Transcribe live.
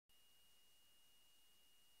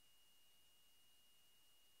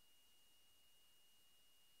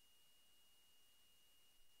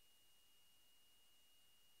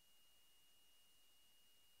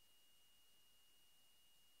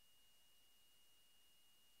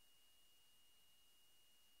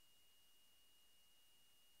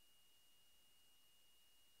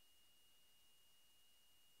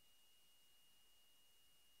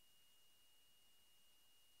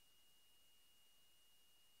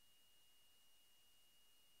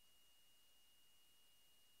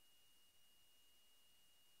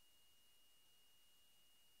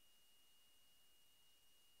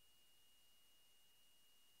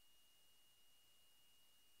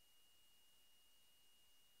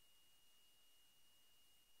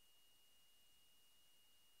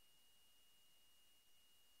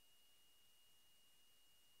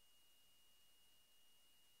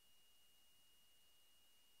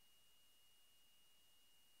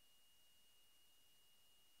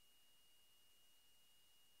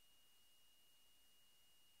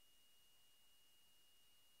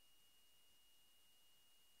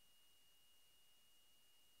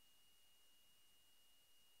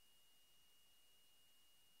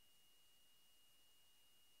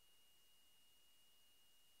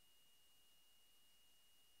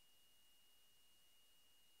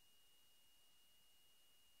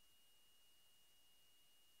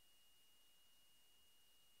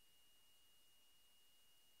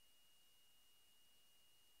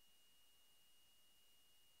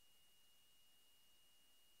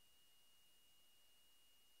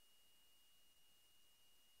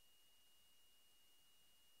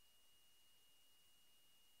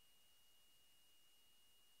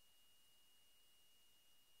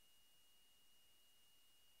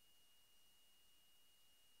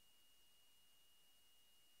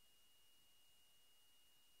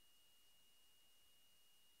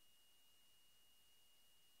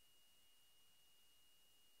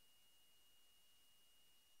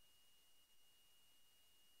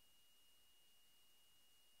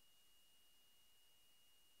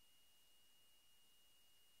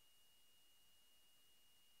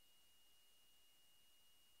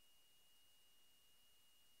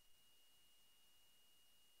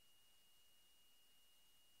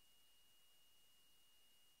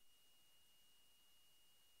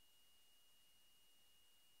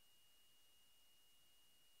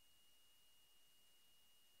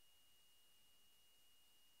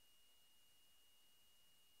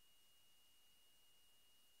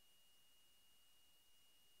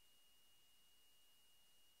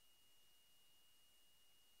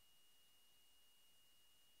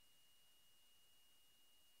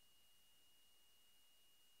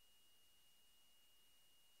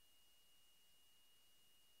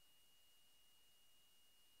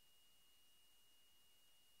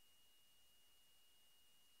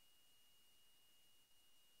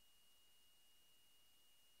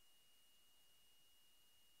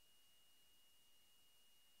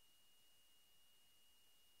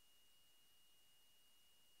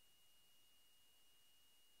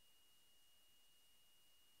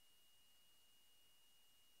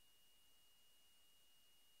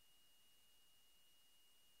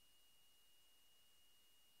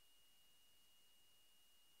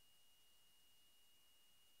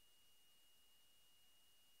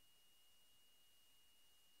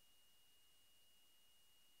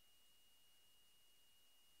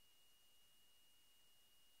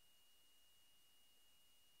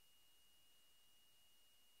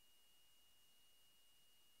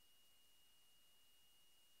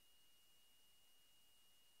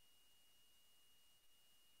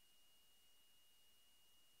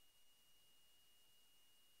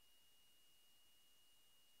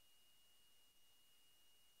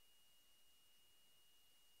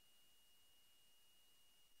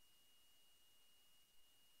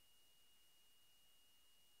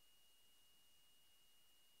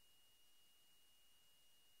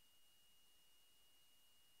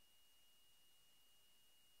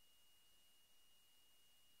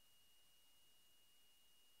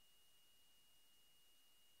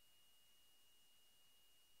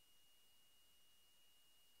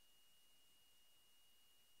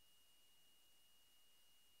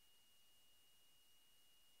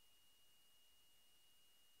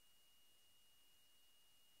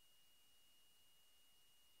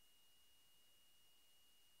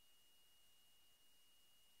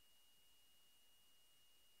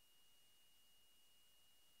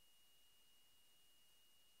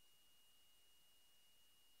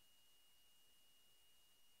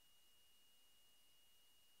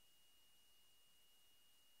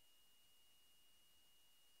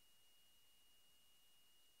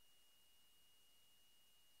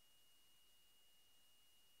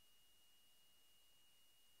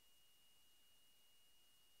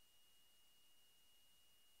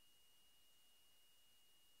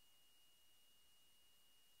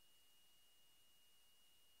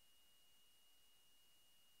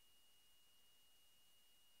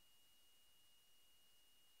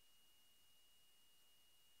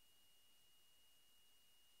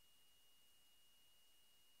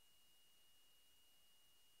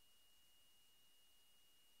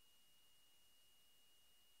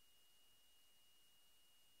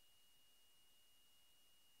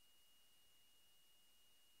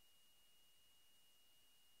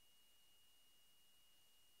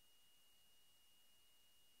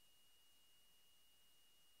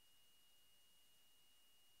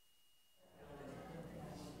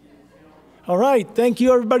All right. Thank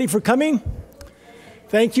you, everybody, for coming.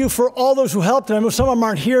 Thank you for all those who helped. And I know some of them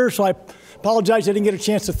aren't here, so I apologize I didn't get a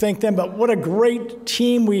chance to thank them. But what a great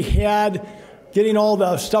team we had getting all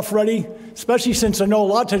the stuff ready, especially since I know a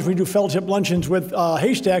lot of times we do fellowship luncheons with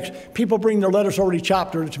haystacks. People bring their lettuce already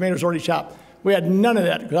chopped or the tomatoes already chopped. We had none of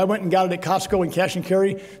that because I went and got it at Costco and cash and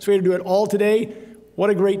carry. So we had to do it all today. What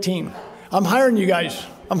a great team. I'm hiring you guys.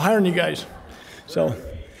 So,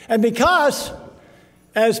 and because,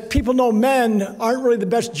 as people know, men aren't really the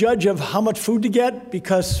best judge of how much food to get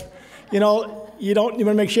because, you don't want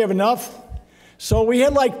to make sure you have enough. So we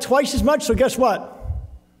had like twice as much. So guess what?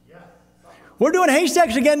 We're doing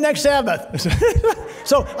haystacks again next Sabbath.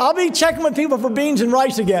 So I'll be checking with people for beans and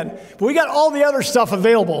rice again. But we got all the other stuff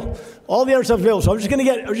available. So I'm just going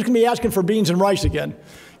to be asking for beans and rice again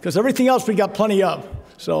because everything else we got plenty of.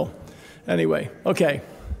 So anyway, okay.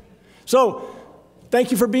 So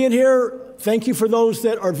thank you for being here. Thank you for those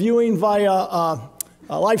that are viewing via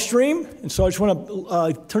live stream. And so I just want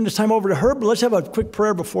to turn this time over to Herb. But let's have a quick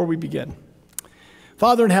prayer before we begin.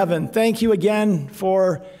 Father in heaven, thank you again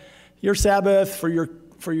for your Sabbath, for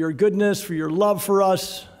your goodness, for your love for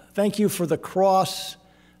us. Thank you for the cross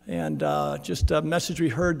and just a message we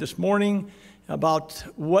heard this morning about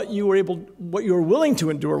what you were willing to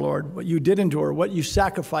endure, Lord, what you did endure, what you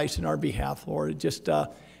sacrificed in our behalf, Lord. Just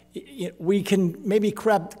we can maybe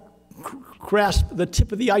grasp the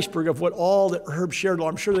tip of the iceberg of what all that Herb shared,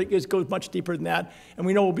 Lord. I'm sure that it goes much deeper than that, and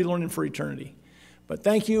we know we'll be learning for eternity. But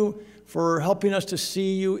thank you for helping us to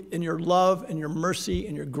see you in your love and your mercy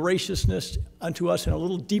and your graciousness unto us in a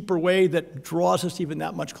little deeper way that draws us even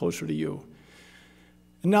that much closer to you.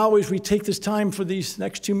 And now as we take this time for these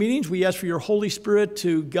next two meetings, we ask for your Holy Spirit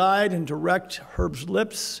to guide and direct Herb's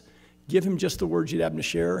lips. Give him just the words you'd have him to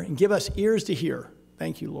share and give us ears to hear.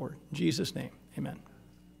 Thank you, Lord. In Jesus' name, amen.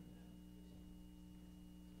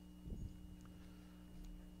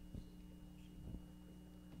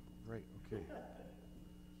 Right, okay.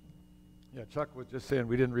 Yeah, Chuck was just saying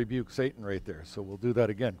we didn't rebuke Satan right there, so we'll do that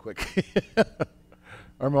again quick.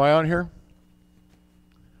 Am I on here?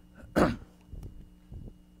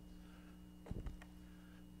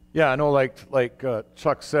 Yeah, I know like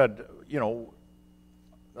Chuck said,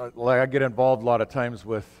 I get involved a lot of times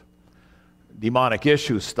with demonic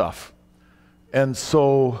issue stuff. And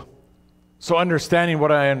so understanding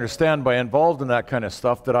what I understand by involved in that kind of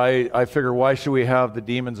stuff, that I figure why should we have the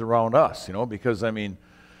demons around us, because I mean,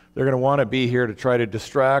 they're going to want to be here to try to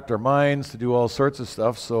distract our minds, to do all sorts of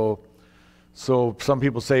stuff. So some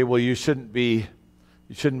people say, well, you shouldn't be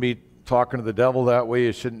talking to the devil that way.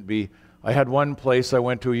 You shouldn't be. I had one place, I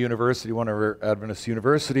went to a university, one of our Adventist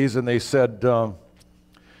universities, and they said,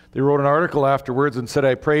 they wrote an article afterwards and said,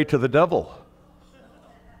 I pray to the devil.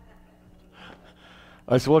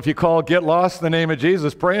 I said, well, if you call get lost in the name of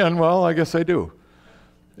Jesus praying, well, I guess I do.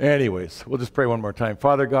 Anyways, we'll just pray one more time.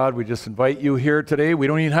 Father God, we just invite you here today. We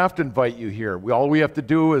don't even have to invite you here. All we have to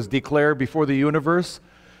do is declare before the universe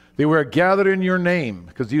that we're gathered in your name,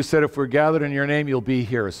 because you said if we're gathered in your name, you'll be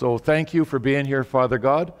here. So thank you for being here, Father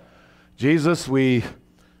God. Jesus, we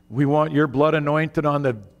want your blood anointed on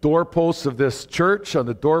the doorposts of this church, on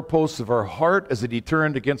the doorposts of our heart as a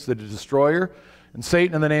deterrent against the destroyer. And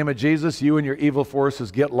Satan, in the name of Jesus, you and your evil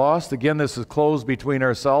forces get lost. Again, this is closed between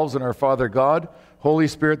ourselves and our Father God. Holy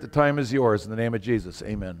Spirit, the time is yours. In the name of Jesus,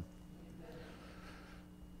 amen.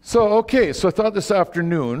 So I thought this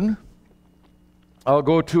afternoon I'll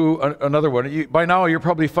go to another one. By now, you're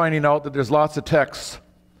probably finding out that there's lots of texts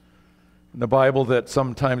in the Bible that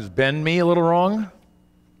sometimes bend me a little wrong.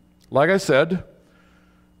 Like I said,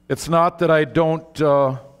 it's not that I don't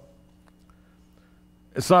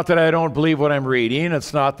believe what I'm reading.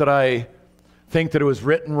 It's not that I think that it was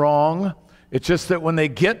written wrong. It's just that when they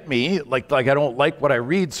get me, like I don't like what I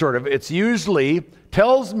read, sort of, it's usually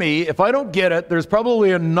tells me if I don't get it, there's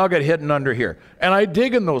probably a nugget hidden under here. And I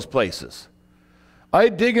dig in those places. I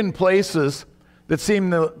dig in places that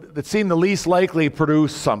seem the least likely to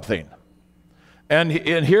produce something. And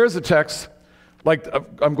here's a text, like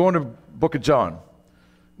I'm going to Book of John.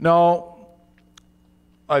 Now,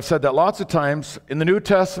 I've said that lots of times. In the New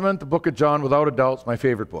Testament, the Book of John, without a doubt, is my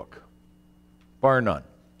favorite book, bar none.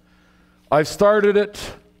 I've started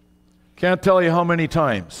it, can't tell you how many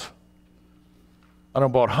times. I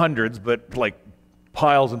don't know about hundreds, but like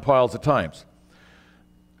piles and piles of times.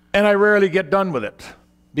 And I rarely get done with it,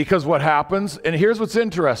 because what happens, and here's what's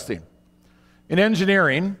interesting. In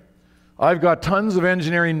engineering, I've got tons of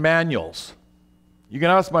engineering manuals. You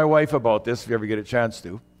can ask my wife about this if you ever get a chance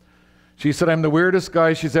to. She said I'm the weirdest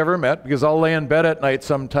guy she's ever met, because I'll lay in bed at night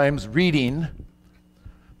sometimes reading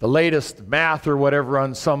the latest math or whatever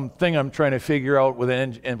on something I'm trying to figure out with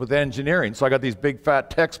engineering. So I got these big fat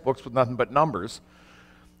textbooks with nothing but numbers.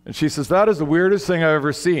 And she says, that is the weirdest thing I've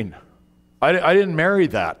ever seen. I didn't marry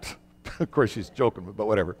that. Of course, she's joking, but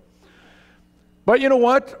whatever. But you know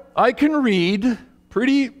what? I can read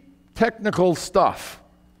pretty technical stuff.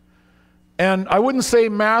 And I wouldn't say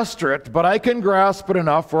master it, but I can grasp it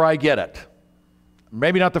enough where I get it.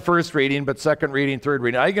 Maybe not the first reading, but second reading, third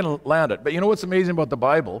reading. I can land it. But you know what's amazing about the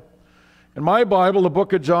Bible? In my Bible, the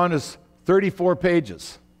book of John is 34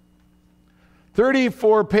 pages.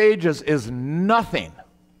 34 pages is nothing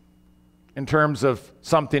in terms of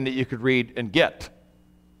something that you could read and get.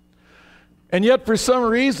 And yet, for some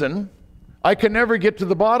reason, I can never get to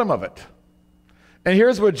the bottom of it. And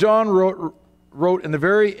here's what John wrote in the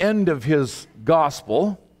very end of his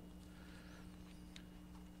gospel.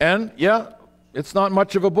 And yeah, it's not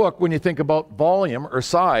much of a book when you think about volume or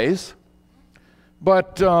size.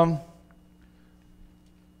 But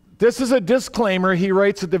this is a disclaimer he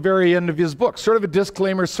writes at the very end of his book. Sort of a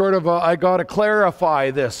disclaimer, sort of I got to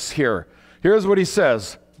clarify this here. Here's what he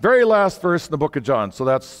says. Very last verse in the book of John. So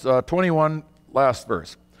that's 21, last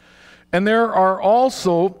verse. And there are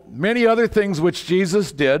also many other things which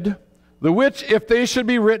Jesus did, the which, if they should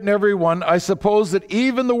be written every one, I suppose that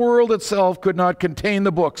even the world itself could not contain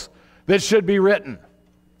the books that should be written.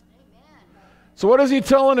 Amen. So what is he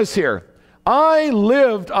telling us here? I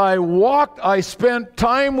lived, I walked, I spent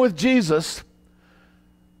time with Jesus,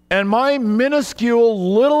 and my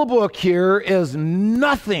minuscule little book here is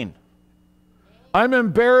nothing. I'm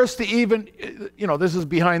embarrassed to even, this is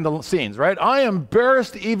behind the scenes, right? I am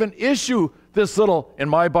embarrassed to even issue this little, in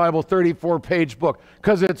my Bible, 34-page book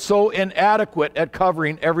because it's so inadequate at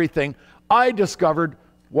covering everything I discovered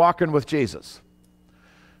walking with Jesus.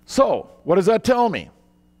 So, what does that tell me?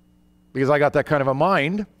 Because I got that kind of a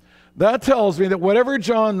mind. That tells me that whatever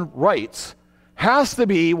John writes has to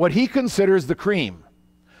be what he considers the cream.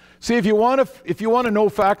 See, if you want to know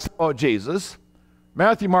facts about Jesus,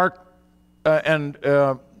 Matthew, Mark, and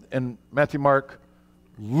Matthew, Mark,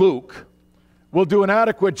 Luke will do an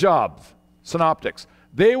adequate job. Synoptics.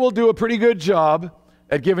 They will do a pretty good job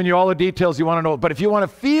at giving you all the details you want to know. But if you want to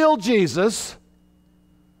feel Jesus,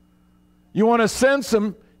 you want to sense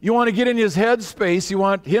him, you want to get in his head space, you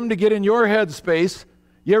want him to get in your head space,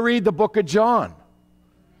 you read the book of John.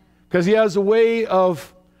 Because he has a way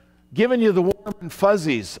of giving you the warm and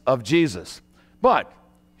fuzzies of Jesus. But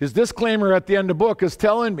his disclaimer at the end of the book is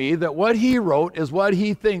telling me that what he wrote is what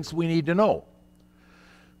he thinks we need to know.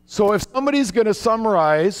 So if somebody's going to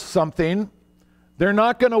summarize something, they're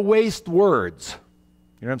not going to waste words.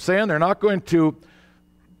 You know what I'm saying? They're not going to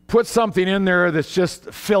put something in there that's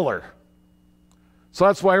just filler. So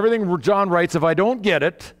that's why everything John writes, if I don't get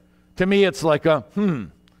it, to me it's like a,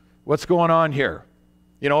 what's going on here?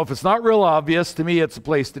 If it's not real obvious, to me it's a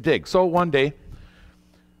place to dig. So one day,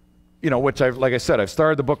 which like I said, I've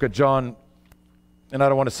started the book of John, and I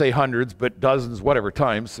don't want to say hundreds, but dozens, whatever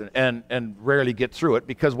times, and rarely get through it,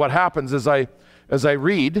 because what happens is as I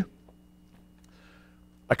read,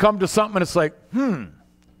 I come to something and it's like,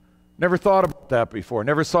 never thought about that before,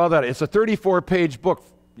 never saw that. It's a 34-page book,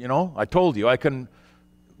 I told you, I can,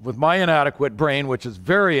 with my inadequate brain, which is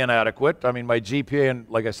very inadequate, I mean, my GPA, and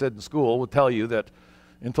like I said in school, will tell you that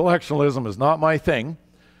intellectualism is not my thing,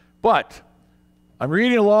 but I'm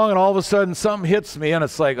reading along and all of a sudden something hits me and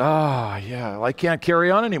it's like, I can't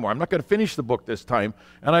carry on anymore. I'm not going to finish the book this time.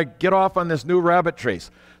 And I get off on this new rabbit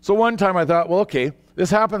trace. So one time I thought, well, okay,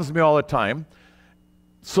 this happens to me all the time.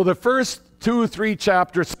 So the first 2 or 3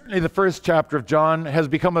 chapters, certainly the first chapter of John, has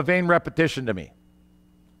become a vain repetition to me.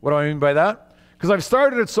 What do I mean by that? Because I've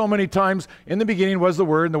started it so many times. In the beginning was the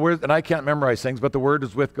Word, and I can't memorize things, but the Word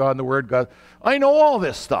is with God, and the Word God. I know all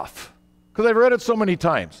this stuff because I've read it so many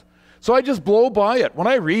times. So I just blow by it. When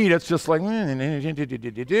I read, it's just like,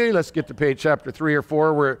 let's get to page chapter 3 or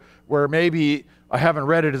 4 where maybe I haven't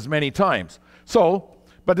read it as many times. So,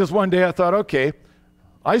 but this one day I thought, okay,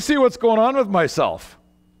 I see what's going on with myself.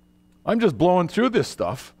 I'm just blowing through this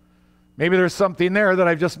stuff. Maybe there's something there that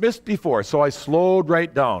I've just missed before. So I slowed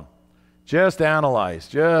right down. Just analyze.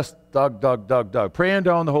 Just dug. Praying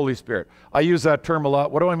down the Holy Spirit. I use that term a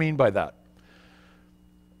lot. What do I mean by that?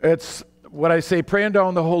 It's when I say praying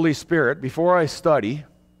down the Holy Spirit, before I study,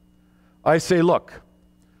 I say, look,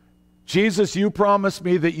 Jesus, you promised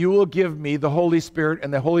me that you will give me the Holy Spirit,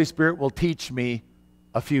 and the Holy Spirit will teach me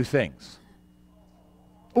a few things.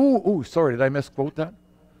 Sorry, did I misquote that?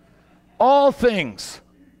 All things.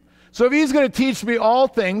 So if he's going to teach me all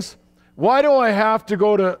things, why do I have to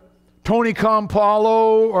go to Tony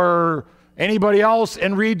Campolo or anybody else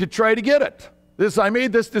and read to try to get it? I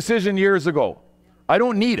made this decision years ago. I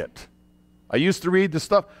don't need it. I used to read the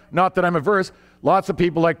stuff, not that I'm averse. Lots of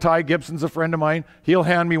people, like Ty Gibson's a friend of mine, he'll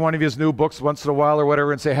hand me one of his new books once in a while or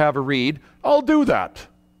whatever and say, have a read. I'll do that.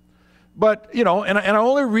 But, you know, and I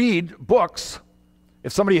only read books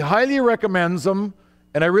if somebody highly recommends them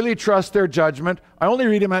and I really trust their judgment. I only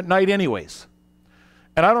read them at night anyways.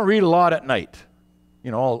 And I don't read a lot at night.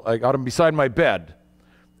 You know, I got them beside my bed.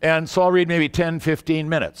 And so I'll read maybe 10, 15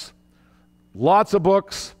 minutes. Lots of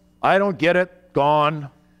books. I don't get it. Gone.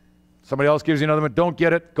 Somebody else gives you another one. Don't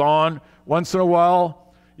get it. Gone. Once in a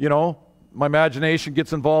while, you know, my imagination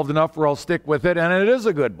gets involved enough where I'll stick with it. And it is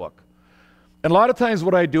a good book. And a lot of times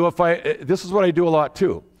what I do, this is what I do a lot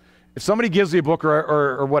too. If somebody gives me a book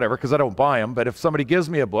or whatever, because I don't buy them, but if somebody gives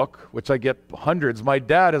me a book, which I get hundreds, my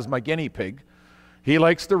dad is my guinea pig. He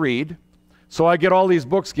likes to read. So I get all these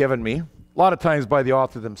books given me, a lot of times by the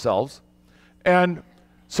author themselves. And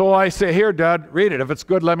so I say, here, Dad, read it. If it's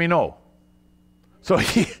good, let me know. So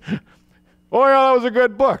he, oh yeah, that was a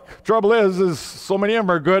good book. Trouble is so many of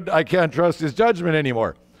them are good, I can't trust his judgment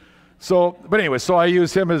anymore. So, but anyway, so I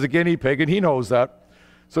use him as a guinea pig, and he knows that.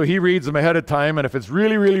 So he reads them ahead of time, and if it's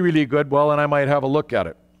really, really, really good, well, then I might have a look at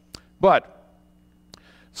it. But,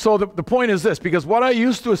 so the point is this, because what I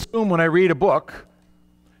used to assume when I read a book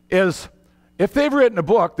is, if they've written a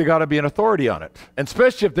book, they got to be an authority on it, and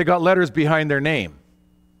especially if they got letters behind their name,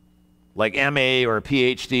 like MA or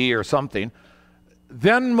PhD or something.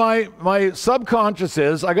 Then my subconscious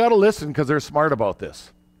is, I got to listen because they're smart about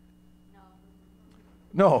this.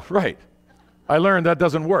 No, right. I learned that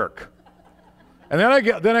doesn't work. And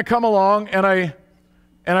then I come along and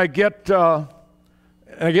I get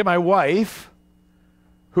my wife,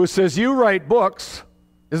 who says, "You write books.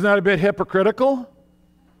 Isn't that a bit hypocritical?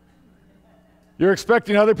 You're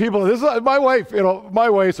expecting other people." This is my wife. You know, my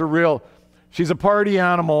wife's a real. She's a party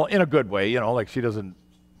animal in a good way. You know, like she doesn't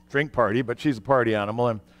drink party, but she's a party animal,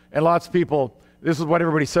 and lots of people. This is what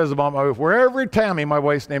everybody says about my wife. Wherever Tammy, my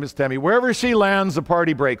wife's name is Tammy, wherever she lands, the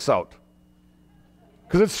party breaks out.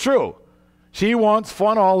 Because it's true. She wants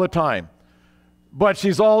fun all the time. But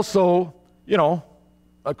she's also, you know,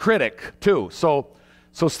 a critic too. So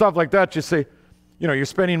stuff like that, just say, you know, you're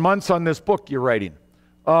spending months on this book you're writing.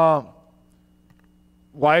 Why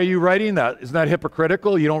are you writing that? Isn't that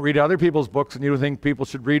hypocritical? You don't read other people's books and you don't think people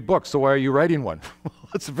should read books, so why are you writing one?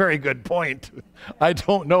 That's a very good point. I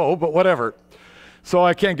don't know, but whatever. So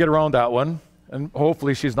I can't get around that one. And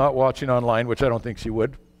hopefully she's not watching online, which I don't think she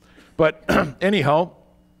would. But anyhow,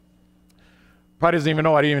 probably doesn't even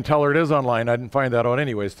know. I didn't even tell her it is online. I didn't find that out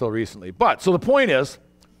anyways till recently. But, so the point is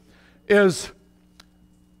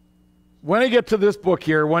when I get to this book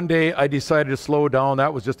here, one day I decided to slow down.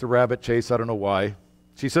 That was just a rabbit chase. I don't know why.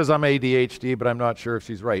 She says I'm ADHD, but I'm not sure if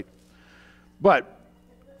she's right. But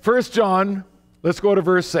 1 John, let's go to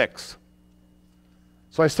verse 6.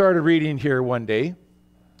 So I started reading here one day.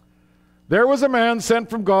 There was a man sent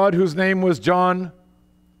from God whose name was John.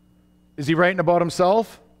 Is he writing about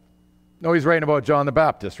himself? No, he's writing about John the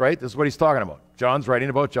Baptist, right? This is what he's talking about. John's writing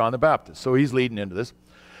about John the Baptist. So he's leading into this.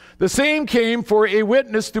 The same came for a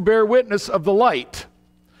witness to bear witness of the light,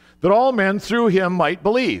 that all men through him might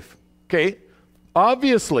believe. Okay,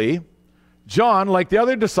 obviously, John, like the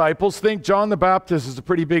other disciples, think John the Baptist is a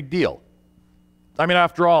pretty big deal. I mean,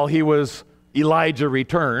 after all, he was Elijah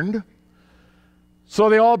returned. So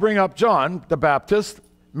they all bring up John the Baptist.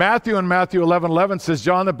 Matthew in Matthew 11:11 says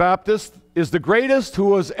John the Baptist is the greatest who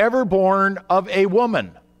was ever born of a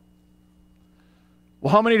woman.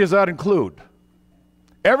 Well, how many does that include?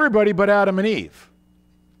 Everybody but Adam and Eve.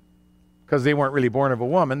 Because they weren't really born of a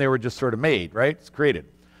woman, they were just sort of made, right? It's created.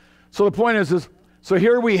 So the point is so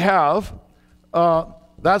here we have,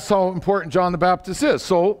 that's how important John the Baptist is.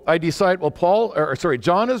 So I decide, well,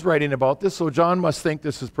 John is writing about this, so John must think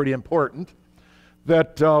this is pretty important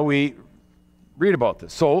that we read about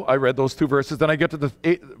this. So I read those two verses, then I get to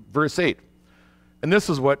verse 8. And this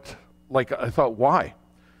is what, like, I thought, why?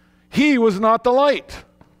 He was not the light.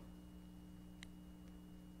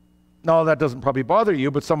 No, that doesn't probably bother you,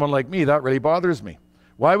 but someone like me, that really bothers me.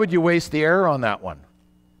 Why would you waste the air on that one?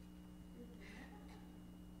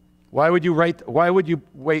 Why would you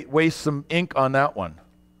waste some ink on that one?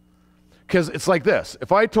 Because it's like this.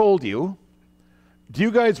 If I told you, do you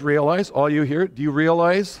guys realize, all you here, do you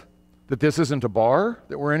realize that this isn't a bar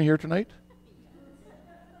that we're in here tonight?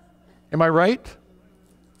 Am I right?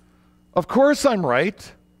 Of course I'm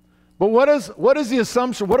right. But what is the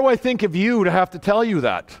assumption? What do I think of you to have to tell you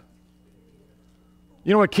that?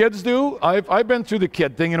 You know what kids do? I've been through the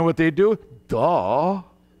kid thing. You know what they do? Duh.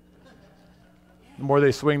 The more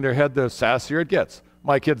they swing their head, the sassier it gets.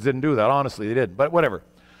 My kids didn't do that, honestly, they didn't. But whatever.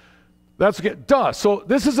 That's good. Duh. So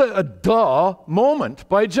this is a duh moment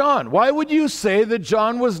by John. Why would you say that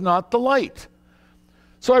John was not the light?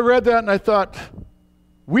 So I read that and I thought,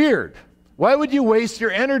 weird. Why would you waste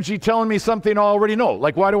your energy telling me something I already know?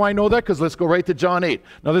 Like, why do I know that? Because let's go right to John 8.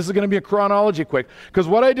 Now, this is going to be a chronology quick. Because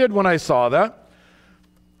what I did when I saw that,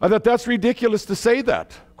 I thought that's ridiculous to say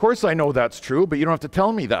that. Of course I know that's true, but you don't have to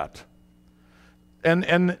tell me that.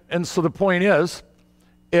 And so the point is,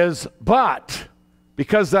 but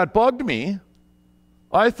because that bugged me,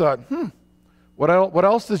 I thought, what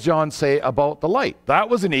else does John say about the light? That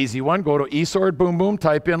was an easy one. Go to eSword, boom, boom,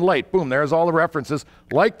 type in light. Boom, there's all the references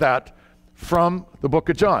like that from the book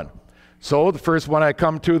of John. So the first one I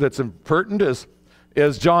come to that's important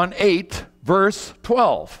is John 8, verse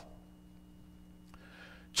 12.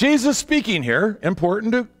 Jesus speaking here,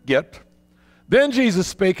 important to get. Then Jesus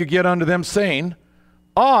spake again unto them, saying,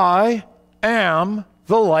 I am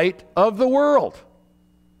the light of the world.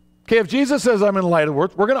 Okay, if Jesus says I'm in the light of the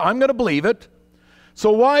world, I'm going to believe it.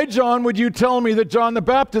 So why, John, would you tell me that John the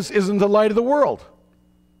Baptist isn't the light of the world?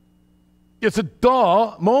 It's a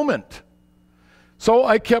duh moment. So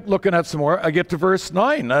I kept looking at some more. I get to verse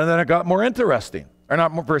 9, and then it got more interesting. Or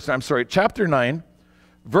not verse 9, I'm sorry, chapter 9,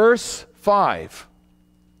 verse 5.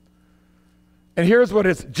 And here's what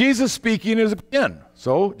it's, Jesus speaking is again.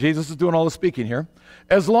 So Jesus is doing all the speaking here.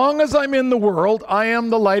 As long as I'm in the world, I am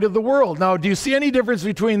the light of the world. Now, do you see any difference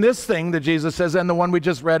between this thing that Jesus says and the one we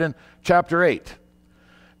just read in chapter 8?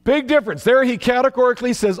 Big difference. There he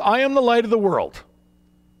categorically says, I am the light of the world.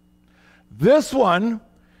 This one,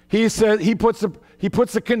 he says, he puts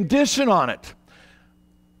a condition on it.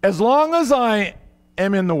 As long as I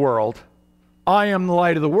am in the world, I am the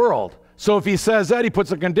light of the world. So if he says that, he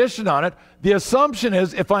puts a condition on it. The assumption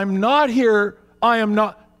is, if I'm not here, I am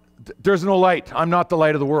not, there's no light. I'm not the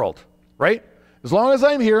light of the world, right? As long as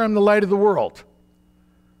I'm here, I'm the light of the world.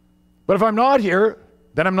 But if I'm not here,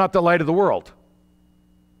 then I'm not the light of the world.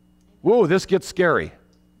 Whoa, this gets scary.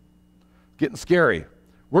 Getting scary.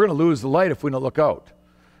 We're going to lose the light if we don't look out.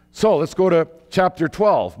 So let's go to chapter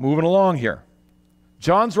 12, moving along here.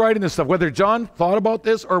 John's writing this stuff. Whether John thought about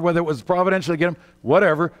this or whether it was providentially get him,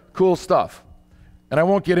 whatever, cool stuff. And I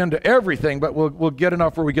won't get into everything, but we'll get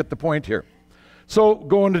enough where we get the point here. So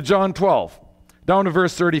going to John 12, down to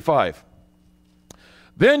verse 35.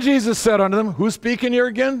 Then Jesus said unto them, who's speaking here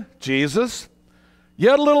again? Jesus.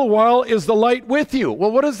 Yet a little while is the light with you.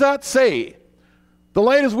 Well, what does that say? The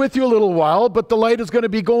light is with you a little while, but the light is going to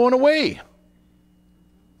be going away.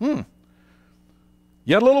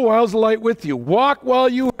 Yet a little while is the light with you. Walk while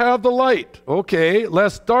you have the light. Okay,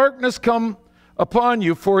 lest darkness come upon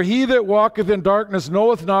you, for he that walketh in darkness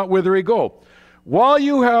knoweth not whither he goeth. While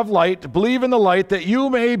you have light, believe in the light, that you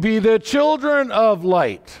may be the children of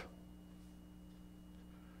light.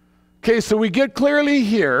 Okay, so we get clearly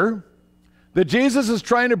here that Jesus is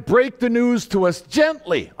trying to break the news to us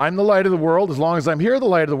gently. I'm the light of the world. As long as I'm here, the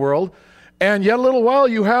light of the world. And yet a little while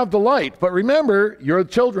you have the light. But remember, you're the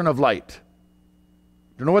children of light.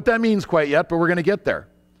 Don't know what that means quite yet, but we're going to get there.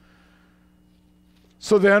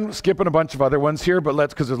 So then, skipping a bunch of other ones here, but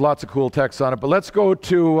because there's lots of cool texts on it. But let's go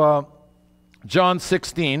to John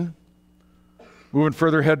 16, moving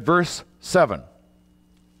further ahead, verse 7.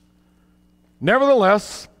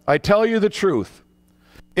 Nevertheless, I tell you the truth.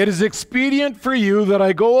 It is expedient for you that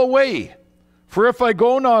I go away. For if I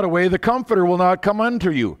go not away, the Comforter will not come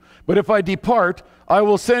unto you. But if I depart, I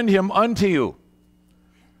will send him unto you.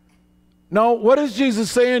 Now, what is Jesus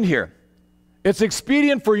saying here? It's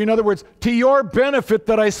expedient for you, in other words, to your benefit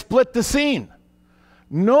that I split the scene.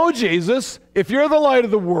 No, Jesus, if you're the light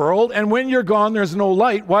of the world and when you're gone there's no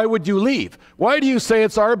light, why would you leave? Why do you say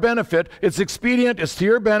it's our benefit, it's expedient, it's to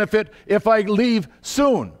your benefit if I leave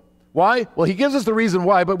soon? Why? Well, he gives us the reason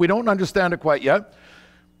why, but we don't understand it quite yet.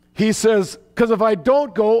 He says, because if I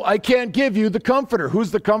don't go, I can't give you the Comforter.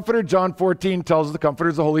 Who's the Comforter? John 14 tells us the Comforter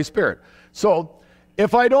is the Holy Spirit. So,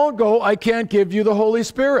 if I don't go, I can't give you the Holy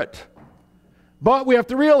Spirit. But we have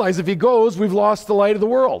to realize if he goes, we've lost the light of the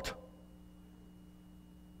world.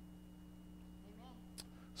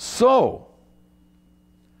 So,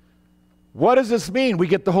 what does this mean? We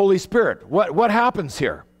get the Holy Spirit. What happens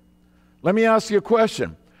here? Let me ask you a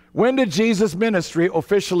question. When did Jesus' ministry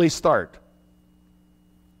officially start?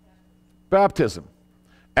 Baptism.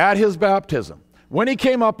 At his baptism. When he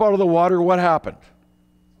came up out of the water, what happened?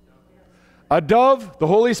 A dove, the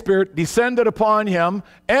Holy Spirit, descended upon him,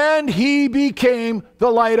 and he became the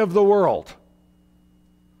light of the world.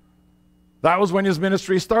 That was when his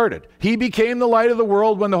ministry started. He became the light of the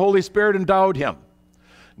world when the Holy Spirit endowed him.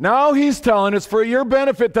 Now he's telling it's for your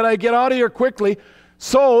benefit that I get out of here quickly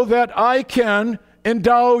so that I can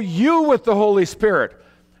endow you with the Holy Spirit.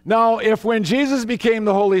 Now, if when Jesus became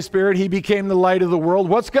the Holy Spirit, he became the light of the world,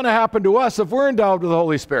 what's going to happen to us if we're endowed with the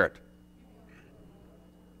Holy Spirit?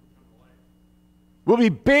 We'll be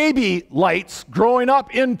baby lights growing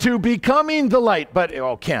up into becoming the light. But,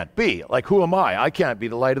 can't be. Like, who am I? I can't be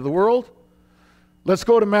the light of the world. Let's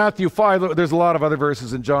go to Matthew 5. There's a lot of other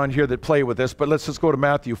verses in John here that play with this, but let's just go to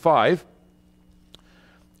Matthew 5.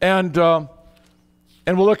 And we'll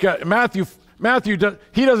look at Matthew.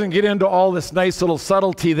 He doesn't get into all this nice little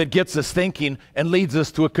subtlety that gets us thinking and leads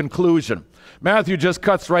us to a conclusion. Matthew just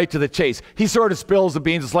cuts right to the chase. He sort of spills the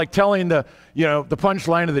beans. It's like telling the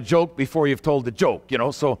punchline of the joke before you've told the joke,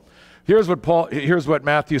 So here's what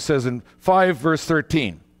Matthew says in 5 verse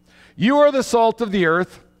 13. You are the salt of the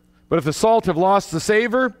earth, but if the salt have lost the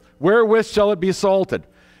savor, wherewith shall it be salted?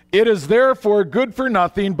 It is therefore good for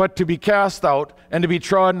nothing but to be cast out and to be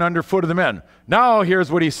trodden under foot of the men. Now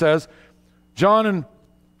here's what he says. Matthew in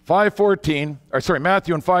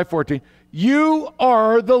 5:14. You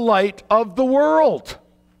are the light of the world.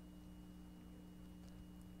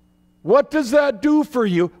 What does that do for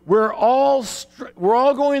you? We're all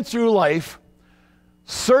going through life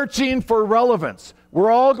searching for relevance. We're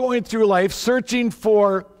all going through life searching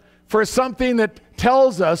for something that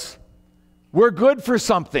tells us we're good for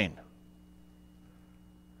something.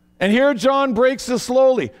 And here John breaks this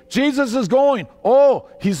slowly. Jesus is going.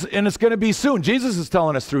 And it's going to be soon. Jesus is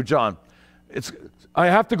telling us through John. I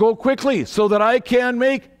have to go quickly so that I can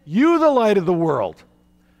make you the light of the world.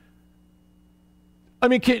 I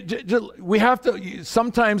mean, we have to,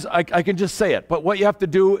 sometimes I can just say it, but what you have to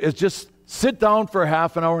do is just sit down for a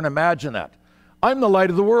half an hour and imagine that. I'm the light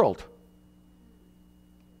of the world.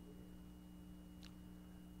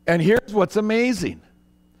 And here's what's amazing.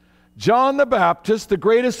 John the Baptist, the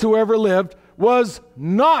greatest who ever lived, was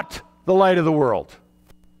not the light of the world.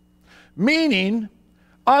 Meaning,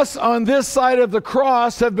 us on this side of the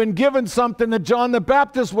cross have been given something that John the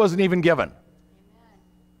Baptist wasn't even given.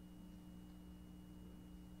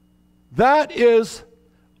 That is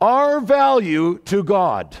our value to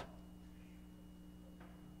God.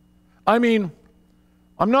 I mean,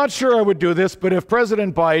 I'm not sure I would do this, but if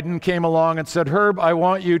President Biden came along and said, Herb, I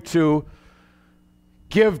want you to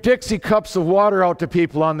give Dixie cups of water out to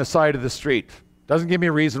people on the side of the street. Doesn't give me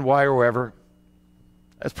a reason why or whatever.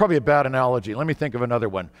 That's probably a bad analogy. Let me think of another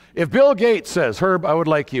one. If Bill Gates says, Herb, I would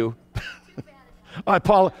like you.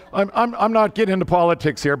 I'm not getting into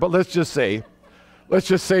politics here, but let's just say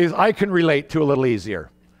I can relate to a little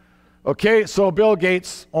easier. Okay, so Bill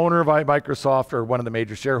Gates, owner of Microsoft or one of the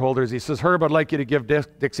major shareholders, he says, Herb, I'd like you to give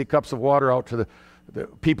Dixie cups of water out to the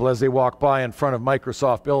people as they walk by in front of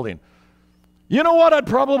Microsoft building. You know what? I'd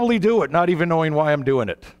probably do it, not even knowing why I'm doing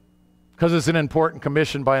it. Because it's an important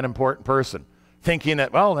commission by an important person. Thinking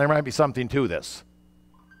that, well, there might be something to this.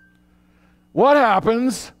 What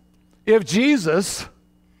happens if Jesus,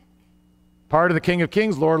 part of the King of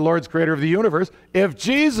Kings, Lord of Lords, creator of the universe, if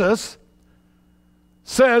Jesus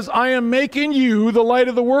says, I am making you the light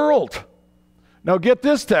of the world? Now get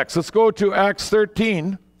this text. Let's go to Acts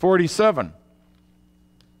 13:47.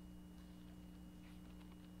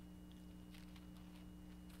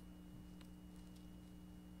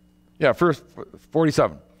 Yeah, first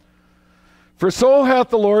 47. For so hath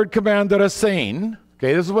the Lord commanded us, saying,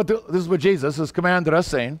 okay, this is what Jesus has commanded us,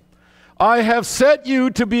 saying, I have set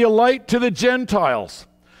you to be a light to the Gentiles,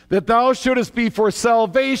 that thou shouldest be for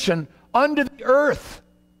salvation unto the earth.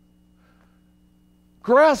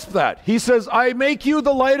 Grasp that. He says, I make you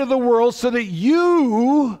the light of the world so that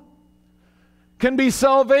you can be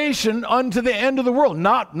salvation unto the end of the world.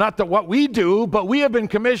 Not that what we do, but we have been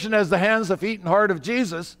commissioned as the hands, the feet, and heart of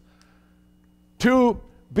Jesus to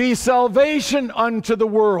be salvation unto the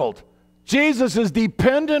world. Jesus is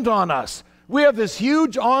dependent on us. We have this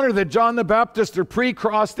huge honor that John the Baptist or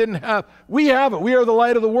pre-cross didn't have. We have it. We are the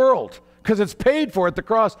light of the world because it's paid for at the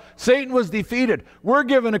cross. Satan was defeated. We're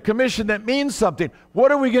given a commission that means something.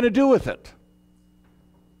 What are we going to do with it?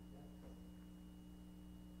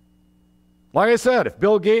 Like I said, if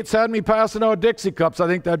Bill Gates had me passing out Dixie cups, I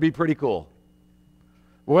think that'd be pretty cool.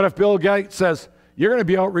 What if Bill Gates says, you're going to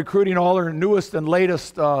be out recruiting all our newest and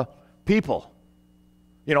latest people?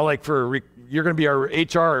 You know, like you're going to be our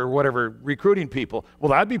HR or whatever, recruiting people.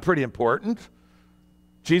 Well, that'd be pretty important.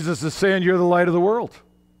 Jesus is saying you're the light of the world.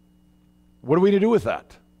 What are we to do with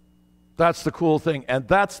that? That's the cool thing. And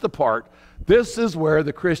that's the part. This is where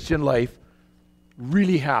the Christian life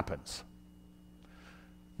really happens.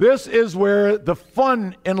 This is where the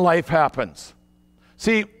fun in life happens.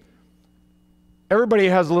 See, everybody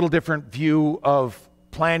has a little different view of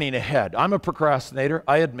planning ahead. I'm a procrastinator,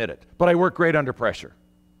 I admit it, but I work great under pressure.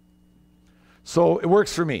 So it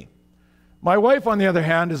works for me. My wife, on the other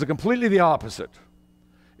hand, is completely the opposite.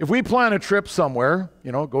 If we plan a trip somewhere,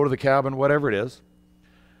 go to the cabin, whatever it is,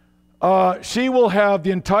 she will have the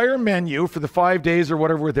entire menu for the 5 days or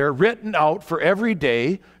whatever we're there written out for every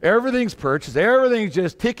day. Everything's purchased. Everything's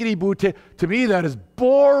just tickety-boo. To me, that is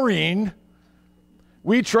boring.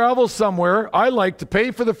 We travel somewhere. I like to pay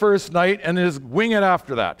for the first night and just wing it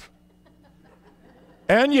after that.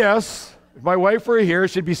 And yes, if my wife were here,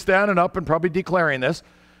 she'd be standing up and probably declaring this.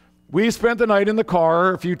 We spent the night in the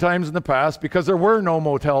car a few times in the past because there were no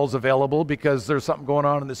motels available because there's something going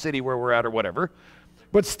on in the city where we're at or whatever.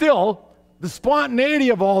 But still, the spontaneity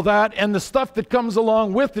of all that and the stuff that comes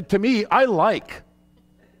along with it, to me, I like.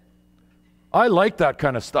 I like that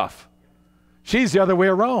kind of stuff. She's the other way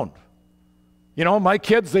around. My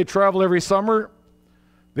kids, they travel every summer.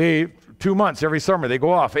 2 months every summer. They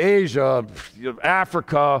go off Asia,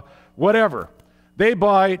 Africa, whatever. They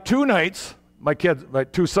buy 2 nights. My kids, my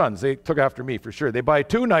 2 sons, they took after me for sure. They buy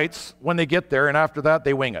 2 nights when they get there, and after that,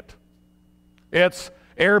 they wing it. It's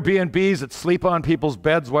Airbnbs that sleep on people's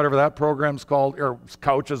beds, whatever that program's called, or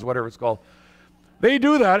couches, whatever it's called. They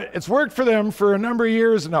do that. It's worked for them for a number of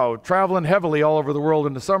years now, traveling heavily all over the world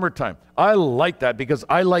in the summertime. I like that because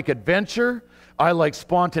I like adventure. I like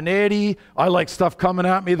spontaneity. I like stuff coming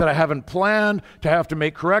at me that I haven't planned, to have to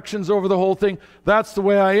make corrections over the whole thing. That's the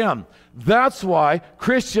way I am. That's why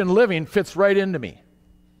Christian living fits right into me.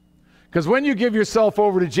 Because when you give yourself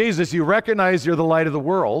over to Jesus, you recognize you're the light of the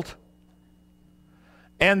world.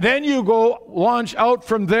 And then you go launch out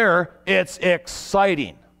from there. It's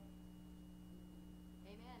exciting.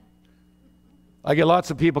 Amen. I get lots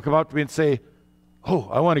of people come up to me and say, "Oh,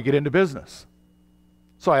 I want to get into business."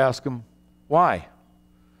 So I ask them, "Why?"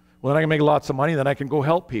 "Well, then I can make lots of money, then I can go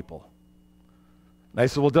help people." And I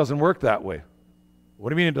said, "Well, it doesn't work that way." "What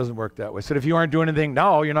do you mean it doesn't work that way?" I said, "If you aren't doing anything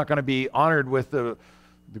now, you're not going to be honored with the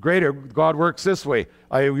greater. God works this way.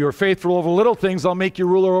 You're faithful over little things, I'll make you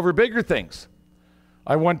ruler over bigger things."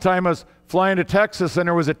 One time I was flying to Texas, and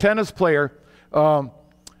there was a tennis player.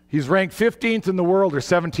 He's ranked 15th in the world, or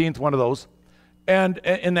 17th, one of those, and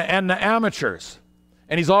in the amateurs.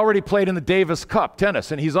 And he's already played in the Davis Cup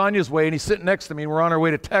tennis, and he's on his way, and he's sitting next to me, and we're on our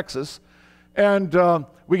way to Texas. And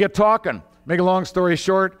we get talking. Make a long story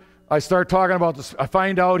short, I start talking about this. I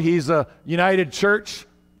find out he's a United Church,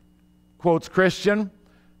 quotes Christian,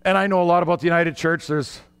 and I know a lot about the United Church.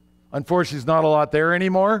 Unfortunately, not a lot there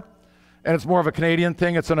anymore. And it's more of a Canadian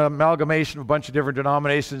thing. It's an amalgamation of a bunch of different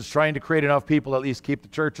denominations trying to create enough people to at least keep the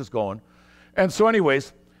churches going. And so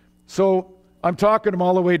anyways, I'm talking to him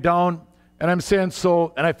all the way down, and I'm saying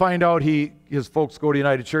and I find out his folks go to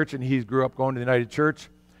United Church, and he grew up going to the United Church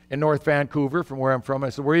in North Vancouver from where I'm from. I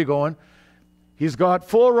said, "Where are you going?" He's got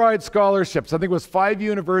full ride scholarships. I think it was 5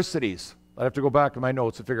 universities. I have to go back to my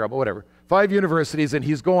notes to figure out, but whatever. 5 universities, and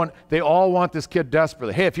he's going, they all want this kid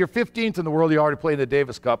desperately. "Hey, if you're 15th in the world, you already played in the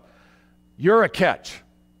Davis Cup, you're a catch."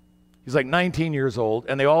 He's like 19 years old,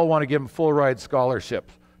 and they all want to give him full ride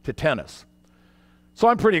scholarships to tennis. So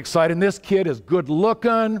I'm pretty excited. And this kid is good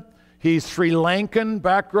looking. He's Sri Lankan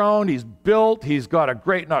background. He's built. He's got a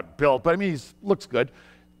great, not built, but I mean, he looks good.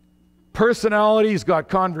 Personality. He's got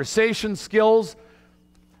conversation skills.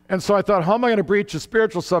 And so I thought, how am I going to breach a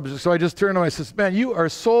spiritual subject? So I just turned to him and I said, "Man, you are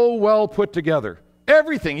so well put together.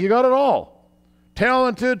 Everything. You got it all.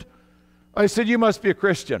 Talented." I said, "You must be a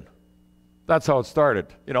Christian." That's how it started,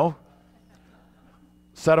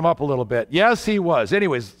 Set him up a little bit. Yes, he was.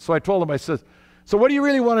 Anyways, so I told him, I said, "So what do you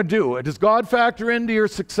really want to do? Does God factor into your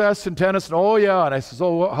success in tennis?" And, "Oh, yeah." And I said,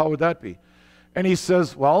 "Oh, how would that be?" And he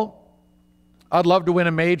says, "Well, I'd love to win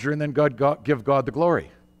a major and then give God the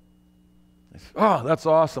glory." I said, "Oh, that's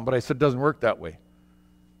awesome." But I said, "It doesn't work that way."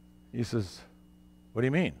 He says, "What do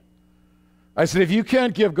you mean?" I said, "If you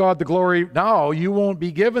can't give God the glory now, you won't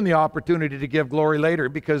be given the opportunity to give glory later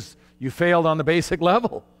because you failed on the basic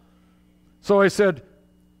level." So I said,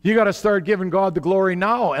 "You got to start giving God the glory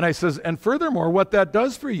now." And I says, "And furthermore, what that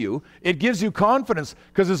does for you, it gives you confidence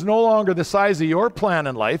because it's no longer the size of your plan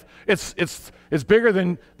in life. It's bigger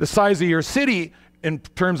than the size of your city in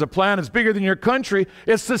terms of plan. It's bigger than your country.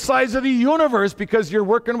 It's the size of the universe because you're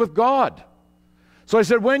working with God." So I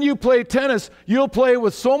said, when you play tennis, you'll play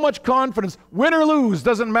with so much confidence. Win or lose,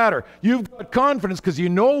 doesn't matter. You've got confidence because you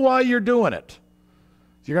know why you're doing it.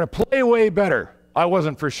 So you're going to play way better. I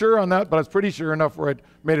wasn't for sure on that, but I was pretty sure enough where it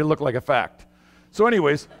made it look like a fact. So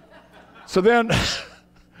anyways, so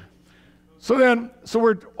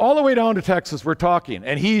we're all the way down to Texas, we're talking,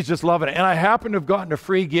 and he's just loving it. And I happened to have gotten a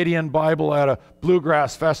free Gideon Bible at a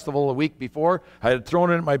bluegrass festival a week before. I had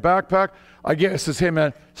thrown it in my backpack. I says, "Hey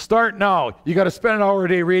man, start now. You got to spend an hour a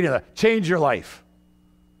day reading that. Change your life."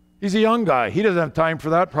 He's a young guy. He doesn't have time for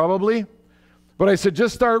that probably. But I said,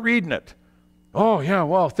 just start reading it. Oh, yeah,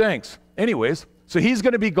 well, thanks. Anyways, so he's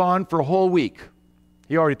going to be gone for a whole week.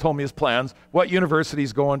 He already told me his plans, what university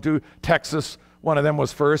he's going to. Texas, one of them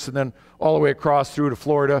was first, and then all the way across through to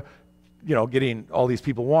Florida, you know, getting all these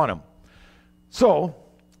people want him. So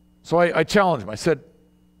I challenged him. I said,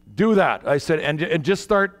 do that. I said, and just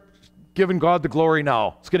start giving God the glory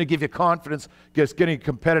now. It's going to give you confidence, getting a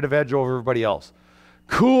competitive edge over everybody else.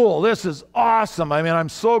 Cool, this is awesome. I mean, I'm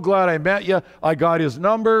so glad I met you. I got his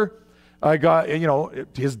number. I got, you know,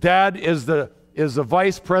 his dad is the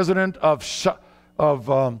vice president of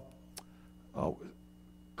Costco,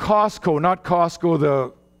 not Costco,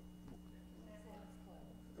 the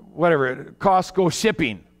whatever, Costco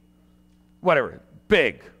shipping, whatever,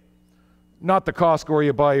 big. Not the Costco where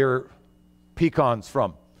you buy your pecans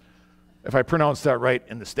from. If I pronounced that right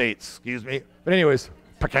in the States, excuse me. But anyways,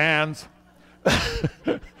 pecans.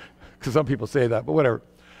 Because some people say that, but whatever.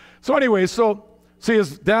 So anyways, so see,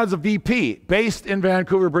 his dad's a VP based in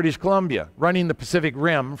Vancouver, British Columbia, running the Pacific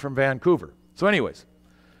Rim from Vancouver. So anyways,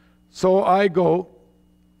 so I go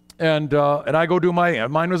and I go do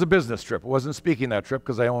mine was a business trip. I wasn't speaking that trip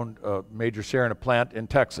because I owned a major share in a plant in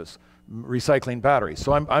Texas, recycling batteries.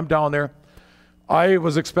 So I'm down there. I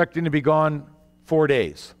was expecting to be gone 4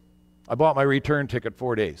 days. I bought my return ticket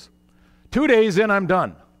 4 days. 2 days in, I'm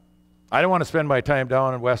done. I don't want to spend my time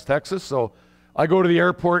down in West Texas, so I go to the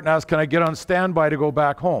airport and ask, can I get on standby to go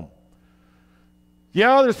back home?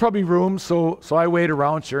 Yeah, there's probably room, so I wait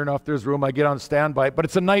around. Sure enough, there's room. I get on standby, but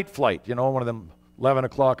it's a night flight, you know, one of them 11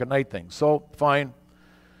 o'clock at night things. So fine.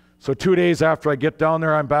 So 2 days after I get down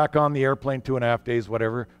there, I'm back on the airplane, 2.5 days,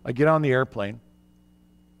 whatever. I get on the airplane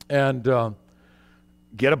and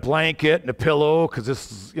get a blanket and a pillow because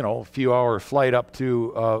this is, you know, a few hour flight up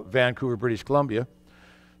to Vancouver, British Columbia.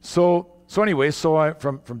 So anyway, I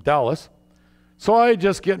from Dallas. So I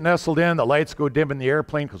just get nestled in. The lights go dim in the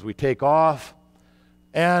airplane because we take off.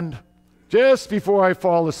 And just before I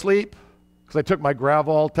fall asleep, because I took my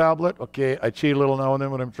Gravol tablet. Okay, I cheat a little now and then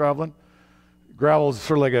when I'm traveling. Gravel's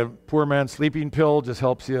sort of like a poor man's sleeping pill. Just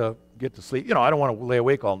helps you get to sleep. You know, I don't want to lay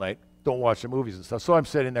awake all night. Don't watch the movies and stuff. So I'm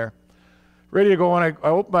sitting there, ready to go. And I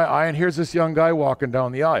open my eye, and here's this young guy walking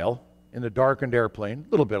down the aisle in the darkened airplane, a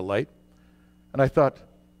little bit of light. And I thought,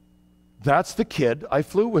 that's the kid I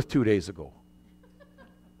flew with 2 days ago.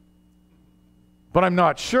 But I'm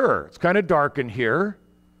not sure. It's kind of dark in here.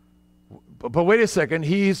 But wait a second,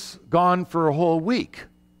 he's gone for a whole week.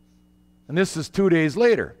 And this is 2 days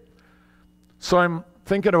later. So I'm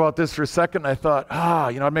thinking about this for a second, and I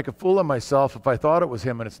thought, you know, I'd make a fool of myself if I thought it was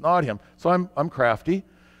him and it's not him. So I'm crafty.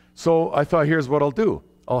 So I thought, here's what I'll do.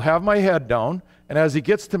 I'll have my head down, and as he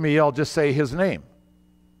gets to me, I'll just say his name.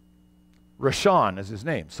 Rashawn is his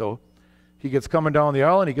name. So he gets coming down the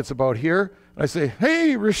aisle, and he gets about here, and I say,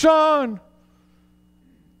 hey, Rashawn.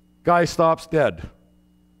 Guy stops dead.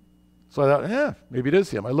 So I thought, yeah, maybe it is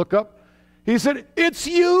him. I look up. He said, it's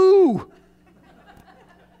you.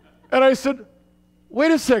 And I said,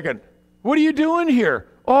 wait a second. What are you doing here?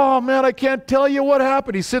 Oh, man, I can't tell you what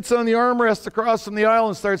happened. He sits on the armrest across from the aisle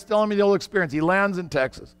and starts telling me the whole experience. He lands in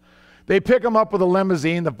Texas. They pick him up with a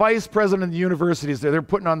limousine. The vice president of the university is there. They're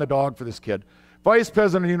putting on the dog for this kid. Vice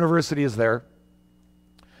president of the university is there.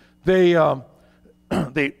 They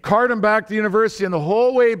cart him back to the university, and the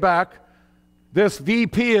whole way back, this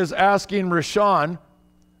VP is asking Rashawn,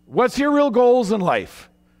 what's your real goals in life?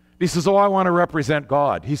 He says, I want to represent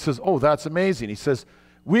God. He says, that's amazing. He says,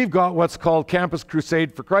 we've got what's called Campus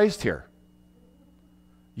Crusade for Christ here.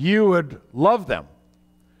 You would love them.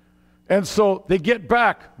 And so they get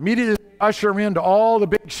back, immediately usher him into all the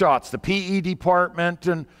big shots, the PE department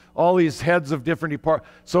and all these heads of different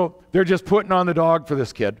departments. So they're just putting on the dog for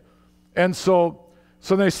this kid. And so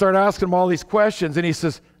they start asking him all these questions, and he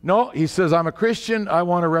says, no, he says, I'm a Christian, I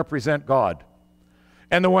want to represent God.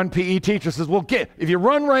 And the one PE teacher says, well, if you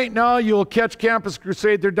run right now, you'll catch Campus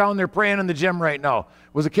Crusade. They're down there praying in the gym right now.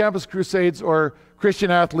 Was it Campus Crusades or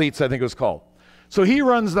Christian Athletes, I think it was called. So he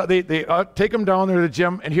runs, they take him down there to the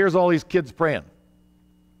gym, and here's all these kids praying.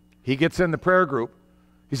 He gets in the prayer group.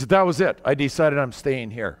 He said, that was it. I decided I'm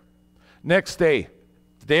staying here. Next day,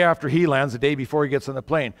 the day after he lands, the day before he gets on the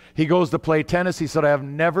plane, he goes to play tennis. He said, I have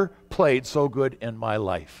never played so good in my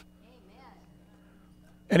life. Amen.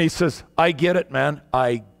 And he says, I get it, man.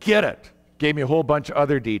 I get it. Gave me a whole bunch of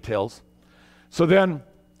other details. So then,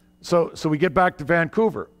 so we get back to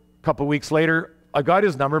Vancouver. A couple of weeks later, I got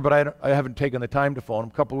his number, but I haven't taken the time to phone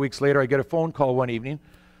him. A couple of weeks later, I get a phone call one evening,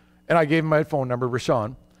 and I gave him my phone number,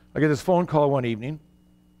 Rashawn. I get this phone call one evening,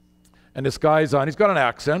 and this guy's on. He's got an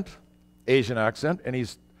accent, Asian accent, and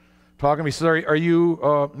he's talking to me. He says, are you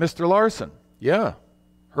Mr. Larsen? Yeah.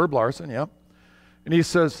 Herb Larsen, yeah. And he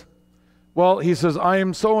says, well, he says, I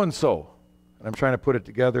am so-and-so. And I'm trying to put it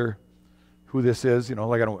together, who this is, you know,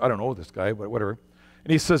 like I don't know this guy, but whatever.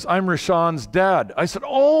 And he says, I'm Rashawn's dad. I said,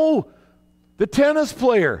 oh, the tennis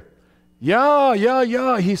player. Yeah.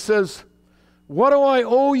 He says, what do I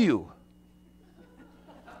owe you?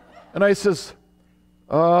 And I says,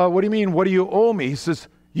 what do you mean, what do you owe me? He says,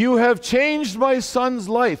 you have changed my son's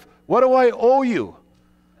life. What do I owe you?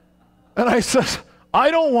 And I says,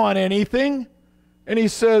 I don't want anything. And he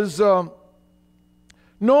says, no,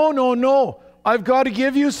 I've got to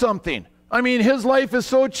give you something. I mean, his life is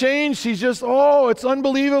so changed. He's just, it's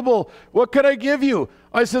unbelievable. What could I give you?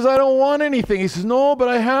 I says, I don't want anything. He says, no, but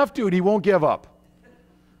I have to. And he won't give up.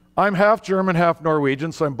 I'm half German, half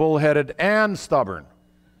Norwegian, so I'm bullheaded and stubborn.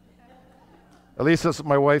 At least that's what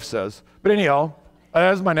my wife says. But anyhow,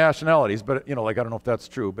 that's my nationalities, but I don't know if that's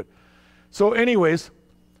true. But so anyways,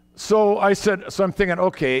 so I said, so I'm thinking,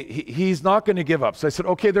 okay, he's not going to give up. So I said,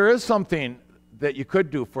 okay, there is something that you could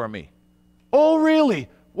do for me. Oh, really?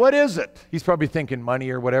 What is it? He's probably thinking money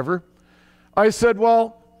or whatever. I said,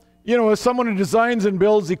 well, as someone who designs and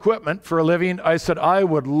builds equipment for a living, I said, I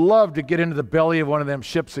would love to get into the belly of one of them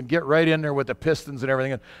ships and get right in there with the pistons and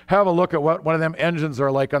everything and have a look at what one of them engines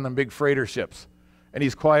are like on them big freighter ships. And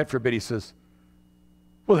he's quiet for a bit. He says,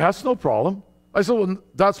 well, that's no problem. I said, well,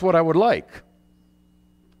 that's what I would like.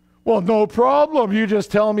 Well, no problem. You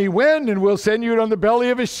just tell me when and we'll send you it on the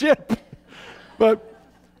belly of a ship. But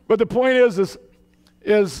the point is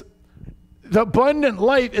the abundant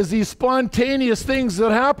life is these spontaneous things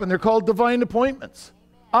that happen. They're called divine appointments.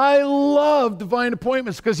 I love divine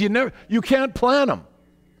appointments because you can't plan them.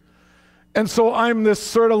 And so I'm this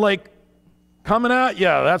sort of like coming at you.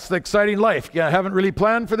 That's the exciting life. Yeah, I haven't really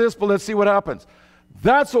planned for this, but let's see what happens.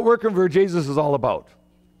 That's what working for Jesus is all about.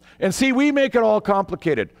 And see, we make it all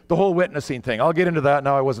complicated, the whole witnessing thing. I'll get into that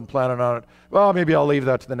now. I wasn't planning on it. Well, maybe I'll leave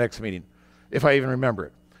that to the next meeting, if I even remember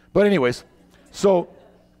it. But anyways, so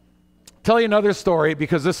tell you another story,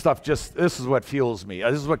 because this is what fuels me.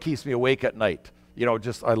 This is what keeps me awake at night.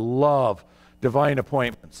 I love divine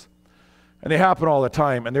appointments. And they happen all the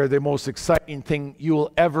time, and they're the most exciting thing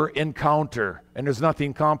you'll ever encounter. And there's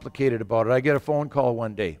nothing complicated about it. I get a phone call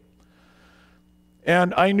one day.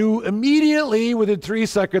 And I knew immediately within 3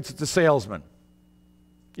 seconds it's a salesman.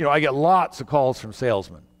 I get lots of calls from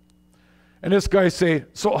salesmen. And this guy say,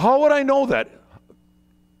 so how would I know that?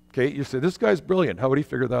 Okay, you say, this guy's brilliant. How would he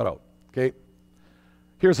figure that out? Okay,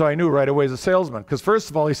 here's how I knew right away as a salesman. Because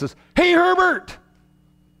first of all, he says, hey, Herbert.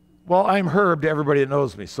 Well, I'm Herb to everybody that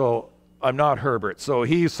knows me, so I'm not Herbert. So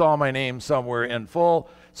he saw my name somewhere in full,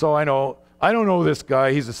 so I don't know this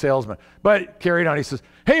guy. He's a salesman. But carried on, he says,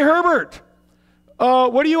 hey, Herbert.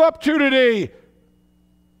 What are you up to today?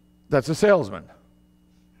 That's a salesman.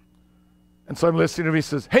 And so I'm listening to him. He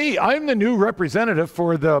says, hey, I'm the new representative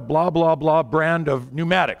for the blah, blah, blah brand of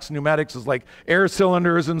pneumatics. Pneumatics is like air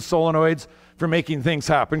cylinders and solenoids for making things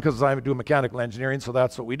happen, because I do mechanical engineering, so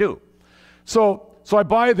that's what we do. So I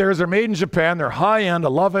buy theirs. They're made in Japan. They're high-end. I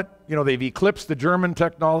love it. They've eclipsed the German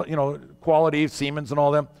technology, quality, Siemens and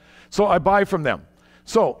all them. So I buy from them.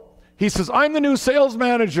 So he says, I'm the new sales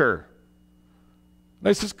manager. And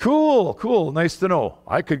I says, cool, nice to know.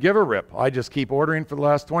 I could give a rip. I just keep ordering for the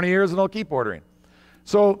last 20 years, and I'll keep ordering.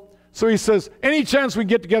 So he says, any chance we can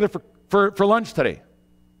get together for lunch today?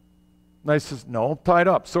 And I says, no, tied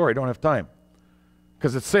up. Sorry, don't have time.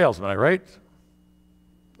 Because it's salesman, right?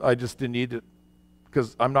 I just didn't need it,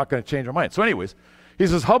 because I'm not going to change my mind. So anyways, he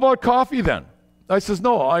says, how about coffee then? I says,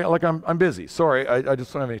 no, I'm busy. Sorry, I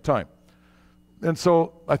just don't have any time. And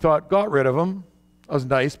so I thought, got rid of him. I was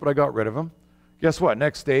nice, but I got rid of him. Guess what?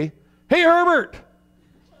 Next day, hey, Herbert.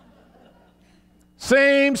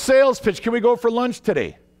 Same sales pitch. Can we go for lunch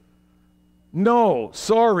today? No,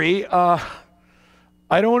 sorry. I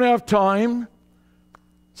don't have time.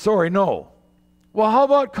 Sorry, no. Well, how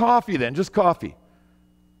about coffee then? Just coffee.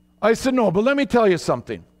 I said, no, but let me tell you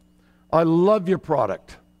something. I love your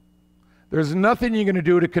product. There's nothing you're going to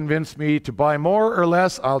do to convince me to buy more or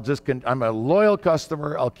less. I'm a loyal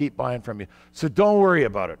customer. I'll keep buying from you. So don't worry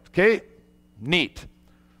about it, okay? Neat.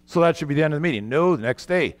 So that should be the end of the meeting. No, the next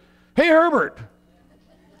day. Hey, Herbert.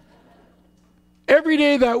 Every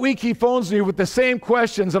day that week he phones me with the same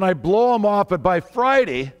questions, and I blow him off, but by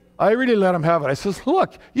Friday, I really let him have it. I says,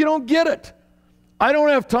 look, you don't get it. I don't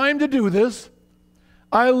have time to do this.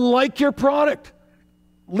 I like your product.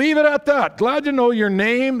 Leave it at that. Glad to know your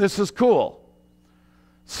name. This is cool.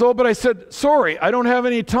 But I said, sorry, I don't have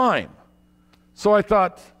any time. So I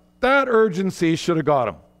thought, that urgency should have got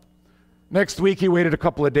him. Next week, he waited a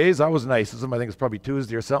couple of days. I was nice with him. I think it's probably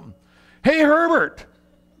Tuesday or something. Hey, Herbert.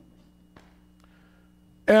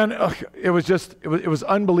 And it was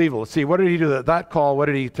unbelievable. Let's see, what did he do that call? What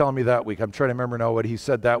did he tell me that week? I'm trying to remember now what he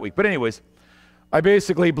said that week. But anyways, I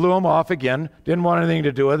basically blew him off again, didn't want anything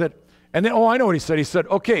to do with it. And then, I know what he said. He said,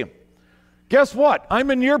 okay, guess what? I'm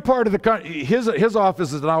in your part of the country. His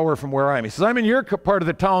office is an hour from where I am. He says, I'm in your part of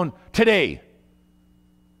the town today.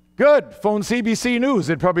 Good, phone CBC News.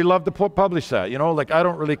 They'd probably love to publish that, I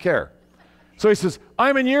don't really care. So he says,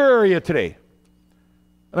 I'm in your area today.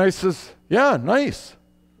 And I says, yeah, nice.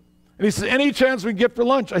 And he says, any chance we can get for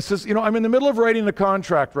lunch? I says, I'm in the middle of writing a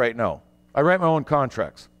contract right now. I write my own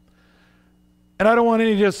contracts. And I don't want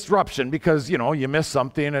any disruption because, you miss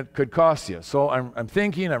something, it could cost you. So I'm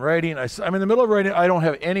thinking, I'm writing. I'm in the middle of writing. I don't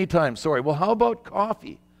have any time. Sorry. Well, how about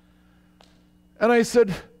coffee? And I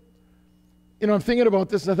said, I'm thinking about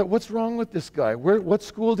this. And I thought, what's wrong with this guy? What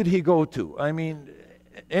school did he go to? I mean,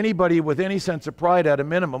 anybody with any sense of pride at a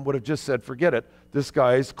minimum would have just said, forget it. This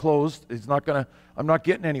guy's closed. I'm not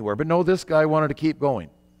getting anywhere. But no, this guy wanted to keep going.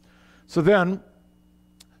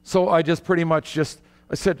 So I just pretty much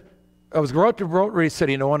I said, I was about to ready to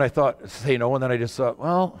say no, and I thought, say no, and then I just thought,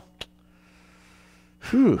 well,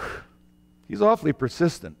 he's awfully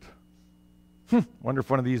persistent. Wonder if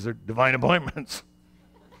one of these are divine appointments.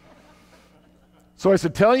 So I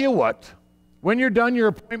said, tell you what, when you're done your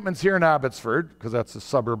appointments here in Abbotsford, because that's a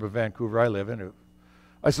suburb of Vancouver I live in,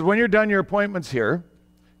 I said, when you're done your appointments here,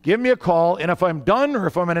 give me a call, and if I'm done or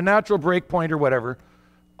if I'm at a natural break point or whatever,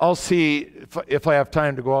 I'll see if I have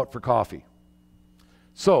time to go out for coffee.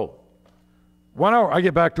 So, 1 hour, I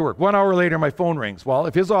get back to work. 1 hour later, my phone rings. Well,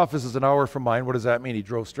 if his office is an hour from mine, what does that mean? He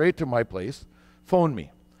drove straight to my place, phoned me.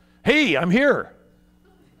 Hey, I'm here.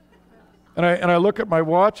 And I look at my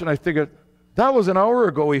watch and I figured, that was an hour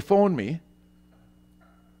ago he phoned me.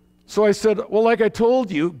 So I said, well, like I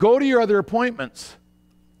told you, go to your other appointments.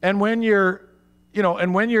 And when you're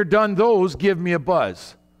done those, give me a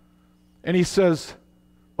buzz. And he says,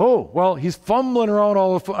 oh, well, he's fumbling around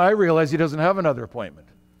I realize he doesn't have another appointment.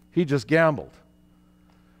 He just gambled.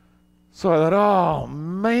 So I thought, oh,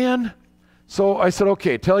 man. So I said,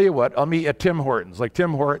 okay, tell you what, I'll meet at Tim Hortons. Like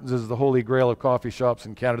Tim Hortons is the holy grail of coffee shops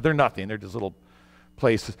in Canada. They're nothing. They're just little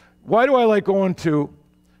places. Why do I like going to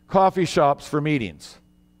coffee shops for meetings?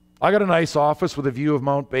 I got a nice office with a view of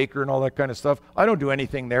Mount Baker and all that kind of stuff. I don't do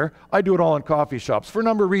anything there. I do it all in coffee shops for a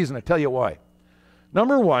number of reasons. I tell you why.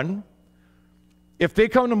 Number one, if they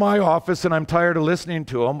come to my office and I'm tired of listening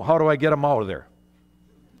to them, how do I get them out of there?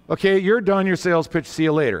 Okay, you're done your sales pitch, see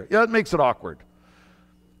you later. Yeah, it makes it awkward.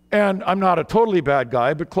 And I'm not a totally bad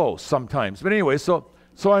guy, but close sometimes. But anyway,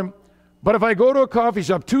 but if I go to a coffee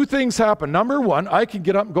shop, two things happen. Number one, I can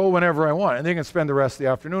get up and go whenever I want, and they can spend the rest of the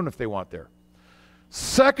afternoon if they want there.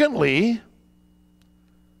 Secondly,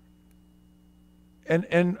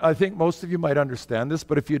 and I think most of you might understand this,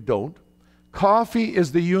 but if you don't, coffee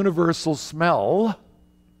is the universal smell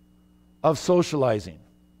of socializing.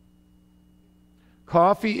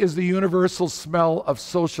 Coffee is the universal smell of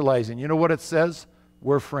socializing. You know what it says?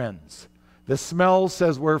 We're friends. The smell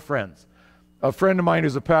says we're friends. A friend of mine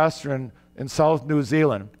who's a pastor in South New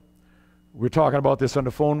Zealand, we were talking about this on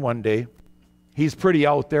the phone one day. He's pretty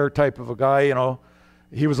out there type of a guy,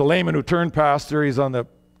 He was a layman who turned pastor. He's on the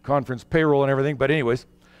conference payroll and everything. But anyways,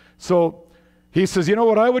 so he says, you know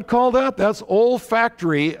what I would call that? That's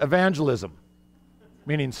olfactory evangelism,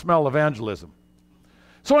 meaning smell evangelism.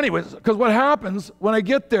 So anyways, because what happens when I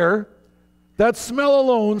get there, that smell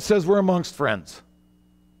alone says we're amongst friends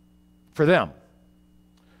for them.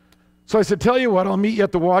 So I said, tell you what, I'll meet you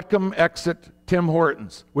at the Whatcom exit Tim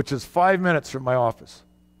Hortons, which is 5 minutes from my office.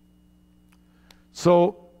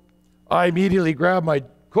 So I immediately grab my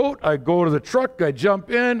coat, I go to the truck, I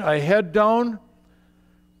jump in, I head down,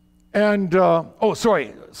 and,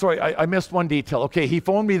 I missed one detail. Okay, he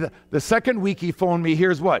phoned me, the second week he phoned me,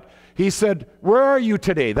 here's what. He said, where are you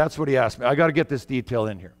today? That's what he asked me. I got to get this detail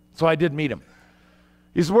in here. So I did meet him.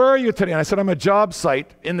 He said, where are you today? And I said, I'm a job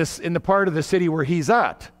site in the part of the city where he's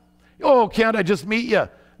at. Oh, can't I just meet you? And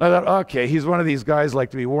I thought, okay, he's one of these guys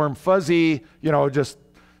like to be warm, fuzzy, just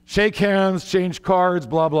shake hands, change cards,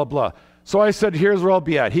 blah, blah, blah. So I said, here's where I'll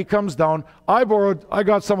be at. He comes down. I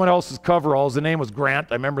got someone else's coveralls. The name was Grant.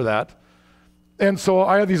 I remember that. And so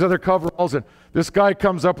I had these other coveralls, and this guy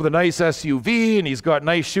comes up with a nice SUV, and he's got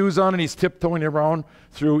nice shoes on, and he's tiptoeing around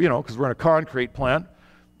through, because we're in a concrete plant.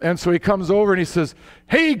 And so he comes over and he says,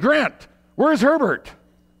 hey, Grant, where's Herbert?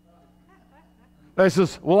 I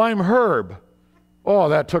says, well, I'm Herb. Oh,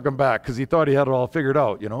 that took him back because he thought he had it all figured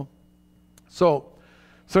out, So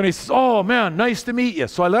he says, oh, man, nice to meet you.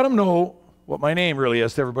 So I let him know what my name really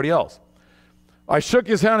is to everybody else. I shook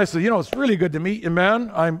his hand. I said, it's really good to meet you,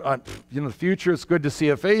 man. In the future, it's good to see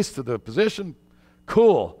a face to the position.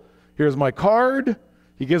 Cool. Here's my card.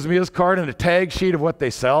 He gives me his card and a tag sheet of what they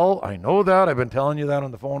sell. I know that. I've been telling you that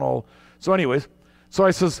on the phone all. So anyways, so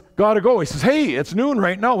I says, gotta go. He says, hey, it's noon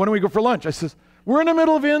right now. When do we go for lunch? I says, we're in the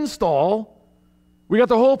middle of install. We got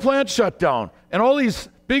the whole plant shut down. And all these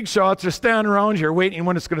big shots are standing around here waiting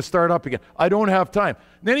when it's going to start up again. I don't have time.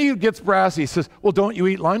 And then he gets brassy. He says, well, don't you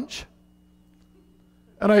eat lunch?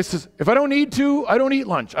 And I says, if I don't need to, I don't eat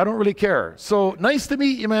lunch. I don't really care. So nice to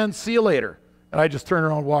meet you, man. See you later. And I just turned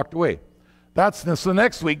around and walked away. So the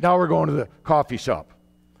next week, now we're going to the coffee shop.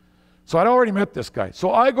 So I'd already met this guy.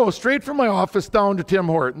 So I go straight from my office down to Tim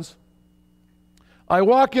Hortons. I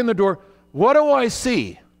walk in the door. What do I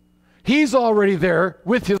see? He's already there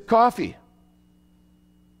with his coffee.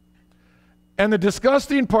 And the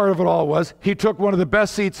disgusting part of it all was he took one of the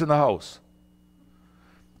best seats in the house.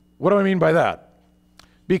 What do I mean by that?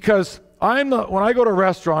 Because when I go to a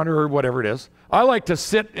restaurant or whatever it is, I like to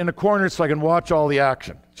sit in a corner so I can watch all the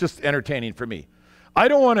action. It's just entertaining for me. I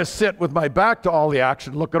don't want to sit with my back to all the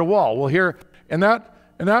action, look at a wall. Well, here, in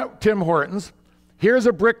that Tim Hortons, here's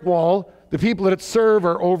a brick wall. The people that serve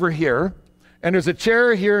are over here. And there's a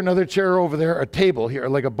chair here, another chair over there, a table here,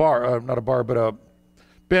 like a bar, not a bar, but a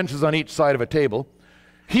benches on each side of a table.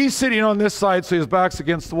 He's sitting on this side, so his back's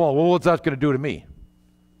against the wall. Well, what's that going to do to me?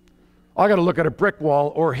 I got to look at a brick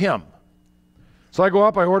wall or him. So I go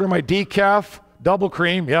up, I order my decaf double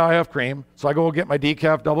cream. Yeah, I have cream. So I go get my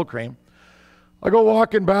decaf double cream. I go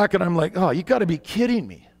walking back, and I'm like, oh, you got to be kidding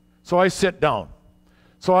me. So I sit down.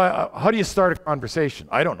 So how do you start a conversation?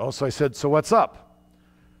 I don't know. So I said, so what's up?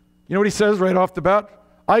 You know what he says right off the bat?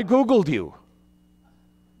 I Googled you.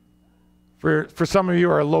 For some of you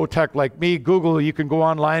who are low tech like me, Google, you can go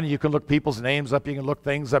online and you can look people's names up, you can look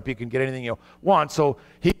things up, you can get anything you want. So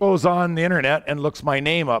he goes on the internet and looks my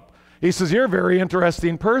name up. He says, you're a very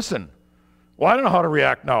interesting person. Well, I don't know how to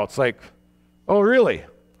react now. It's like, oh, really?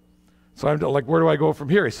 So I'm like, where do I go from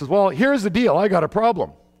here? He says, well, here's the deal. I got a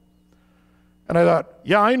problem. And I thought,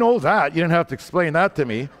 yeah, I know that. You didn't have to explain that to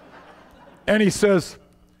me. And he says,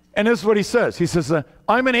 and this is what he says. He says,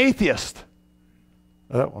 I'm an atheist.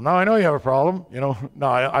 I thought, well, now I know you have a problem. No,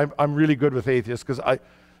 I'm really good with atheists because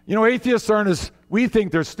atheists aren't as, we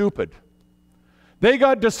think they're stupid. They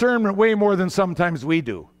got discernment way more than sometimes we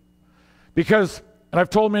do. Because, and I've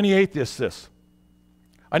told many atheists this.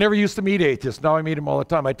 I never used to meet atheists. Now I meet them all the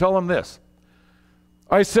time. I tell them this.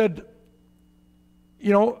 I said,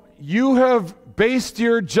 you have based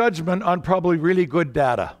your judgment on probably really good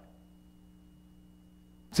data.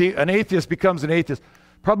 See, an atheist becomes an atheist.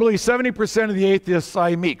 Probably 70% of the atheists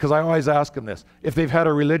I meet, because I always ask them this, if they've had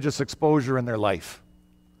a religious exposure in their life.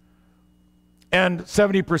 And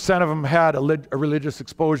 70% of them had a religious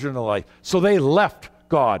exposure in their life. So they left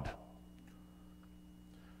God.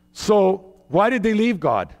 So why did they leave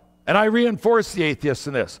God? And I reinforce the atheists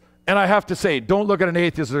in this. And I have to say, don't look at an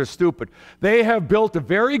atheist as they're stupid. They have built a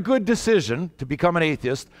very good decision to become an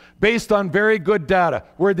atheist based on very good data.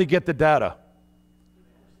 Where'd they get the data?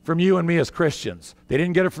 From you and me as Christians. They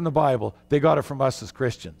didn't get it from the Bible. They got it from us as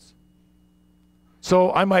Christians.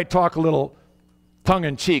 So I might talk a little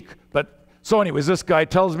tongue-in-cheek, but so anyways, this guy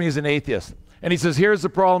tells me he's an atheist. And he says, here's the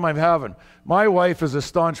problem I'm having. My wife is a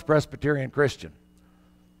staunch Presbyterian Christian.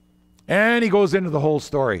 And he goes into the whole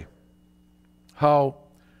story. How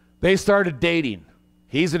they started dating.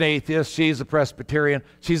 He's an atheist. She's a Presbyterian.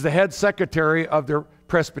 She's the head secretary of their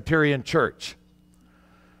Presbyterian church.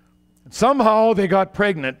 Somehow they got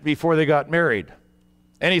pregnant before they got married.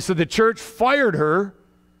 And he said the church fired her,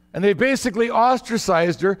 and they basically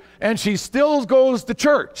ostracized her, and she still goes to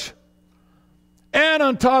church. And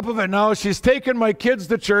on top of it now, she's taken my kids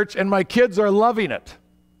to church, and my kids are loving it.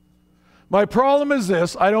 My problem is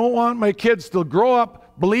this: I don't want my kids to grow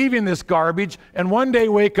up believing this garbage and one day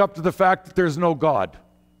wake up to the fact that there's no God.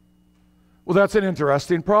 Well, that's an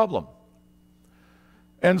interesting problem.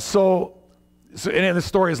 And and the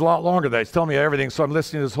story is a lot longer than that. He's telling me everything, so I'm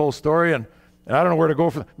listening to this whole story, and I don't know where to go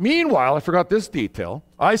from. Meanwhile, I forgot this detail.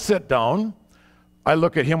 I sit down. I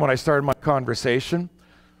look at him when I started my conversation.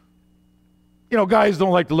 Guys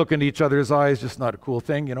don't like to look into each other's eyes. Just not a cool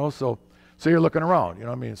thing, so you're looking around.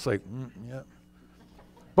 It's like, yeah.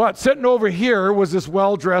 But sitting over here was this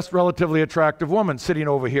well-dressed, relatively attractive woman sitting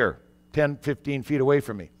over here, 10, 15 feet away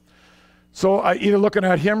from me. So I either looking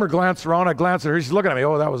at him or glance around. I glance at her. She's looking at me.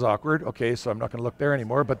 Oh, that was awkward. Okay, so I'm not going to look there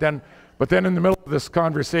anymore. But then in the middle of this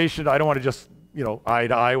conversation, I don't want to just, eye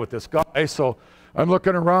to eye with this guy. So I'm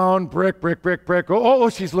looking around, brick. Oh,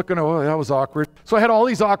 she's looking. Oh, that was awkward. So I had all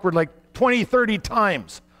these awkward, like 20, 30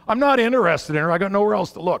 times. I'm not interested in her. I got nowhere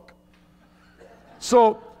else to look.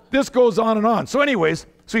 So this goes on and on. So anyways,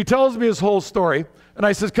 so he tells me his whole story. And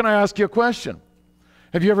I says, can I ask you a question?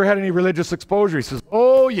 Have you ever had any religious exposure? He says,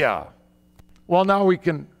 oh yeah. Well, now we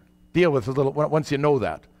can deal with it a little once you know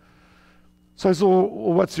that. So I said, well,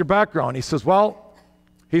 what's your background? He says,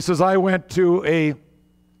 I went to a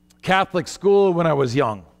Catholic school when I was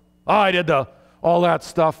young. I did all that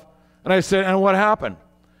stuff. And I said, and what happened?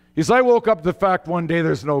 He says, I woke up to the fact one day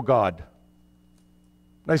there's no God.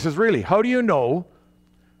 And I says, really? How do you know?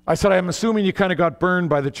 I said, I'm assuming you kind of got burned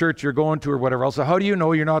by the church you're going to or whatever else. So how do you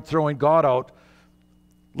know you're not throwing God out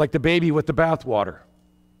like the baby with the bathwater?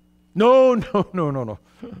 No.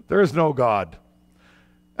 There is no God.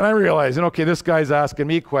 And I'm realizing, okay, this guy's asking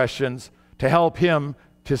me questions to help him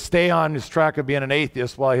to stay on his track of being an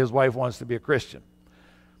atheist while his wife wants to be a Christian.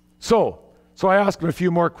 So I asked him a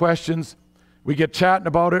few more questions. We get chatting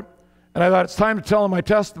about it, and I thought it's time to tell him my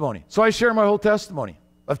testimony. So I share my whole testimony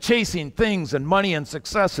of chasing things and money and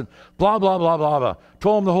success and blah, blah, blah, blah, blah.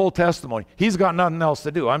 Told him the whole testimony. He's got nothing else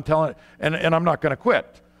to do. I'm telling it, and I'm not going to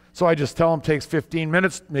quit. So I just tell him it takes 15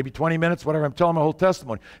 minutes, maybe 20 minutes, whatever. I'm telling my whole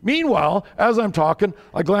testimony. Meanwhile, as I'm talking,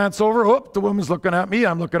 I glance over. Oh, the woman's looking at me.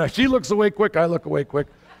 I'm looking at. She looks away quick. I look away quick.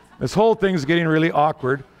 This whole thing's getting really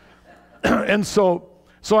awkward. And so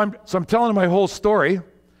I'm telling him my whole story,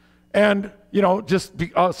 and just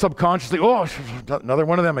subconsciously, oh, another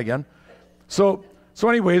one of them again. So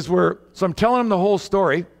anyways, I'm telling him the whole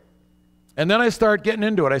story, and then I start getting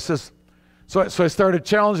into it. I says, so I started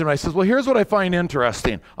challenging him. I says, well, here's what I find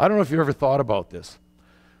interesting. I don't know if you ever thought about this,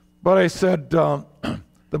 but I said, the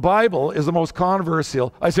Bible is the most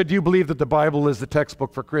controversial. I said, do you believe that the Bible is the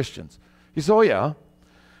textbook for Christians? He said, oh yeah.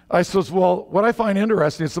 I says, well, what I find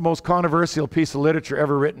interesting, it's the most controversial piece of literature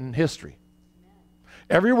ever written in history.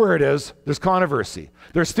 Everywhere it is, there's controversy.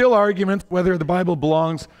 There's still arguments whether the Bible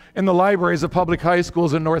belongs in the libraries of public high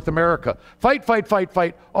schools in North America. Fight,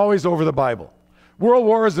 always over the Bible. World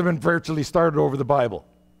wars have been virtually started over the Bible.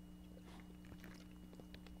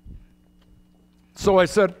 So I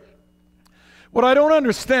said, what I don't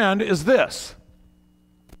understand is this.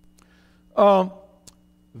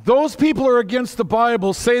 Those people who are against the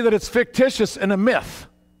Bible say that it's fictitious and a myth.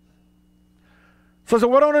 So I said,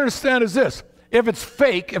 what I don't understand is this. If it's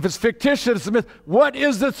fake, if it's fictitious, it's a myth, what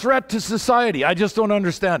is the threat to society? I just don't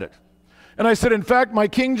understand it. And I said, in fact, my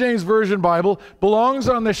King James Version Bible belongs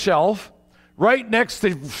on the shelf right next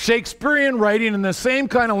to Shakespearean writing in the same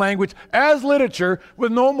kind of language as literature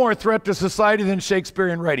with no more threat to society than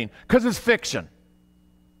Shakespearean writing, because it's fiction.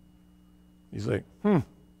 He's like,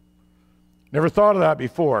 never thought of that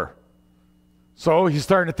before. So he's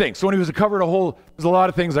starting to think. So when he was covered there's a lot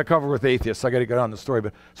of things I cover with atheists. I got to get on the story,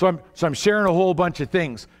 but I'm sharing a whole bunch of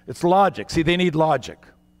things. It's logic. See, they need logic.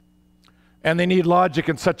 And they need logic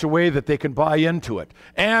in such a way that they can buy into it.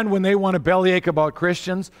 And when they want to bellyache about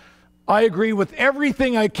Christians, I agree with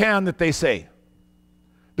everything I can that they say.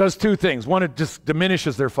 Does two things. One, it just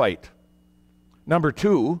diminishes their fight. Number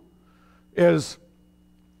two is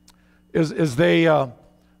they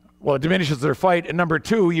it diminishes their fight. And number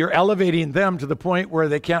two, you're elevating them to the point where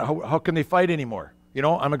they can't, how can they fight anymore?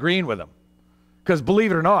 I'm agreeing with them. Because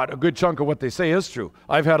believe it or not, a good chunk of what they say is true.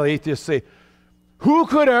 I've had atheists say, who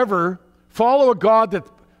could ever follow a God that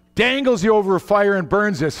dangles you over a fire and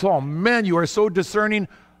burns you? Oh man, you are so discerning.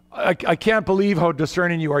 I can't believe how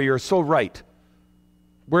discerning you are. You're so right.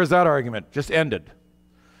 Where's that argument? Just ended.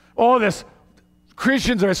 Oh,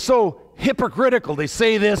 Christians are so hypocritical. They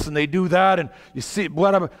say this and they do that, and you see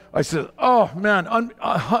whatever. I said, oh man,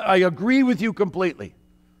 I agree with you completely.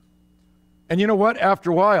 And you know what?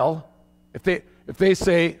 After a while, if they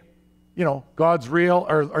say, God's real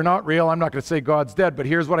or not real, I'm not going to say God's dead, but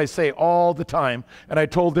here's what I say all the time, and I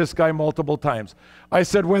told this guy multiple times. I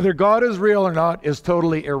said, whether God is real or not is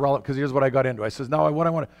totally irrelevant, because here's what I got into. I says, now what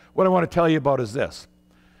I want to tell you about is this.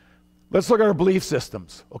 Let's look at our belief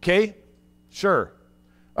systems, okay? Sure.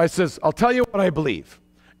 I says, I'll tell you what I believe.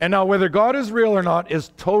 And now whether God is real or not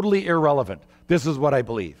is totally irrelevant. This is what I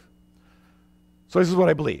believe. So this is what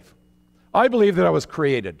I believe. I believe that I was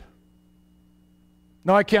created.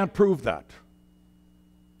 Now I can't prove that.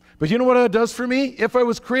 But you know what it does for me? If I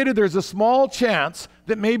was created, there's a small chance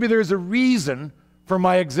that maybe there's a reason for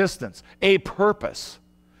my existence, a purpose.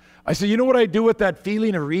 I say, you know what I do with that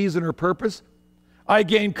feeling of reason or purpose? I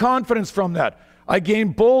gain confidence from that. I gain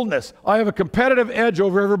boldness. I have a competitive edge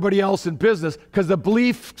over everybody else in business because the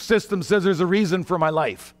belief system says there's a reason for my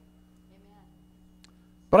life. Amen.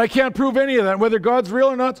 But I can't prove any of that. Whether God's real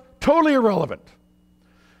or not, it's totally irrelevant.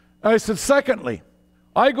 I said, secondly,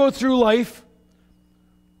 I go through life,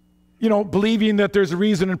 believing that there's a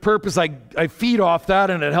reason and purpose. I feed off that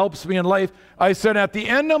and it helps me in life. I said, at the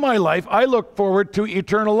end of my life, I look forward to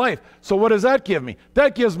eternal life. So what does that give me?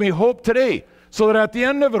 That gives me hope today. So that at the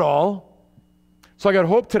end of it all, So I got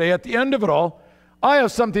hope today. At the end of it all, I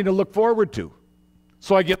have something to look forward to.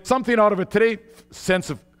 So I get something out of it today,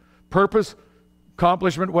 sense of purpose,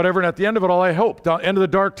 accomplishment, whatever, and at the end of it all, I hope. Down end of the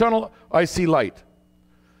dark tunnel, I see light.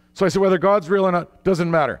 So I said, whether God's real or not,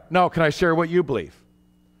 doesn't matter. Now, can I share what you believe?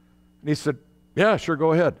 And he said, yeah, sure,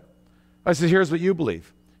 go ahead. I said, here's what you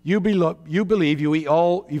believe. You believe you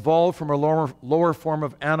all evolved from a lower form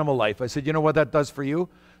of animal life. I said, you know what that does for you?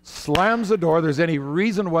 Slams the door. There's any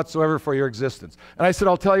reason whatsoever for your existence. And I said,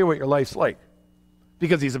 I'll tell you what your life's like.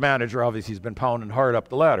 Because he's a manager, obviously he's been pounding hard up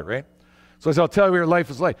the ladder, right? So I said, I'll tell you what your life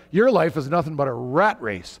is like. Your life is nothing but a rat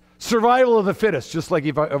race. Survival of the fittest, just like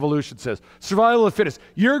evolution says. Survival of the fittest.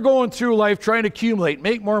 You're going through life trying to accumulate,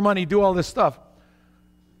 make more money, do all this stuff.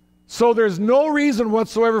 So there's no reason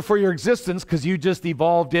whatsoever for your existence because you just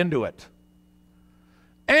evolved into it.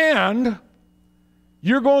 And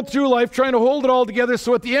you're going through life trying to hold it all together.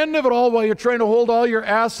 So at the end of it all, while you're trying to hold all your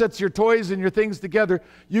assets, your toys, and your things together,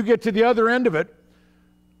 you get to the other end of it.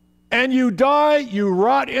 And you die, you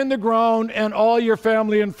rot in the ground, and all your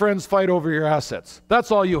family and friends fight over your assets. That's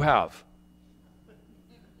all you have.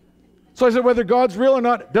 So I said, whether God's real or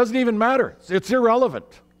not, it doesn't even matter. It's irrelevant.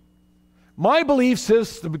 My belief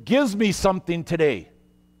system gives me something today.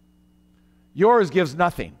 Yours gives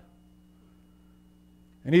nothing.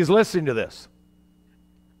 And he's listening to this.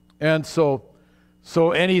 And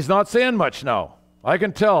and he's not saying much now. I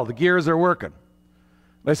can tell the gears are working.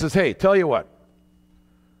 I says, hey, tell you what.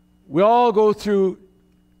 We all go through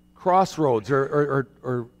crossroads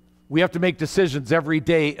or we have to make decisions every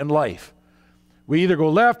day in life. We either go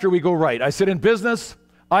left or we go right. I said, in business,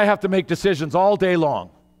 I have to make decisions all day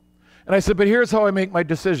long. And I said, but here's how I make my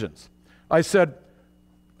decisions. I said,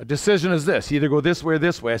 a decision is this. You either go this way or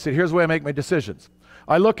this way. I said, here's the way I make my decisions.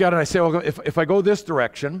 I look at it and I say, well, if I go this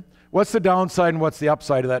direction, what's the downside and what's the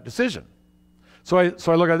upside of that decision? So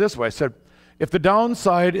I look at it this way. I said, if the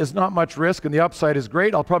downside is not much risk and the upside is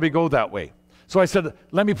great, I'll probably go that way. So I said,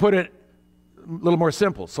 let me put it a little more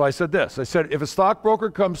simple. So I said this. I said, if a stockbroker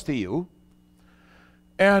comes to you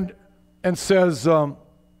and says,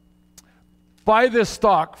 buy this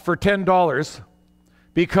stock for $10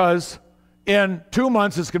 because in 2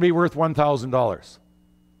 months it's going to be worth $1,000.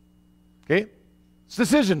 Okay? It's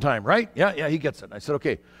decision time, right? Yeah, he gets it. I said,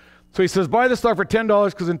 okay. So he says, buy the stock for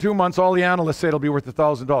 $10 because in 2 months all the analysts say it'll be worth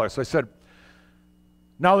 $1,000. So I said,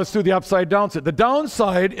 now let's do the upside downside. The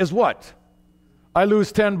downside is what? I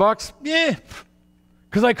lose $10? Yeah,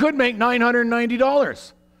 because I could make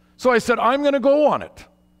 $990. So I said, I'm going to go on it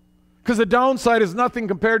because the downside is nothing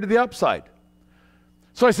compared to the upside.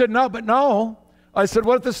 So I said, I said,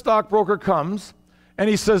 what if the stockbroker comes and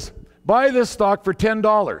he says, buy this stock for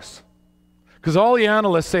 $10 because all the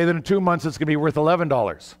analysts say that in 2 months it's going to be worth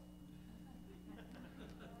 $11.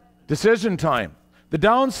 Decision time. The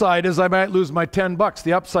downside is I might lose my $10.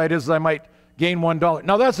 The upside is I might gain $1.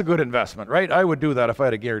 Now that's a good investment, right? I would do that if I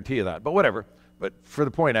had a guarantee of that, but whatever. But for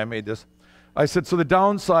the point I made this, I said, so the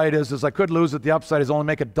downside is I could lose it. The upside is only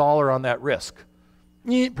make $1 on that risk.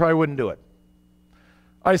 Probably wouldn't do it.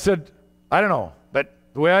 I said, I don't know, but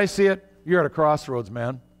the way I see it, you're at a crossroads,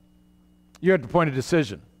 man. You're at the point of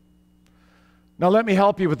decision. Now let me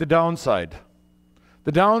help you with the downside.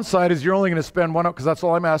 The downside is you're only going to spend one hour, because that's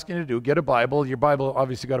all I'm asking you to do. Get a Bible. Your Bible,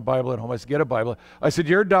 obviously got a Bible at home. I said, get a Bible. I said,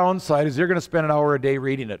 your downside is you're going to spend an hour a day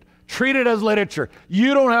reading it. Treat it as literature.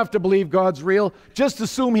 You don't have to believe God's real. Just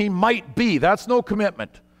assume he might be. That's no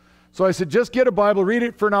commitment. So I said, just get a Bible, read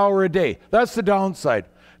it for an hour a day. That's the downside.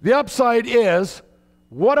 The upside is,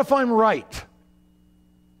 what if I'm right?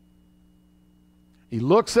 He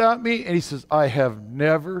looks at me and he says, I have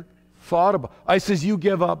never thought about it. I says, you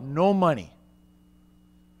give up no money.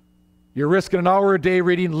 You're risking an hour a day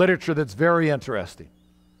reading literature that's very interesting.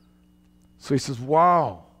 So he says,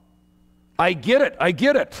 wow, I get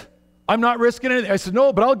it. I'm not risking anything. I said,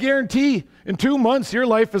 no, but I'll guarantee in 2 months your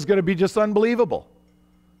life is going to be just unbelievable.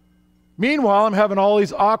 Meanwhile, I'm having all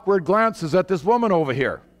these awkward glances at this woman over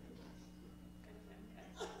here.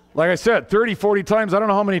 Like I said, 30, 40 times, I don't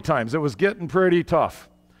know how many times. It was getting pretty tough.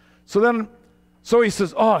 So he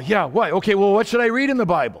says, oh yeah, why? Okay, well, what should I read in the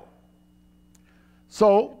Bible?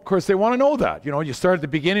 So, of course, they want to know that. You know, you start at the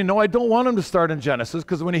beginning. No, I don't want him to start in Genesis,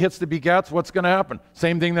 because when he hits the begats, what's going to happen?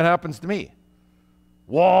 Same thing that happens to me.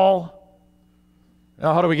 Wall.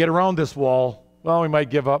 Now, how do we get around this wall? Well, we might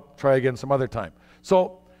give up, try again some other time.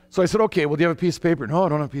 So I said, okay, well, do you have a piece of paper? No, I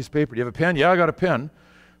don't have a piece of paper. Do you have a pen? Yeah, I got a pen.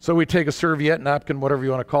 So we take a serviette, napkin, whatever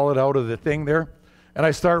you want to call it, out of the thing there, and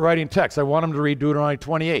I start writing text. I want him to read Deuteronomy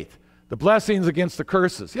 28. The blessings against the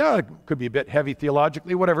curses. Yeah, it could be a bit heavy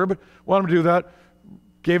theologically, whatever, but want him to do that.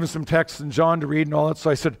 Gave him some texts in John to read and all that.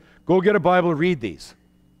 So I said, go get a Bible, read these.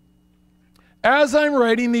 As I'm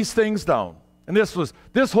writing these things down, and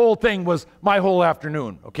this whole thing was my whole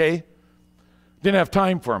afternoon, okay? Didn't have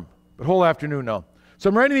time for them, but whole afternoon now. So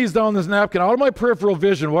I'm writing these down on this napkin. Out of my peripheral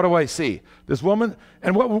vision, what do I see? This woman,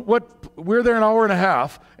 and we're there an hour and a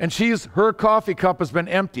half, and her coffee cup has been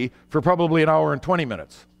empty for probably an hour and 20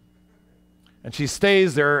 minutes. And she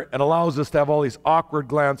stays there and allows us to have all these awkward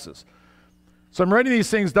glances. So I'm writing these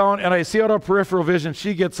things down, and I see out of peripheral vision,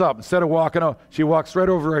 she gets up. Instead of walking out, she walks right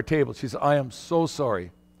over to our table. She says, I am so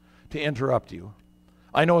sorry to interrupt you.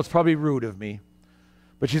 I know it's probably rude of me.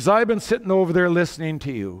 But she says, I've been sitting over there listening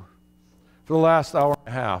to you for the last hour and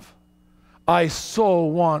a half. I so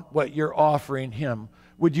want what you're offering him.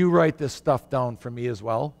 Would you write this stuff down for me as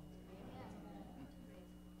well?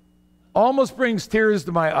 Almost brings tears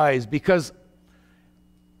to my eyes because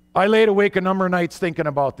I laid awake a number of nights thinking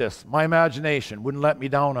about this. My imagination wouldn't let me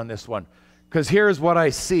down on this one. Because here's what I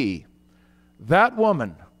see. That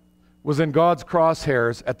woman was in God's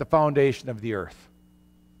crosshairs at the foundation of the earth.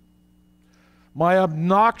 My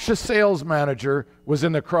obnoxious sales manager was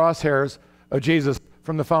in the crosshairs of Jesus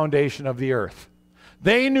from the foundation of the earth.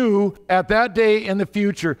 They knew at that day in the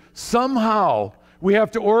future, somehow we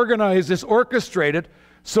have to organize this, orchestrate it,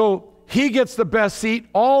 so he gets the best seat,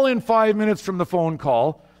 all in 5 minutes from the phone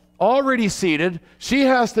call, already seated. She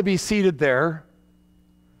has to be seated there.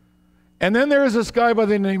 And then there's this guy by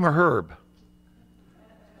the name of Herb.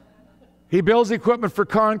 He builds equipment for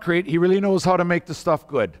concrete. He really knows how to make the stuff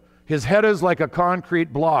good. His head is like a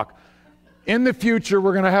concrete block. In the future,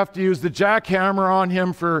 we're going to have to use the jackhammer on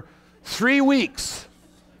him for 3 weeks.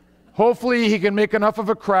 Hopefully, he can make enough of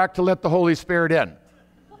a crack to let the Holy Spirit in.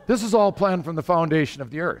 This is all planned from the foundation of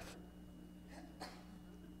the earth.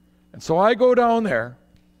 And so I go down there.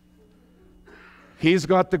 He's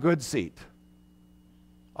got the good seat.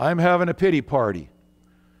 I'm having a pity party.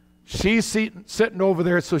 She's sitting over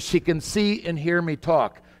there so she can see and hear me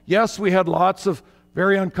talk. Yes, we had lots of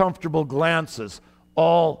very uncomfortable glances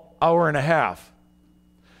all hour and a half.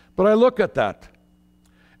 But I look at that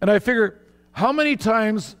and I figure, how many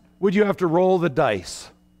times would you have to roll the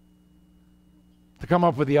dice to come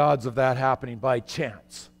up with the odds of that happening by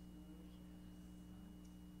chance?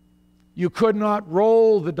 You could not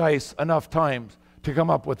roll the dice enough times to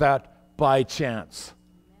come up with that by chance.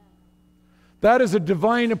 That is a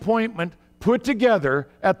divine appointment put together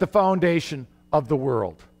at the foundation of the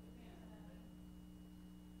world.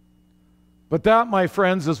 But that, my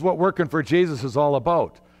friends, is what working for Jesus is all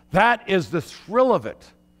about. That is the thrill of it.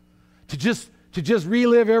 To just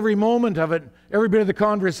relive every moment of it, every bit of the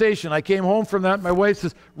conversation. I came home from that, my wife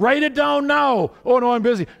says, write it down now. Oh no, I'm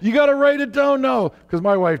busy. You got to write it down now. Because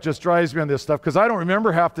my wife just drives me on this stuff, because I don't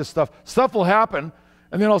remember half this stuff. Stuff will happen,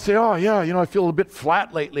 and then I'll say, oh yeah, I feel a bit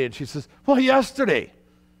flat lately. And she says, well, yesterday.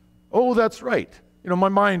 Oh, that's right. My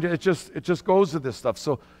mind, it just goes to this stuff.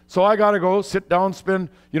 So I got to go sit down, spend,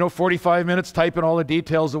 45 minutes typing all the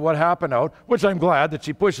details of what happened out, which I'm glad that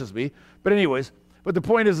she pushes me. But anyways, but the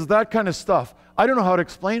point is that kind of stuff, I don't know how to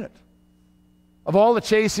explain it. Of all the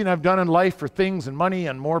chasing I've done in life for things and money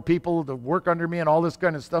and more people to work under me and all this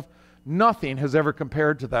kind of stuff, nothing has ever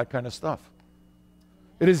compared to that kind of stuff.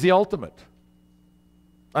 It is the ultimate.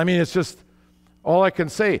 I mean, it's just all I can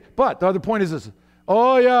say. But the other point is this,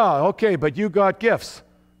 oh yeah, okay, but you got gifts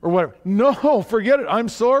or whatever. No, forget it. I'm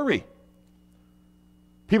sorry.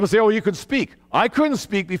 People say, oh, you can speak. I couldn't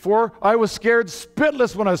speak before. I was scared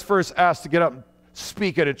spitless when I was first asked to get up and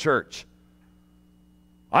speak at a church.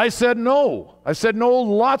 I said no. I said no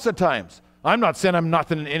lots of times. I'm not saying I'm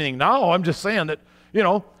nothing in anything now. I'm just saying that,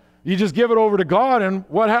 you just give it over to God and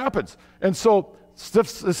what happens? And so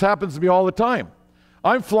this happens to me all the time.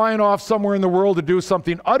 I'm flying off somewhere in the world to do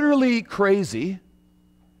something utterly crazy.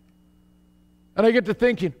 And I get to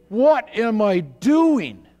thinking, what am I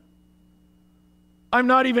doing? I'm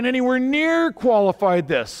not even anywhere near qualified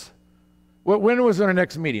this. When was our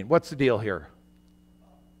next meeting? What's the deal here?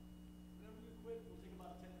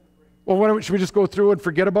 Well, should we just go through and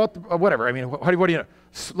forget about whatever? I mean, what do you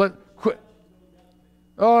know? Quit.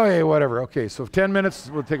 Oh, hey, whatever. Okay, so 10 minutes,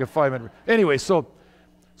 we'll take a 5-minute. Anyway, so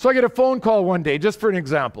I get a phone call one day, just for an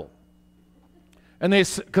example. And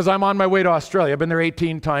because I'm on my way to Australia. I've been there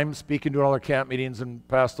 18 times, speaking, doing all their camp meetings and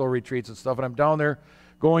pastoral retreats and stuff. And I'm down there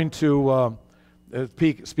going to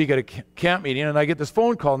speak at a camp meeting. And I get this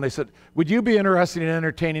phone call, and they said, would you be interested in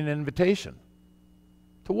entertaining an invitation?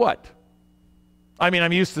 To what? I mean,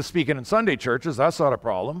 I'm used to speaking in Sunday churches. That's not a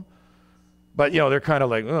problem. But, they're kind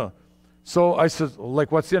of like, ugh. So I said,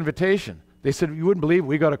 like, what's the invitation? They said, you wouldn't believe it.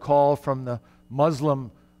 We got a call from the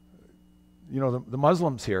Muslim, the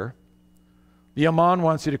Muslims here. The Imam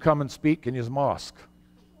wants you to come and speak in his mosque.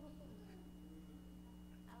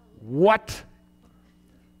 What?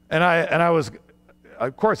 And I was,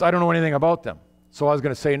 of course, I don't know anything about them. So I was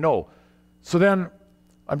going to say no. So then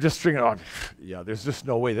I'm just thinking, oh, yeah, there's just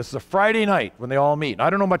no way. This is a Friday night when they all meet. And I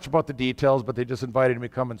don't know much about the details, but they just invited me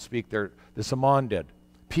to come and speak there. This Amon did,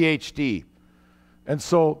 PhD. And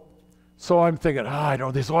so I'm thinking, I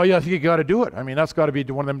know this. Oh, yeah, I think you got to do it. I mean, that's got to be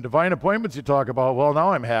one of them divine appointments you talk about. Well,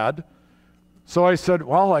 now I'm had. So I said,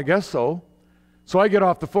 well, I guess so. So I get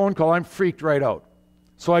off the phone call. I'm freaked right out.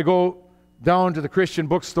 So I go down to the Christian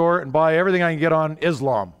bookstore and buy everything I can get on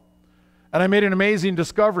Islam. And I made an amazing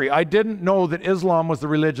discovery. I didn't know that Islam was the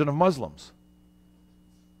religion of Muslims.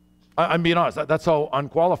 I'm being honest. That's how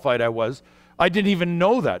unqualified I was. I didn't even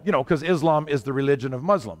know that, because Islam is the religion of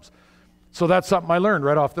Muslims. So that's something I learned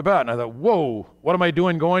right off the bat. And I thought, whoa, what am I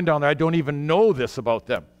doing going down there? I don't even know this about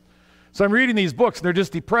them. So I'm reading these books, and they're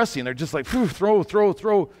just depressing. They're just like,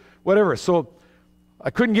 throw, whatever. So I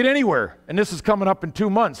couldn't get anywhere. And this is coming up in 2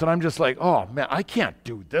 months. And I'm just like, oh, man, I can't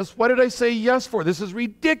do this. What did I say yes for? This is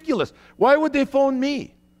ridiculous. Why would they phone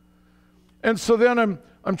me? And so then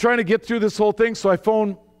I'm trying to get through this whole thing. So I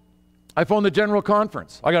phone the general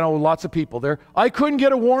conference. I got lots of people there. I couldn't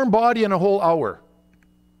get a warm body in a whole hour.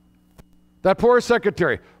 That poor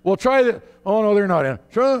secretary. Well, try the. Oh, no, they're not in.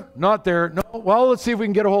 Sure, not there. No, well, let's see if we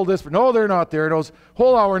can get a hold of this. No, they're not there. It was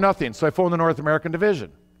whole hour, nothing. So I phoned the North American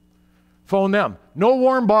Division. Phone them. No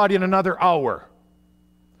warm body in another hour.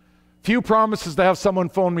 Few promises to have someone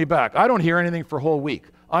phone me back. I don't hear anything for a whole week.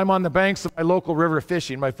 I'm on the banks of my local river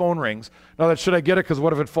fishing. My phone rings. Now, that should I get it? Because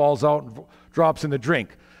what if it falls out and drops in the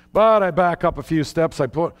drink? But I back up a few steps.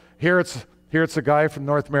 Here it's a guy from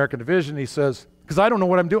North American Division. He says, because I don't know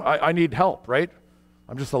what I'm doing. I need help, right?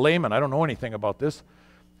 I'm just a layman. I don't know anything about this.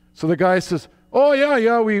 So the guy says, oh,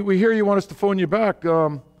 yeah, we hear you want us to phone you back.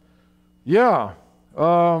 Yeah.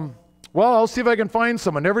 Well, I'll see if I can find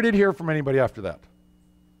someone. Never did hear from anybody after that.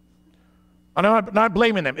 And I'm not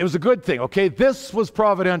blaming them. It was a good thing, okay? This was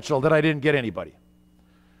providential that I didn't get anybody.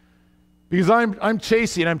 Because I'm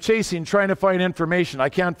chasing, trying to find information. I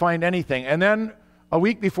can't find anything. And then a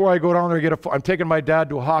week before I go down there, I'm taking my dad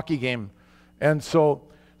to a hockey game. And so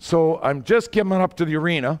I'm just coming up to the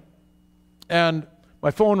arena, and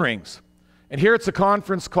my phone rings. And here it's a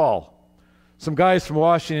conference call. Some guys from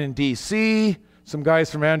Washington, D.C., some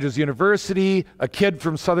guys from Andrews University, a kid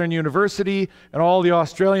from Southern University, and all the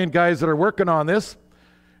Australian guys that are working on this.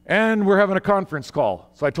 And we're having a conference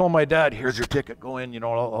call. So I told my dad, here's your ticket, go in,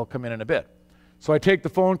 I'll come in a bit. So I take the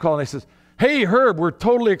phone call, and he says, hey, Herb, we're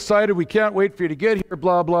totally excited. We can't wait for you to get here,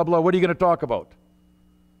 blah, blah, blah. What are you going to talk about?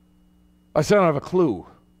 I said, I don't have a clue.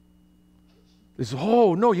 They said,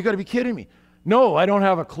 oh, no, you got to be kidding me. No, I don't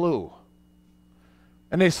have a clue.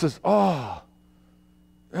 And they says, oh,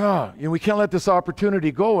 yeah, we can't let this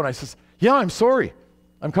opportunity go. And I says, yeah, I'm sorry.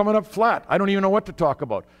 I'm coming up flat. I don't even know what to talk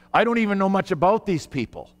about. I don't even know much about these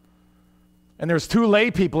people. And there's 2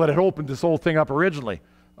 lay people that had opened this whole thing up originally.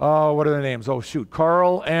 What are their names? Oh, shoot.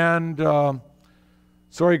 Carl and,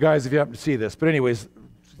 sorry, guys, if you happen to see this. But anyways,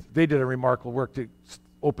 they did a remarkable work to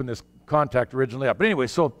open this contact originally up. But anyway,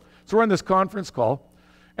 so we're on this conference call.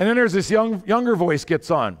 And then there's this younger voice gets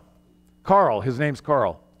on. Carl, his name's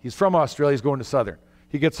Carl. He's from Australia. He's going to Southern.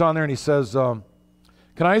 He gets on there and he says, can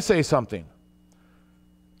I say something?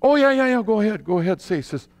 Oh, yeah, go ahead, say. He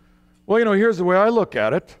says, well, here's the way I look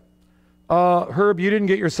at it. Herb, you didn't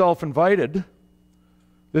get yourself invited.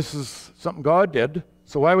 This is something God did,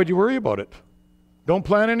 so why would you worry about it? Don't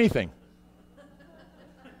plan anything.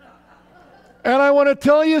 And I want to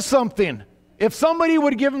tell you something. If somebody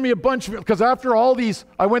would have given me a bunch of, because after all these,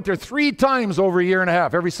 I went there 3 times over a year and a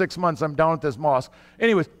half. Every 6 months I'm down at this mosque.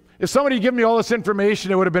 Anyways, if somebody had given me all this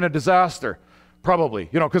information, it would have been a disaster. Probably,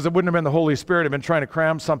 because it wouldn't have been the Holy Spirit. I've been trying to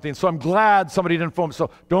cram something. So I'm glad somebody didn't phone me.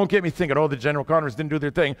 So don't get me thinking, the general conference didn't do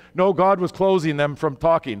their thing. No, God was closing them from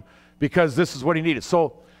talking because this is what he needed.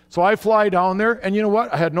 So I fly down there, and you know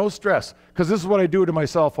what? I had no stress, because this is what I do to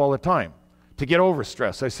myself all the time to get over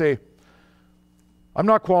stress. I say, I'm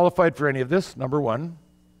not qualified for any of this, number 1.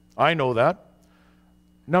 I know that.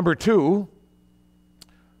 Number 2,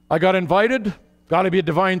 I got invited. Got to be a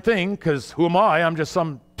divine thing, because who am I? I'm just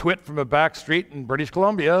some twit from a back street in British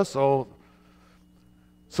Columbia. So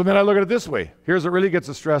then I look at it this way. Here's what really gets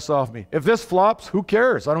the stress off me. If this flops, who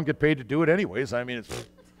cares? I don't get paid to do it anyways. I mean, if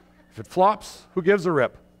it flops, who gives a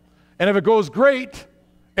rip? And if it goes great,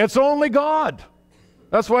 it's only God.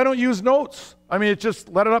 That's why I don't use notes. I mean, it's just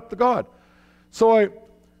let it up to God. So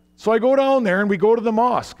I go down there and we go to the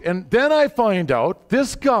mosque. And then I find out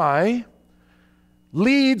this guy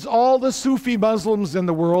leads all the Sufi Muslims in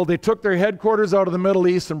the world. They took their headquarters out of the Middle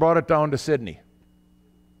East and brought it down to Sydney.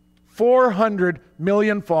 400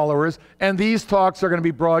 million followers, and these talks are going to be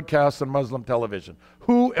broadcast on Muslim television.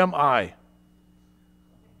 Who am I?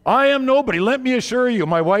 I am nobody. Let me assure you.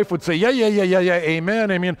 My wife would say, yeah, amen,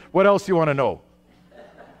 amen. What else do you want to know?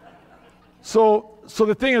 So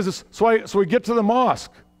the thing is, so we get to the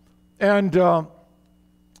mosque, and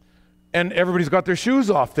everybody's got their shoes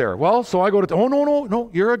off there. Well, so I go to, oh, no,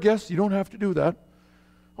 you're a guest. You don't have to do that.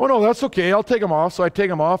 Oh, no, that's okay. I'll take them off. So I take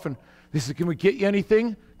them off, and they said, can we get you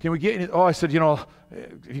anything? Can we get any? Oh, I said, if you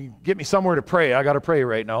can get me somewhere to pray. I got to pray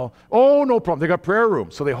right now. Oh, no problem. They got prayer room.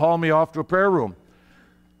 So they haul me off to a prayer room.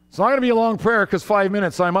 It's not going to be a long prayer because 5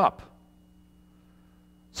 minutes I'm up.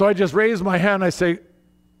 So I just raise my hand and I say,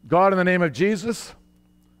 God, in the name of Jesus,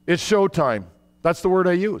 it's showtime. That's the word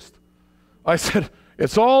I used. I said,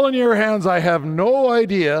 it's all in your hands. I have no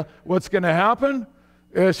idea what's going to happen.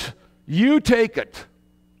 You take it.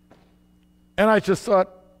 And I just thought,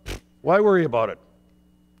 why worry about it?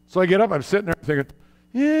 So I get up, I'm sitting there thinking,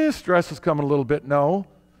 yeah, stress is coming a little bit now.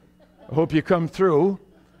 I hope you come through.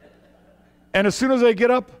 And as soon as I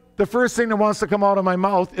get up, the first thing that wants to come out of my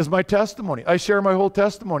mouth is my testimony. I share my whole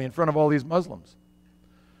testimony in front of all these Muslims.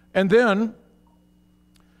 And then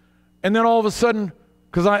all of a sudden,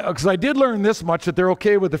 because I did learn this much, that they're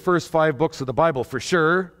okay with the first 5 books of the Bible for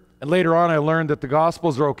sure. And later on I learned that the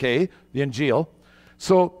Gospels are okay, the Injil.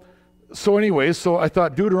 So I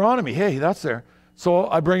thought Deuteronomy, hey, that's there. So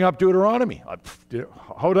I bring up Deuteronomy.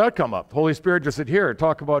 How did that come up? The Holy Spirit just said, here,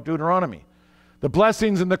 talk about Deuteronomy. The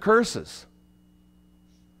blessings and the curses.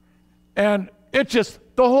 And it just,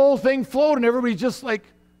 the whole thing flowed, and everybody just like,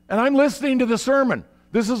 and I'm listening to the sermon.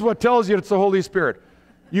 This is what tells you it's the Holy Spirit.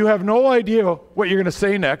 You have no idea what you're going to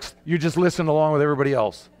say next. You just listen along with everybody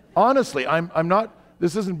else. Honestly, I'm not,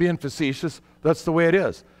 this isn't being facetious. That's the way it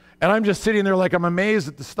is. And I'm just sitting there like I'm amazed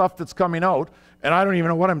at the stuff that's coming out, and I don't even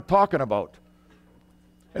know what I'm talking about.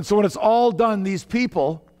 And so when it's all done, these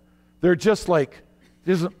people, they're just like,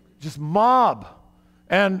 just mob.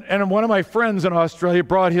 And one of my friends in Australia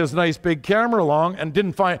brought his nice big camera along and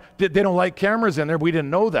they don't like cameras in there. We didn't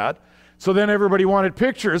know that. So then everybody wanted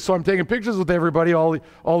pictures, so I'm taking pictures with everybody,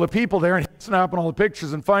 all the people there, and snapping all the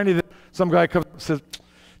pictures. And finally, some guy comes and says,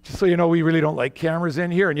 just so you know, we really don't like cameras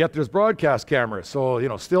in here, and yet there's broadcast cameras.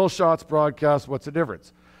 So, still shots, broadcast, what's the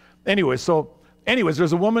difference? Anyways,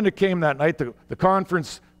 there's a woman that came that night, the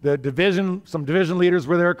conference, some division leaders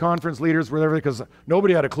were there, conference leaders were there, because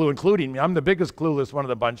nobody had a clue, including me. I'm the biggest clueless one of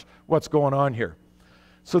the bunch, what's going on here.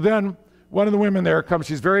 So then one of the women there comes,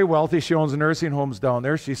 she's very wealthy, she owns nursing homes down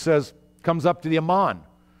there. She comes up to the imam,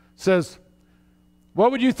 says,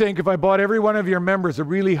 what would you think if I bought every one of your members a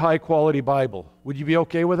really high quality Bible? Would you be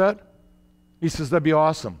okay with that? He says, that'd be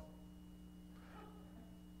awesome.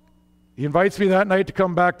 He invites me that night to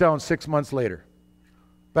come back down 6 months later.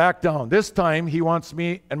 Back down. This time he wants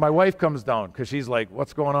me, and my wife comes down because she's like,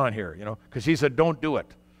 what's going on here? Because she said, don't do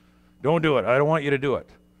it. Don't do it. I don't want you to do it.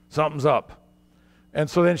 Something's up. And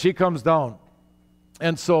so then she comes down.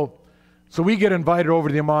 And so we get invited over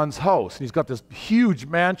to the imam's house. And he's got this huge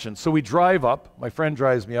mansion. So we drive up. My friend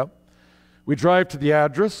drives me up. We drive to the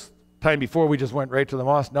address. Time before we just went right to the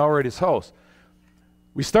mosque. Now we're at his house.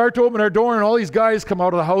 We start to open our door, and all these guys come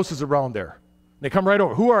out of the houses around there. They come right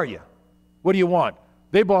over. Who are you? What do you want?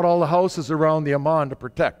 They bought all the houses around the imam to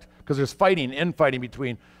protect, because there's infighting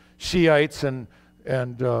between Shiites and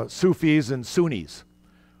Sufis and Sunnis.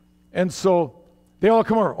 And so they all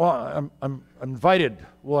come over. Well, I'm invited.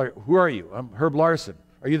 Well, who are you? I'm Herb Larsen.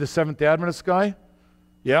 Are you the Seventh-day Adventist guy?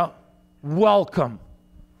 Yeah. Welcome.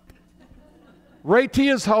 Right to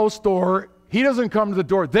his house door. He doesn't come to the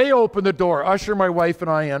door. They open the door, usher my wife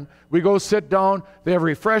and I in. We go sit down. They have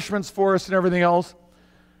refreshments for us and everything else.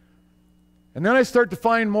 And then I start to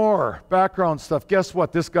find more background stuff. Guess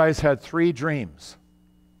what? This guy's had 3 dreams.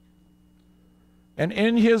 And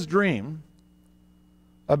in his dream,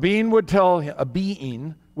 a being would tell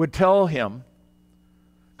him,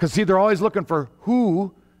 because see, they're always looking for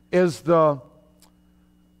who is the,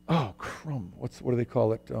 what do they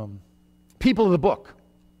call it? People of the book.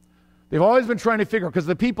 They've always been trying to figure out, because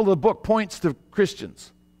the people of the book points to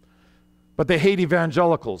Christians. But they hate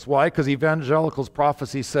evangelicals. Why? Because evangelicals'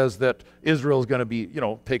 prophecy says that Israel is going to be,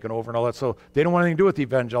 taken over and all that. So they don't want anything to do with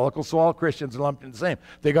evangelicals, so all Christians are lumped in the same.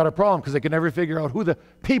 They got a problem because they can never figure out who the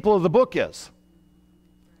people of the book is.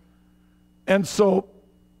 And so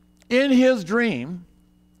in his dream,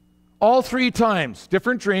 all 3 times,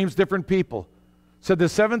 different dreams, different people, said the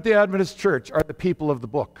Seventh-day Adventist Church are the people of the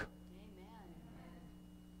book.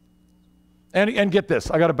 And get this,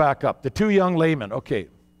 I got to back up. The 2 young laymen, okay.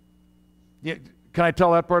 Yeah, can I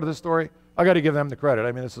tell that part of the story? I got to give them the credit.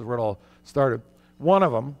 I mean, this is where it all started. One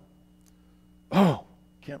of them,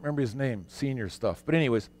 can't remember his name, senior stuff. But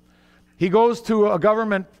anyways, he goes to a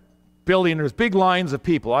government building. There's big lines of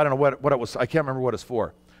people. I don't know what it was. I can't remember what it's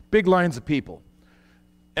for. Big lines of people.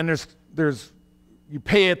 And there's you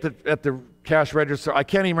pay at the cash register. I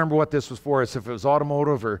can't even remember what this was for, as if it was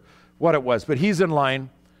automotive or what it was. But he's in line.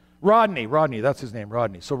 Rodney, that's his name,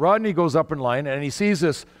 Rodney. So Rodney goes up in line, and he sees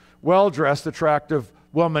this well-dressed, attractive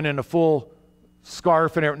woman in a full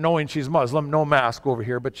scarf and everything, knowing she's Muslim, no mask over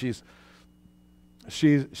here, but she's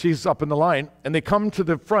up in the line, and they come to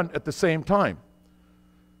the front at the same time.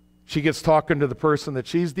 She gets talking to the person that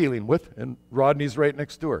she's dealing with, and Rodney's right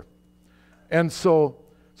next to her. And so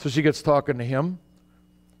she gets talking to him,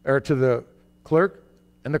 or to the clerk,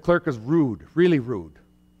 and the clerk is rude, really rude.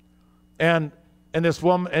 And this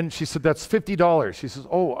woman, and she said, that's $50. She says,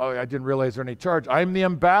 oh, I didn't realize there any charge. I'm the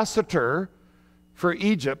ambassador for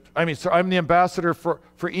Egypt. I'm the ambassador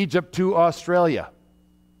for Egypt to Australia.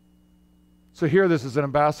 So here, this is an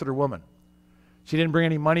ambassador woman. She didn't bring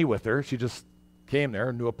any money with her. She just came there,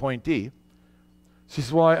 a new appointee. She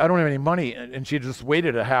says, well, I don't have any money. And she just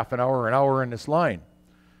waited a half an hour in this line.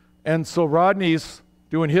 And so Rodney's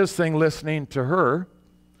doing his thing, listening to her.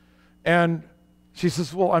 And she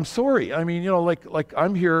says, well, I'm sorry. Like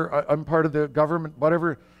I'm here. I'm part of the government,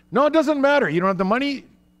 whatever. No, it doesn't matter. You don't have the money?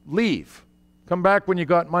 Leave. Come back when you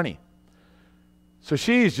got money. So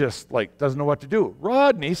she's just like, doesn't know what to do.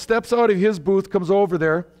 Rodney steps out of his booth, comes over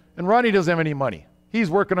there, and Rodney doesn't have any money. He's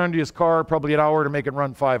working under his car probably an hour to make it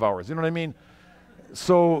run 5 hours. You know what I mean?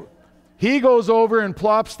 So he goes over and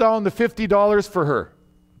plops down the $50 for her.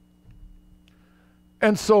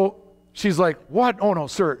 And so she's like, what? Oh, no,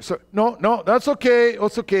 sir. No, that's okay.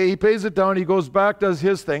 It's okay. He pays it down. He goes back, does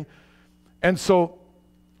his thing. And so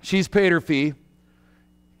she's paid her fee.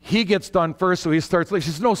 He gets done first, so he starts. She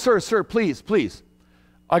says, no, sir, please.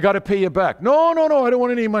 I got to pay you back. No, I don't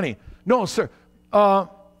want any money. No, sir. I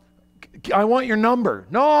want your number.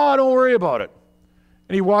 No, don't worry about it.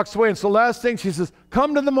 And he walks away. And so last thing, she says,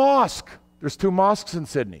 come to the mosque. There's 2 mosques in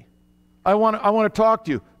Sydney. I want to talk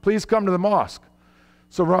to you. Please come to the mosque.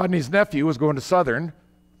 So Rodney's nephew was going to Southern.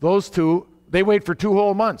 Those 2, they wait for 2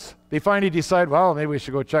 whole months. They finally decide, well, maybe we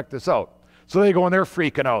should go check this out. So they go and they're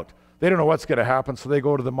freaking out. They don't know what's going to happen. So they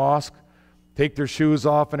go to the mosque, take their shoes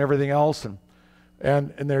off and everything else. And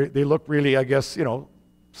they look really, I guess,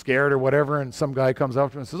 scared or whatever. And some guy comes up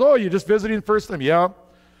to them and says, oh, you just visiting the first time? Yeah.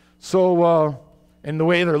 So, and the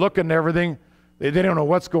way they're looking and everything, they don't know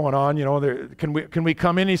what's going on. Can we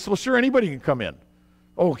come in? He says, well, sure, anybody can come in.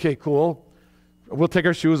 Okay, cool. We'll take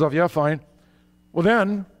our shoes off. Yeah, fine. Well,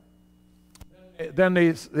 then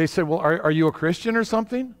they said, well, are you a Christian or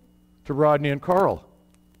something? To Rodney and Carl.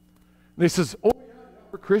 And they says, oh, yeah,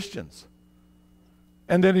 we're Christians.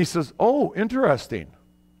 And then he says, oh, interesting.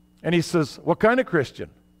 And he says, what kind of Christian?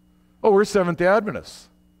 Oh, we're Seventh-day Adventists.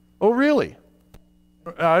 Oh, really?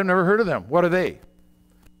 I've never heard of them. What are they?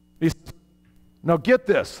 He says, now get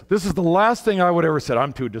this. This is the last thing I would ever say.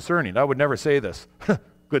 I'm too discerning. I would never say this.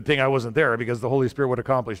 Good thing I wasn't there, because the Holy Spirit would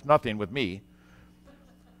accomplish nothing with me.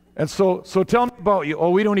 And so tell me about you. Oh,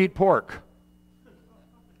 we don't eat pork.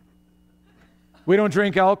 We don't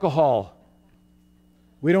drink alcohol.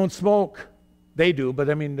 We don't smoke. They do, but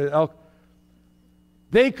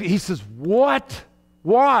he says, what?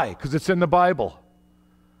 Why? Because it's in the Bible.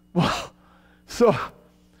 Well, so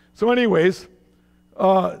anyways,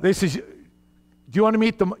 they say, do you want to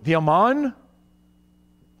meet the Imam?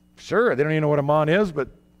 Sure, they don't even know what Imam is, but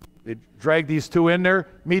they drag these 2 in there,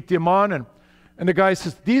 meet the Imam, and the guy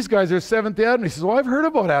says, these guys are Seventh-day Adventists. He says, well, I've heard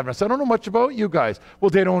about Adventists. I don't know much about you guys. Well,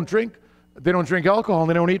 they don't drink alcohol and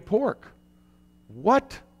they don't eat pork.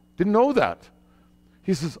 What? Didn't know that.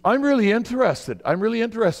 He says, I'm really interested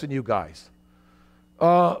in you guys.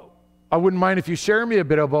 I wouldn't mind if you share me a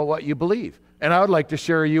bit about what you believe. And I would like to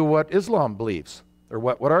share you what Islam believes, or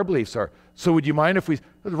what our beliefs are. So would you mind if we,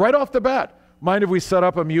 right off the bat, set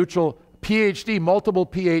up a mutual PhD, multiple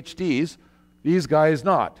PhDs, these guys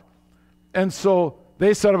not. And so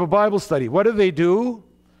they set up a Bible study. What do?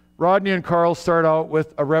 Rodney and Carl start out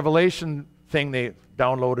with a Revelation thing they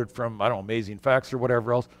downloaded from, I don't know, Amazing Facts or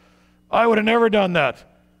whatever else. I would have never done that.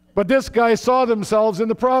 But this guy saw themselves in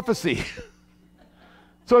the prophecy.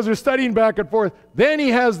 So as they're studying back and forth, then he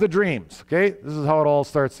has the dreams. Okay? This is how it all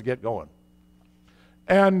starts to get going.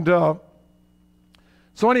 And so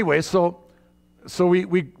anyway, so we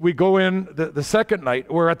go in the second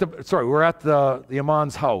night. We're at the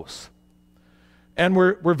Imam's house. And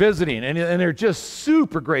we're visiting, and they're just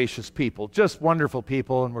super gracious people, just wonderful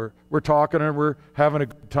people, and we're talking and we're having a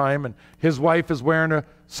good time. And his wife is wearing a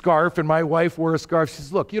scarf, and my wife wore a scarf. She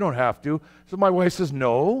says, look, you don't have to. So my wife says,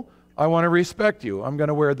 no, I want to respect you. I'm going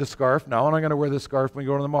to wear the scarf now, and I'm going to wear the scarf when we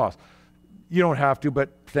go to the mosque. You don't have to, but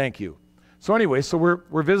thank you. So anyway, so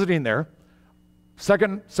we're visiting there.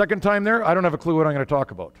 Second time there, I don't have a clue what I'm going to talk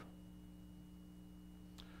about.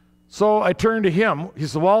 So I turned to him. He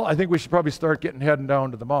said, well, I think we should probably start heading down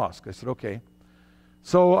to the mosque. I said, okay.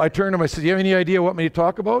 So I turned to him. I said, do you have any idea what me to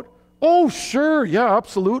talk about? Oh, sure. Yeah,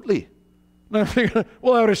 absolutely. And I'm thinking,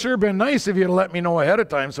 well, that would have sure been nice if you had let me know ahead of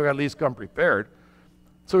time so I at least come prepared.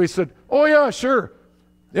 So he said, oh, yeah, sure.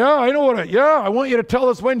 Yeah, I know I want you to tell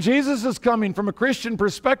us when Jesus is coming from a Christian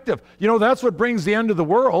perspective. You know, that's what brings the end of the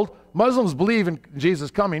world. Muslims believe in Jesus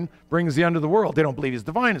coming brings the end of the world. They don't believe he's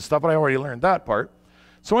divine and stuff, but I already learned that part.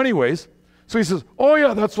 So anyways, so he says, oh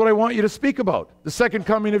yeah, that's what I want you to speak about, the second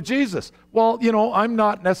coming of Jesus. Well, you know, I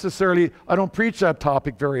don't preach that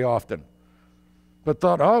topic very often. But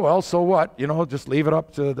thought, oh, well, so what? You know, just leave it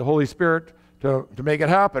up to the Holy Spirit to make it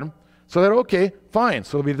happen. So that, okay, fine.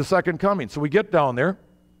 So it'll be the second coming. So we get down there.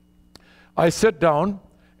 I sit down,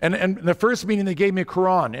 and the first meeting they gave me a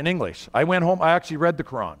Quran in English. I went home, I actually read the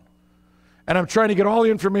Quran. And I'm trying to get all the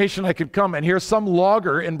information I could come. And here's some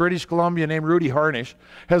logger in British Columbia named Rudy Harnish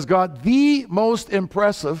has got the most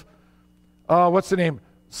impressive,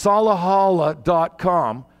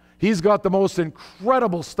 Salahala.com. He's got the most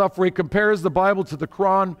incredible stuff where he compares the Bible to the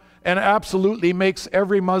Quran and absolutely makes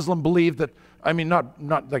every Muslim believe that, I mean,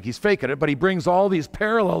 not like he's faking it, but he brings all these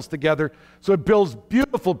parallels together, so it builds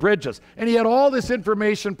beautiful bridges. And he had all this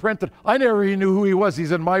information printed. I never even knew who he was.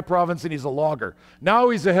 He's in my province and he's a logger.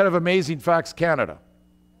 Now he's the head of Amazing Facts Canada.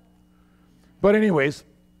 But anyways,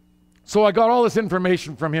 so I got all this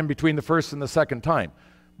information from him between the first and the second time.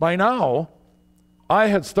 By now, I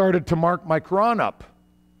had started to mark my Quran up,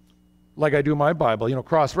 like I do my Bible, you know,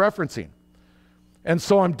 cross-referencing. And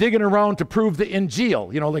so I'm digging around to prove the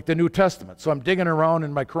Injil, you know, like the New Testament. So I'm digging around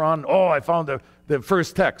in my Quran. Oh, I found the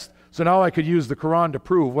first text. So now I could use the Quran to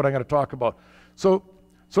prove what I'm going to talk about. So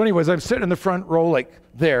anyways, I'm sitting in the front row like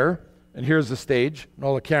there, and here's the stage and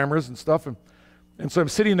all the cameras and stuff. And so I'm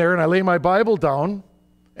sitting there, and I lay my Bible down,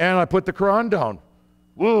 and I put the Quran down.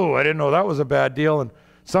 Whoa, I didn't know that was a bad deal. And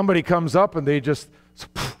somebody comes up, and they just,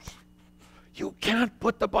 you can't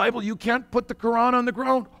put the Bible, you can't put the Quran on the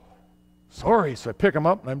ground. Sorry. So I pick them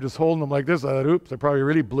up, and I'm just holding them like this. Oops, I probably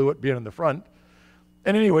really blew it being in the front.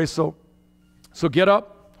 And anyway, so get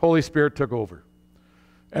up. Holy Spirit took over.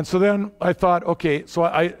 And so then I thought, okay, so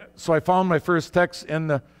I found my first text in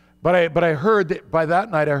the, but I heard that by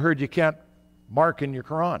that night I heard you can't mark in your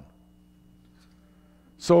Quran.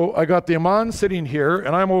 So I got the Imam sitting here,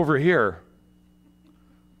 and I'm over here.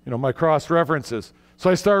 You know, my cross references. So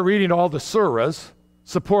I started reading all the surahs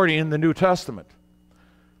supporting the New Testament.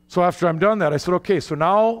 So after I'm done that, I said, okay, so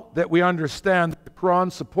now that we understand that the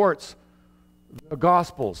Quran supports the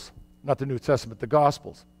Gospels, not the New Testament, the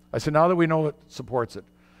Gospels. I said, now that we know it supports it,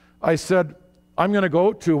 I said, I'm going to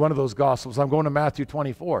go to one of those Gospels. I'm going to Matthew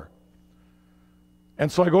 24.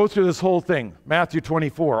 And so I go through this whole thing, Matthew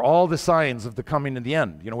 24, all the signs of the coming and the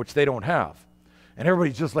end, you know, which they don't have. And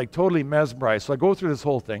everybody's just like totally mesmerized. So I go through this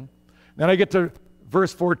whole thing. Then I get to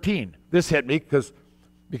verse 14. This hit me because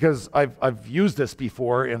I've used this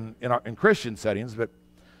before in Christian settings, but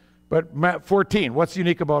 14, what's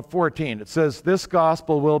unique about 14? It says, this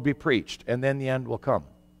gospel will be preached, and then the end will come.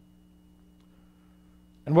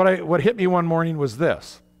 And what hit me one morning was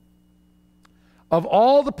this. Of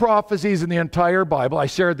all the prophecies in the entire Bible, I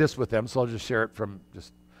shared this with them, so I'll just share it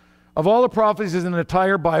of all the prophecies in the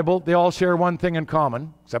entire Bible, they all share one thing in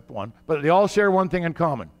common, except one, but they all share one thing in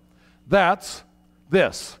common. That's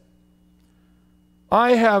this.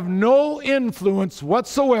 I have no influence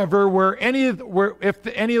whatsoever if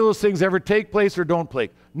any of those things ever take place or don't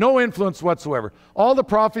take. No influence whatsoever. All the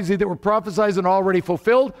prophecies that were prophesied and already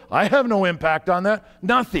fulfilled, I have no impact on that.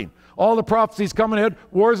 Nothing. All the prophecies coming ahead,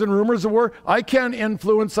 wars and rumors of war, I can't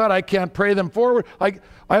influence that. I can't pray them forward. I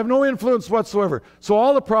have no influence whatsoever. So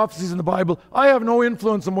all the prophecies in the Bible, I have no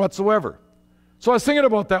influence on whatsoever. So I was thinking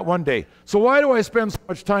about that one day. So why do we spend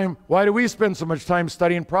so much time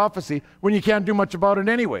studying prophecy when you can't do much about it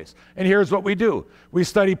anyways? And here's what we do. We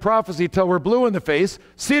study prophecy till we're blue in the face,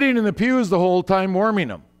 sitting in the pews the whole time, warming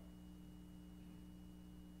them.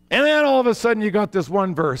 And then all of a sudden you got this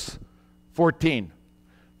one verse, 14.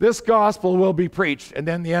 This gospel will be preached, and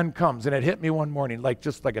then the end comes. And it hit me one morning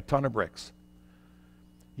just like a ton of bricks.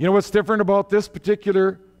 You know what's different about this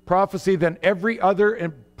particular prophecy than every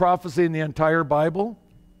other prophecy in the entire Bible?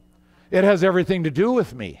 It has everything to do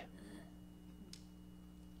with me.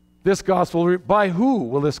 This gospel, by who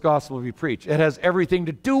will this gospel be preached? It has everything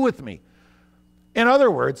to do with me. In other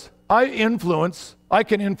words, I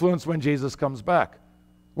can influence when Jesus comes back.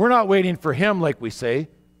 We're not waiting for him like we say.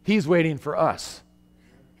 He's waiting for us.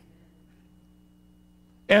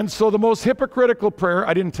 And so the most hypocritical prayer,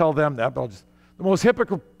 I didn't tell them that, but the most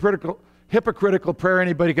hypocritical prayer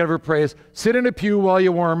anybody could ever pray is sit in a pew while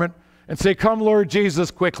you warm it and say, come Lord Jesus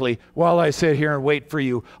quickly while I sit here and wait for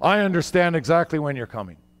you. I understand exactly when you're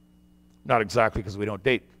coming. Not exactly because we don't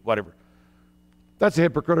date, whatever. That's a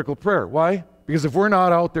hypocritical prayer. Why? Because if we're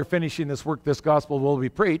not out there finishing this work, this gospel will be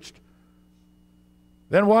preached,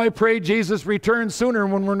 then why pray Jesus return sooner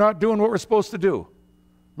when we're not doing what we're supposed to do?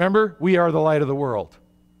 Remember, we are the light of the world.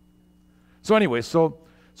 So anyway, so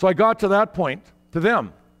I got to that point, to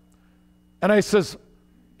them. And I says,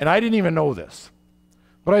 and I didn't even know this,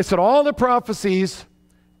 but I said, all the prophecies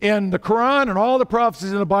in the Quran and all the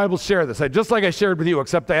prophecies in the Bible share this. Just like I shared with you,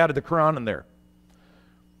 except I added the Quran in there.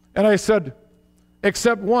 And I said,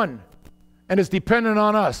 except one, and it's dependent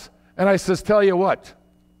on us. And I says, tell you what,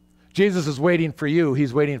 Jesus is waiting for you.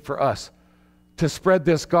 He's waiting for us to spread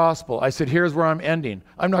this gospel. I said, here's where I'm ending.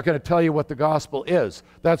 I'm not going to tell you what the gospel is.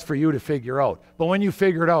 That's for you to figure out. But when you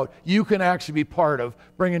figure it out, you can actually be part of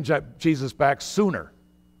bringing Jesus back sooner.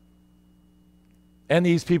 And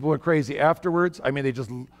these people went crazy afterwards. I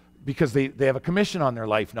mean, because they have a commission on their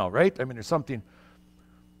life now, right? I mean, there's something.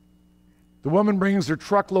 The woman brings her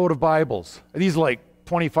truckload of Bibles. These are like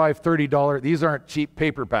 $25, $30. These aren't cheap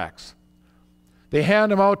paperbacks. They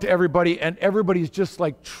hand them out to everybody, and everybody's just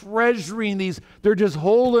like treasuring these. They're just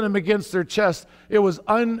holding them against their chest. It was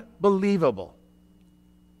unbelievable.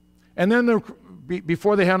 And then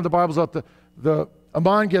before they handed the Bibles out, the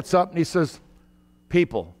Imam gets up and he says,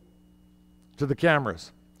 people, to the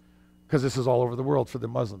cameras, because this is all over the world for the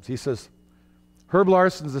Muslims. He says, Herb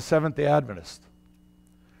Larsen's the Seventh-day Adventist.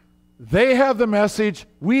 They have the message,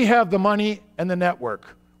 we have the money and the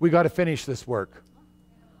network. We got to finish this work.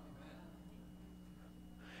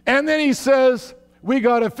 And then he says, we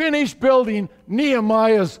got to finish building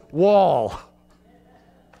Nehemiah's wall.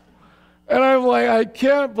 And I'm like, I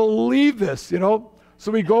can't believe this, you know.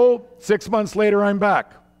 So we go, 6 months later, I'm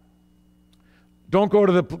back. Don't go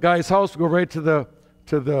to the guy's house, we go right to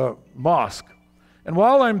the mosque. And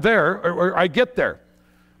while I'm there, or I get there,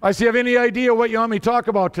 I say, have any idea what you want me to talk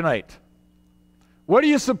about tonight? What do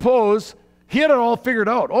you suppose? He had it all figured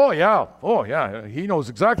out. Oh yeah, he knows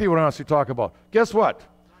exactly what I want to talk about. Guess what?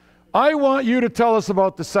 I want you to tell us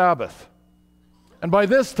about the Sabbath. And by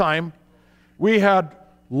this time, we had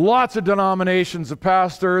lots of denominations of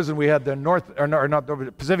pastors, and we had the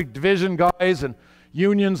the Pacific Division guys and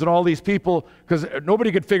unions and all these people, because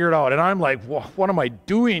nobody could figure it out. And I'm like, what am I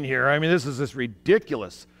doing here? I mean, this is just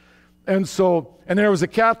ridiculous. And there was a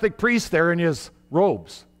Catholic priest there in his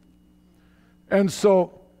robes. And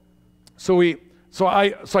so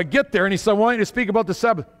I get there, and he said, I want you to speak about the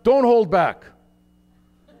Sabbath. Don't hold back.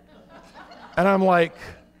 And I'm like,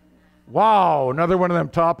 wow, another one of them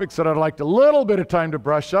topics that I'd like a little bit of time to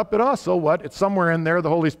brush up. But also what? It's somewhere in there. The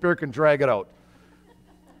Holy Spirit can drag it out.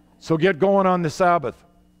 So get going on the Sabbath.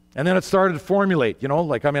 And then it started to formulate, you know,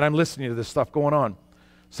 like, I mean, I'm listening to this stuff going on.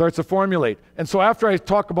 Starts to formulate. And so after I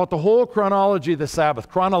talk about the whole chronology of the Sabbath,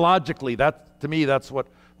 chronologically, to me, that's what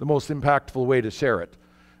the most impactful way to share it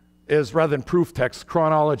is, rather than proof text,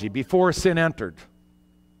 chronology. Before sin entered,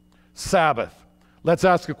 Sabbath. Let's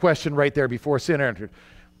ask a question right there before sin entered.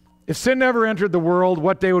 If sin never entered the world,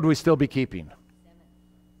 what day would we still be keeping?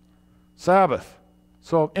 Sabbath.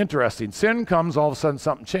 So interesting. Sin comes, all of a sudden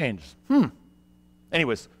something changes.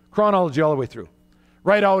 Anyways, chronology all the way through.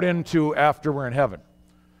 Right out into after we're in heaven.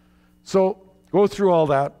 So go through all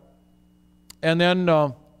that. And then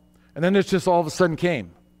it just all of a sudden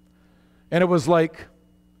came. And it was like,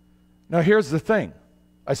 now here's the thing.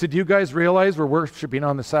 I said, do you guys realize we're worshiping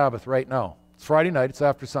on the Sabbath right now? It's Friday night, it's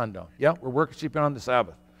after sundown. Yeah, we're worshiping on the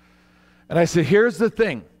Sabbath. And I said, here's the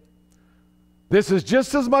thing. This is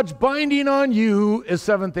just as much binding on you as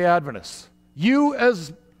Seventh-day Adventists. You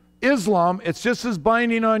as Islam, it's just as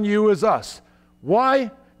binding on you as us.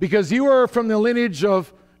 Why? Because you are from the lineage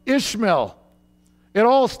of Ishmael. It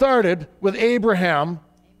all started with Abraham. Amen.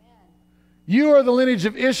 You are the lineage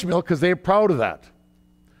of Ishmael because they're proud of that.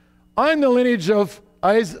 I'm the lineage of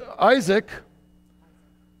Isaac.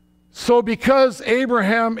 So because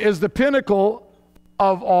Abraham is the pinnacle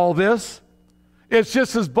of all this, it's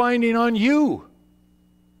just as binding on you.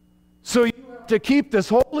 So you have to keep this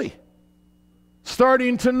holy.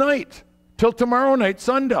 Starting tonight, till tomorrow night,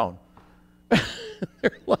 sundown.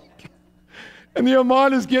 They're like, and the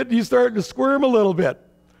Imam is he's starting to squirm a little bit.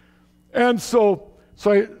 And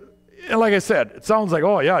and like I said, it sounds like,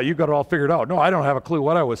 oh yeah, you got it all figured out. No, I don't have a clue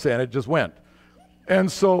what I was saying, it just went.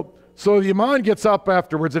 And so the Imam gets up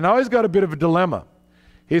afterwards, and now he's got a bit of a dilemma.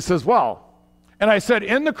 He says, well, And I said,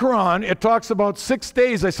 in the Quran, it talks about 6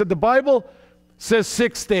 days. I said, the Bible says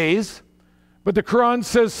 6 days, but the Quran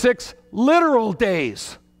says 6 literal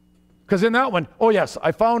days. Because in that one, oh yes,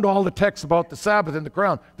 I found all the texts about the Sabbath in the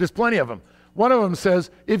Quran. There's plenty of them. One of them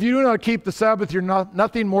says, if you do not keep the Sabbath, you're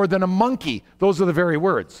nothing more than a monkey. Those are the very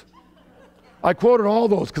words. I quoted all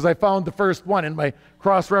those because I found the first one in my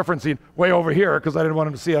cross-referencing way over here because I didn't want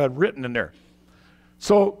him to see I had written in there.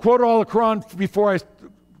 So quoted all the Quran before I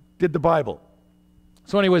did the Bible.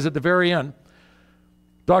 So anyways, at the very end,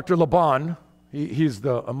 Dr. Laban, he's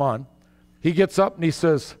the Aman, he gets up and he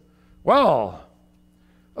says, well,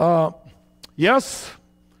 yes,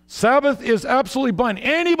 Sabbath is absolutely binding.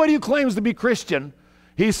 Anybody who claims to be Christian,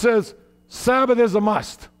 he says, Sabbath is a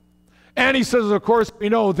must. And he says, of course, we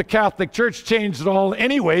know the Catholic Church changed it all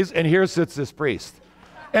anyways, and here sits this priest.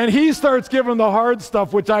 And he starts giving the hard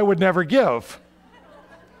stuff, which I would never give.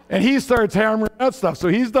 And he starts hammering that stuff. So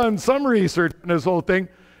he's done some research in this whole thing.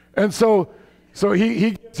 And so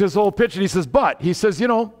he gets his whole pitch, and he says, but, he says, you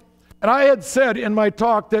know, and I had said in my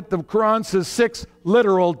talk that the Quran says 6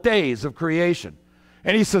 literal days of creation.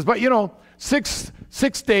 And he says, but you know, six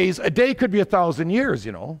days, a day could be 1,000 years,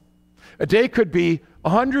 you know. A day could be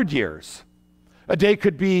 100 years. A day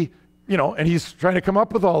could be, you know, and he's trying to come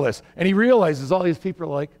up with all this. And he realizes all these people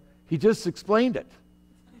are like, he just explained it.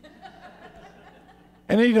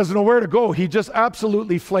 And then he doesn't know where to go. He just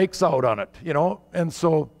absolutely flakes out on it, you know. And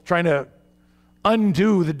so trying to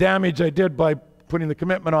undo the damage I did by putting the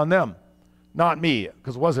commitment on them. Not me,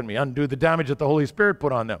 because it wasn't me. Undo the damage that the Holy Spirit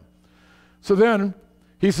put on them. So then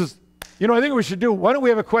he says, you know, I think what we should do, why don't we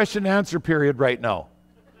have a question and answer period right now?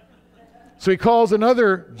 So he calls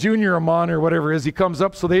another junior Amon or whatever it is. He comes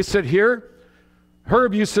up, so they sit here.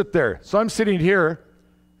 Herb, you sit there. So I'm sitting here,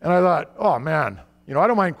 and I thought, oh man, you know, I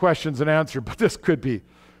don't mind questions and answers, but this could be.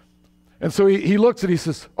 And so he looks and he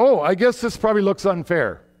says, oh, I guess this probably looks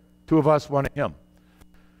unfair. 2 of us, 1 of him.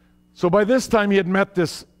 So by this time he had met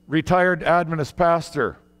this retired Adventist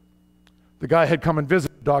pastor. The guy had come and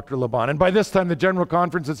visited Dr. Laban. And by this time the General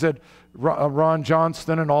Conference had said, Ron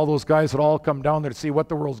Johnston and all those guys had all come down there to see what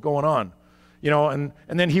the world's going on. You know, and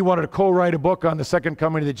then he wanted to co-write a book on the second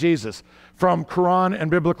coming of Jesus from Quran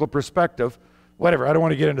and biblical perspective. Whatever, I don't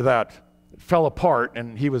want to get into that. It fell apart,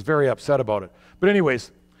 and he was very upset about it. But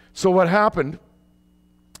anyways, so what happened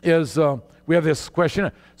is we have this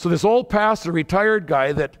question. So this old pastor, retired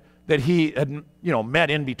guy that he had, you know,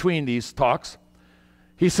 met in between these talks,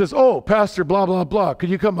 he says, oh, Pastor blah, blah, blah,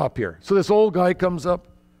 could you come up here? So this old guy comes up,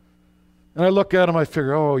 and I look at him, I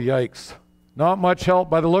figure, oh, yikes. Not much help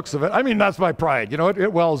by the looks of it. I mean, that's my pride. You know,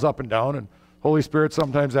 it wells up and down, and Holy Spirit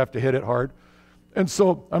sometimes have to hit it hard. And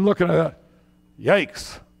so I'm looking at that.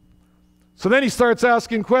 Yikes. So then he starts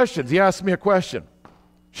asking questions. He asked me a question.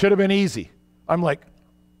 Should have been easy. I'm like,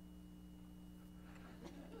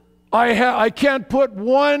 I can't put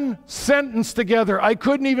one sentence together. I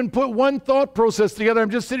couldn't even put one thought process together. I'm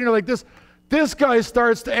just sitting there like this. This guy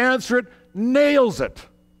starts to answer it, nails it.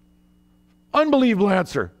 Unbelievable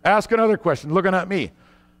answer. Ask another question, looking at me.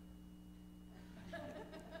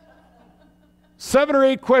 7 or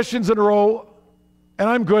 8 questions in a row, and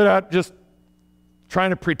I'm good at just trying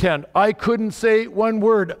to pretend. I couldn't say one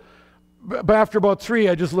word. But after about 3,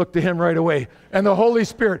 I just looked to him right away. And the Holy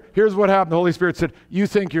Spirit, here's what happened. The Holy Spirit said, you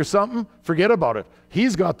think you're something? Forget about it.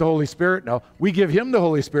 He's got the Holy Spirit now. We give him the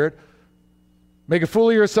Holy Spirit. Make a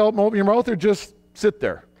fool of yourself and open your mouth, or just sit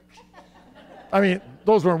there. I mean,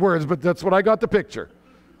 those weren't words, but that's what I got the picture.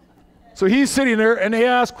 So he's sitting there, and they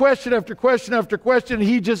ask question after question after question, and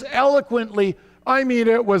he just eloquently, I mean,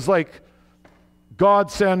 it was like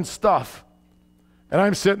God send stuff. And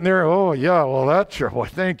I'm sitting there, oh yeah, well that's sure, well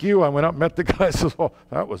thank you. I went up and met the guy, says, well,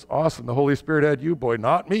 that was awesome. The Holy Spirit had you, boy,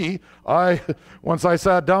 not me. Once I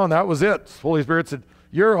sat down, that was it. The Holy Spirit said,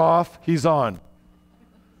 you're off, he's on.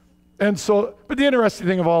 And so, but the interesting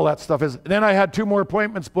thing of all that stuff is, then I had 2 more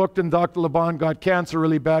appointments booked, and Dr. Laban got cancer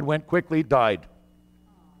really bad, went quickly, died.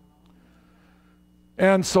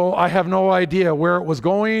 And so I have no idea where it was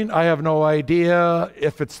going. I have no idea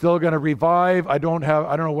if it's still going to revive. I don't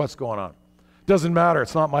know what's going on. Doesn't matter.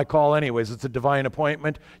 It's not my call anyways. It's a divine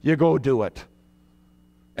appointment. You go do it.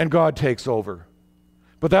 And God takes over.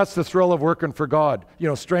 But that's the thrill of working for God. You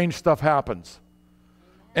know, strange stuff happens.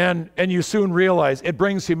 And you soon realize, it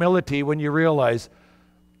brings humility when you realize,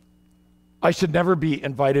 I should never be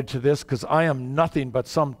invited to this because I am nothing but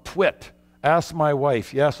some twit. Ask my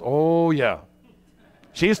wife. Yes, oh yeah.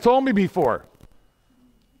 She's told me before.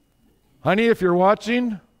 Honey, if you're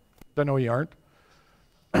watching, I know you aren't.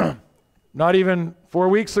 Not even 4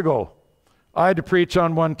 weeks ago, I had to preach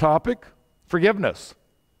on one topic, forgiveness.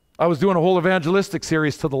 I was doing a whole evangelistic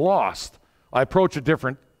series to the lost. I approach it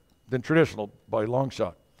different than traditional by a long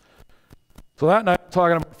shot. So that night, I'm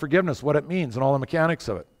talking about forgiveness, what it means, and all the mechanics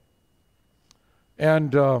of it.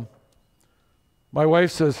 And my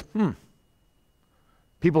wife says,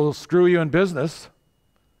 people will screw you in business,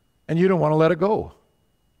 and you don't want to let it go.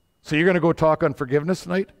 So you're going to go talk on forgiveness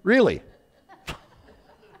tonight? Really?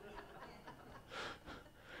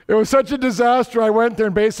 It was such a disaster, I went there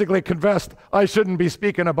and basically confessed I shouldn't be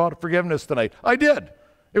speaking about forgiveness tonight. I did.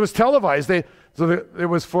 It was televised. It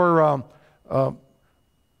was for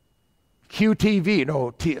QTV,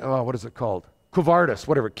 what is it called? Covardis,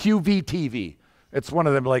 whatever, QVTV. It's one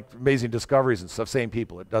of them like Amazing Discoveries and stuff, same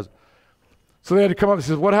people, it does. So they had to come up and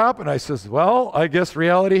says, what happened? I says, well, I guess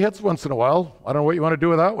reality hits once in a while. I don't know what you want to do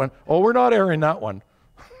with that one. Oh, we're not airing that one.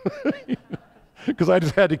 Because I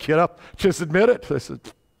just had to get up, just admit it. I said,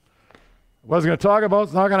 what I was going to talk about,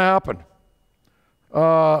 it's not going to happen.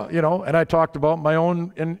 And I talked about my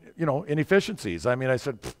own, inefficiencies. I mean, I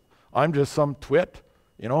said, I'm just some twit,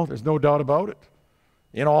 there's no doubt about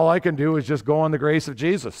it. All I can do is just go on the grace of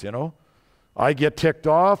Jesus, I get ticked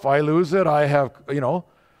off, I lose it, I have,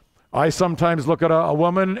 I sometimes look at a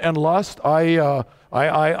woman and lust. I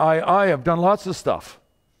have done lots of stuff.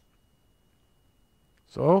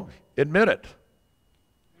 So, admit it.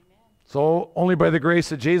 So only by the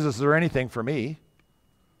grace of Jesus is there anything for me.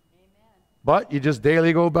 Amen. But you just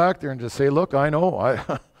daily go back there and just say, look, I know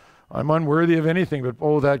I'm unworthy of anything, but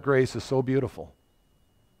oh, that grace is so beautiful.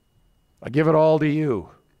 I give it all to you.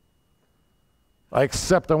 I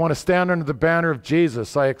want to stand under the banner of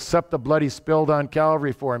Jesus. I accept the blood he spilled on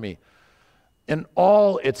Calvary for me in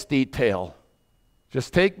all its detail.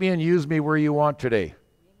 Just take me and use me where you want today. Amen.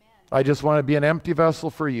 I just want to be an empty vessel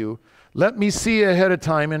for you. Let me see ahead of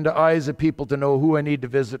time into eyes of people to know who I need to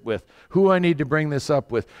visit with, who I need to bring this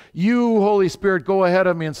up with. You, Holy Spirit, go ahead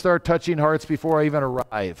of me and start touching hearts before I even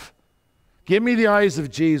arrive. Give me the eyes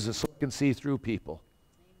of Jesus so I can see through people.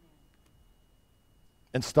 Amen.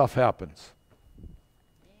 And stuff happens.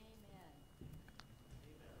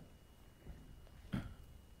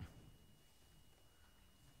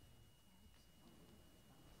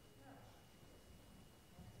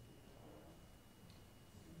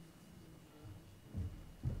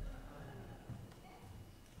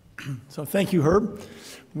 So thank you, Herb.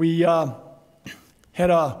 We had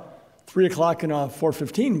a 3 o'clock and a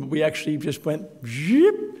 4:15, but we actually just went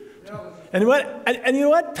zip. And you know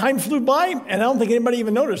what? Time flew by, and I don't think anybody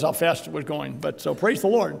even noticed how fast it was going. But so praise the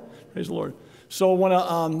Lord. Praise the Lord. So I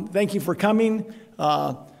want to thank you for coming.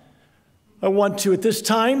 I want to, at this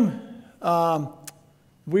time,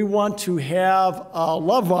 we want to have a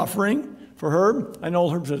love offering for Herb. I know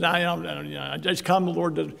Herb says, I just come, the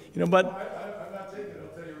Lord does, but...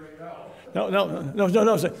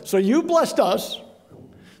 No. So you blessed us,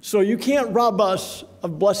 so you can't rob us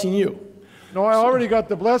of blessing you. No, I already got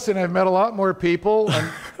the blessing. I've met a lot more people.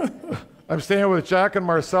 I'm staying with Jack and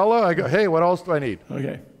Marcella. I go, hey, what else do I need?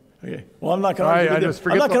 Okay. Well, I'm not going to argue with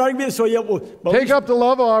this. So yeah, take up the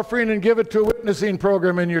love offering and give it to a witnessing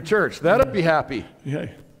program in your church. That'd be happy.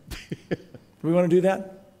 Okay. Do we want to do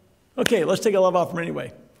that? Okay, let's take a love offering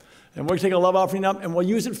anyway. And we'll take a love offering up, and we'll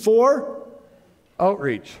use it for...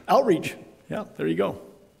 Outreach. Yeah, there you go.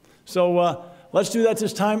 So let's do that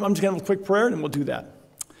this time. I'm just going to have a quick prayer, and we'll do that.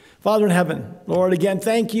 Father in heaven, Lord, again,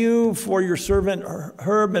 thank you for your servant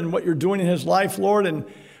Herb and what you're doing in his life, Lord, and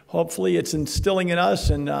hopefully it's instilling in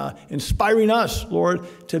us and inspiring us, Lord,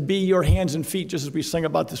 to be your hands and feet, just as we sang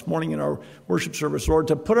about this morning in our worship service, Lord,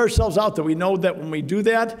 to put ourselves out there. We know that when we do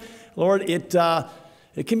that, Lord, it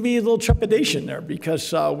can be a little trepidation there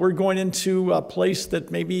because we're going into a place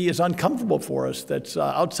that maybe is uncomfortable for us, that's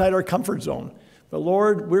outside our comfort zone. But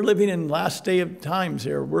Lord, we're living in last day of times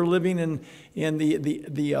here. We're living in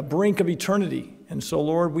the brink of eternity. And so,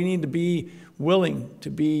 Lord, we need to be willing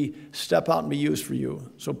to step out and be used for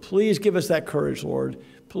you. So please give us that courage, Lord.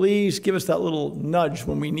 Please give us that little nudge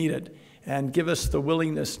when we need it and give us the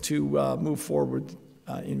willingness to move forward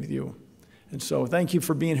in with you. And so thank you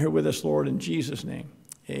for being here with us, Lord, in Jesus' name.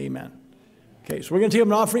 Amen. Okay, so we're going to take up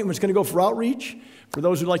an offering. We're just going to go for outreach. For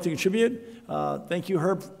those who'd like to contribute, thank you,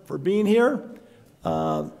 Herb, for being here.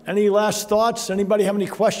 Any last thoughts? Anybody have any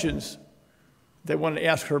questions they want to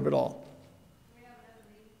ask Herb at all?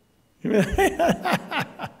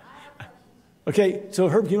 Okay, so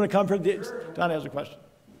Herb, do you want to come? Don has a question.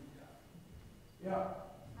 Yeah.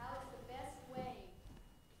 How is the best way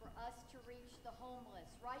for us to reach the homeless?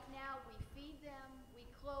 Right now, we feed them, we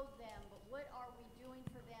clothe them, but what are we doing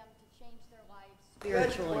for them to change their lives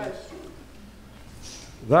spiritually?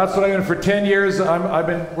 That's what I've been for 10 years. I've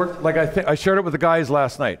been working, like I shared it with the guys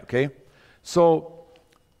last night, okay? So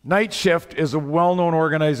Night Shift is a well-known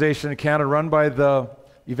organization in Canada run by the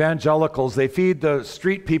evangelicals. They feed the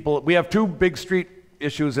street people. We have two big street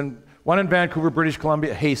issues, one in Vancouver, British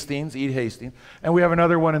Columbia, Hastings, and we have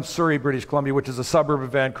another one in Surrey, British Columbia, which is a suburb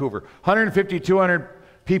of Vancouver. 150, 200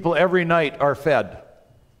 people every night are fed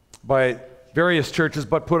by various churches,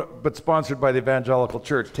 but sponsored by the evangelical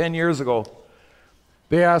church. 10 years ago,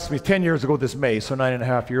 they asked me, 10 years ago this May, so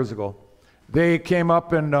 9.5 years ago, they came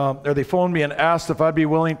up and they phoned me and asked if I'd be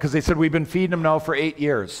willing, because they said, we've been feeding them now for 8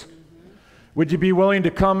 years. Would you be willing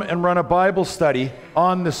to come and run a Bible study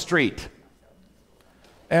on the street?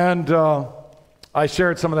 And I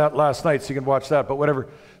shared some of that last night, so you can watch that, but whatever.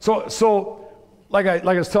 So like I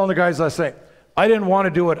was telling the guys last night, I didn't want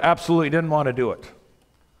to do it, absolutely didn't want to do it.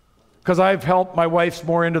 Because I've helped, my wife's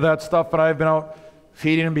more into that stuff, and I've been out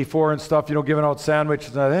feeding them before and stuff, giving out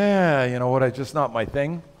sandwiches, and it's just not my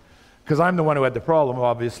thing. Because I'm the one who had the problem,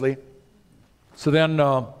 obviously. So then,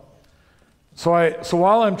 so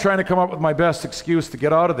while I'm trying to come up with my best excuse to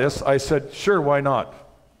get out of this, I said, sure, why not?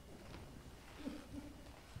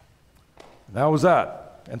 And that was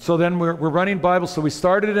that. And so then we're running Bible, so we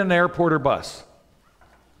started in an airporter bus.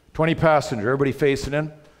 20 passenger, everybody facing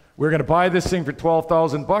in. We're going to buy this thing for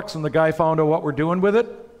 $12,000, and the guy found out what we're doing with it.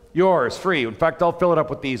 Yours, free. In fact, I'll fill it up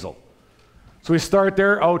with diesel. So we start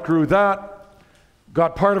there, outgrew that.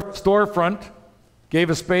 Got part of a storefront, gave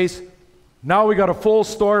a space. Now we got a full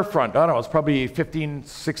storefront. I don't know, it's probably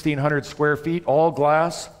 1,600 square feet, all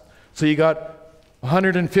glass. So you got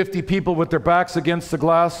 150 people with their backs against the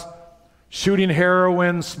glass, shooting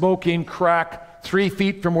heroin, smoking crack, 3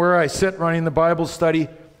 feet from where I sit running the Bible study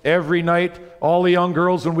every night. All the young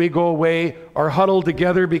girls, when we go away, are huddled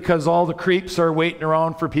together because all the creeps are waiting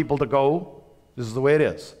around for people to go. This is the way it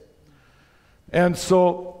is. And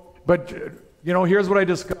so, but here's what I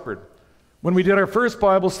discovered. When we did our first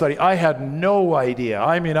Bible study, I had no idea.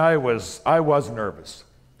 I mean, I was nervous.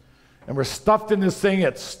 And we're stuffed in this thing.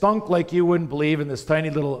 It stunk like you wouldn't believe, in this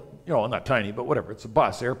tiny little, not tiny, but whatever. It's a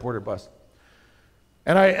bus, airporter bus.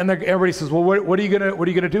 And everybody says, well, what are you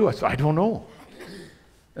gonna do? I said, I don't know.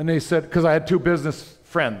 And they said, because I had two business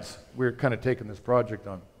friends, we were kind of taking this project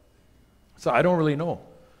on. So I don't really know.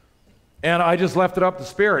 And I just left it up to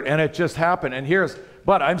Spirit, and it just happened. And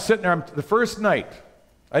but I'm sitting there, the first night,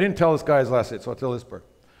 I didn't tell this guys last night, so I'll tell this part.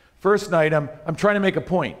 First night, I'm trying to make a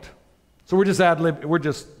point. So we're just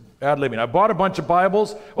ad-libbing. I bought a bunch of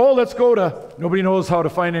Bibles. Oh, let's go to, nobody knows how to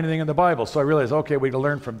find anything in the Bible. So I realized, okay, we can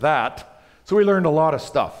learn from that. So we learned a lot of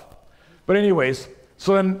stuff. But anyways,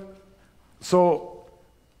 so I'm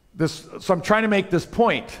trying to make this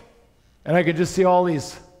point, and I could just see all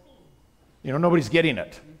these, nobody's getting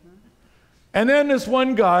it. And then this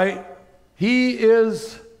one guy,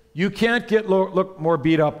 you can't look more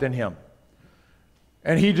beat up than him.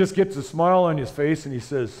 And he just gets a smile on his face, and he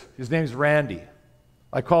says, his name's Randy.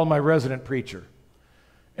 I call him my resident preacher.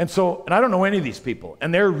 And I don't know any of these people,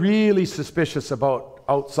 and they're really suspicious about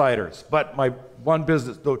outsiders. But my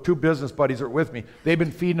two business buddies that are with me, they've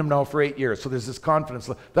been feeding them now for 8 years, so there's this confidence.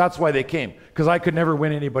 That's why they came, because I could never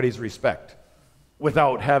win anybody's respect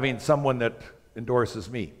without having someone that endorses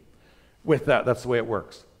me. With that's the way it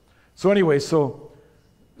works. So anyway, so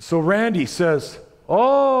Randy says,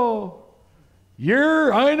 oh,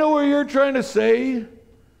 I know what you're trying to say.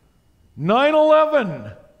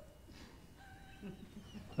 9/11.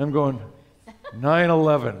 I'm going,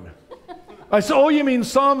 9/11. I said, oh, you mean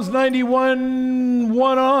Psalms 91,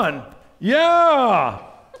 1 on? Yeah.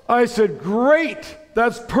 I said, great.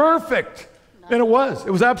 That's perfect. And it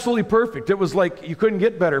was absolutely perfect. It was like you couldn't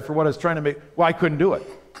get better for what I was trying to make. Well, I couldn't do it.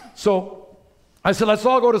 So I said, let's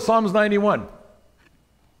all go to Psalms 91.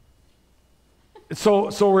 So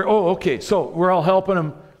we're all helping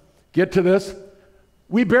him get to this.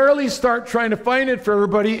 We barely start trying to find it for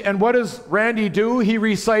everybody, and what does Randy do? He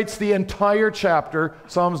recites the entire chapter,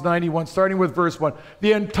 Psalms 91, starting with verse 1.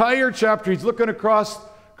 The entire chapter, he's looking across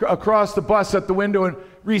the bus at the window and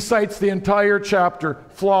recites the entire chapter,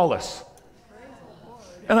 flawless.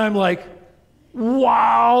 And I'm like,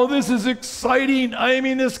 wow, this is exciting. I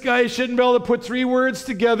mean, this guy shouldn't be able to put 3 words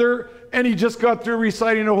together, and he just got through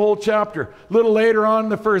reciting a whole chapter. A little later on in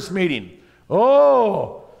the first meeting,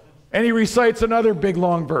 and he recites another big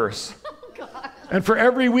long verse. Oh, God. And for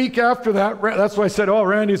every week after that, that's why I said,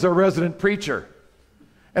 Randy's our resident preacher.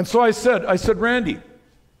 And so I said, Randy,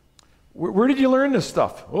 where did you learn this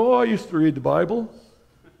stuff? Oh, I used to read the Bible.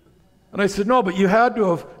 And I said, no, but you had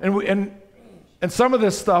to have, and some of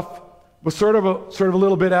this stuff was sort of a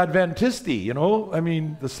little bit Adventisty, I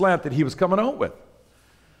mean, the slant that he was coming out with.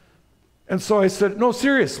 And so I said, no,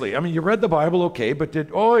 seriously, I mean, you read the Bible, okay, but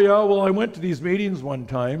I went to these meetings one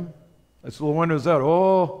time. I said, well, when was that?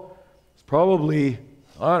 Oh, it's probably,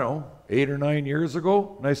 I don't know, 8 or 9 years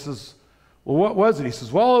ago. And I says, well, what was it? He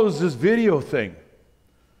says, well, it was this video thing.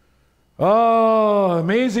 Oh,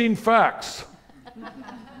 amazing facts.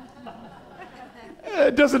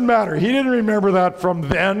 It doesn't matter. He didn't remember that from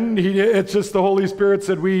then. It's just the Holy Spirit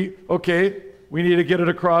said, we need to get it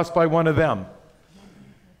across by one of them.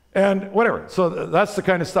 And whatever. So that's the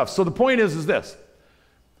kind of stuff. So the point is this.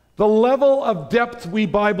 The level of depth we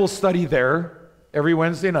Bible study there every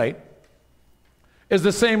Wednesday night is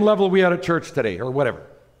the same level we had at church today or whatever.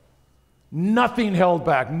 Nothing held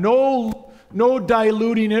back. No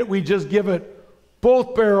diluting it. We just give it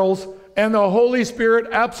both barrels, and the Holy Spirit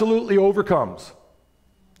absolutely overcomes.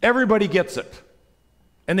 Everybody gets it.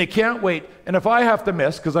 And they can't wait. And if I have to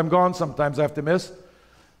miss, because I'm gone sometimes, I have to miss,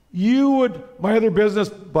 my other business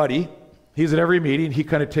buddy, he's at every meeting. He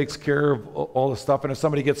kind of takes care of all the stuff. And if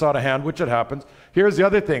somebody gets out of hand, which it happens, here's the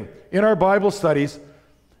other thing. In our Bible studies,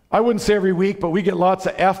 I wouldn't say every week, but we get lots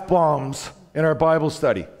of F-bombs in our Bible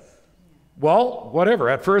study. Well, whatever.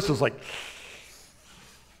 At first it was like,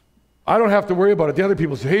 I don't have to worry about it. The other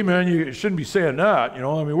people say, hey man, you shouldn't be saying that.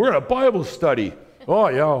 We're in a Bible study. Oh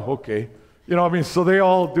yeah, okay. So they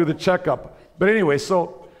all do the checkup. But anyway,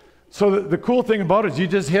 so the cool thing about it is you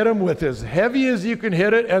just hit them with as heavy as you can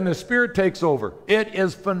hit it, and the Spirit takes over. It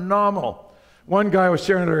is phenomenal. One guy was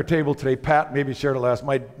sharing at our table today, Pat, maybe shared it last.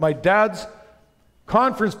 My dad's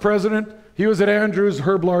conference president, he was at Andrews,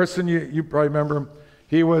 Herb Larsen, you probably remember him.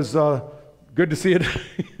 He was, good to see it.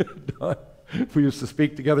 We used to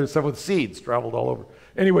speak together and stuff with seeds, traveled all over.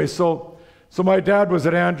 Anyway, so my dad was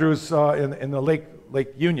at Andrews in the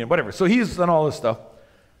Lake Union, whatever. So he's done all this stuff.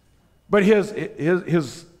 But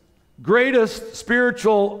his greatest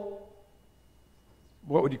spiritual,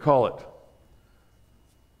 what would you call it?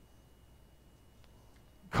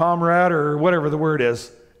 Comrade or whatever the word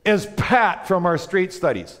is Pat from our street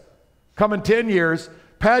studies. Coming 10 years,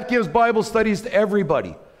 Pat gives Bible studies to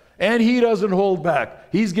everybody. And he doesn't hold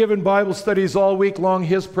back. He's given Bible studies all week long,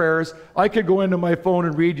 his prayers. I could go into my phone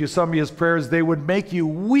and read you some of his prayers. They would make you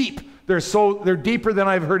weep. They're deeper than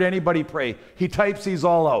I've heard anybody pray. He types these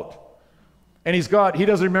all out. And he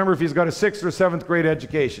doesn't remember if he's got a 6th or 7th grade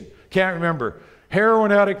education. Can't remember.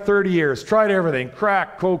 Heroin addict, 30 years. Tried everything.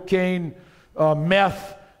 Crack, cocaine,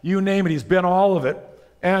 meth, you name it. He's been all of it.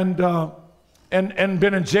 And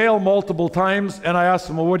been in jail multiple times. And I asked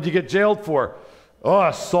him, well, what did you get jailed for? Oh,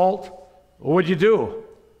 assault. Well, what'd you do?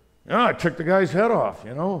 I took the guy's head off,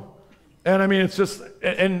 And I mean, it's just,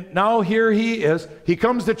 and now here he is. He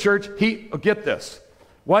comes to church. Get this.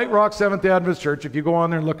 White Rock Seventh-day Adventist Church, if you go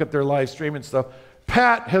on there and look at their live stream and stuff,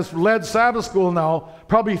 Pat has led Sabbath school now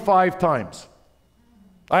probably 5 times.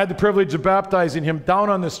 I had the privilege of baptizing him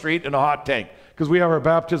down on the street in a hot tank because we have our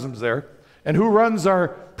baptisms there. And who runs our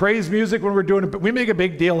praise music when we're doing it? We make a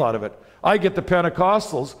big deal out of it. I get the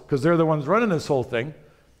Pentecostals because they're the ones running this whole thing.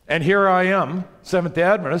 And here I am, Seventh-day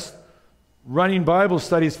Adventist, running Bible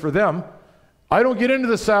studies for them. I don't get into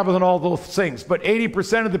the Sabbath and all those things, but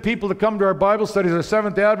 80% of the people that come to our Bible studies are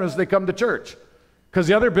Seventh-day Adventists. They come to church. Because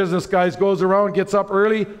the other business guys goes around, gets up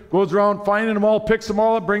early, goes around finding them all, picks them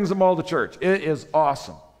all up, brings them all to church. It is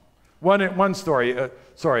awesome. One story.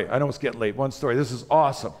 Sorry, I know it's getting late. One story. This is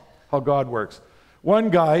awesome, how God works. One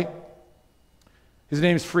guy, his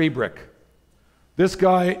name's Freebrick. This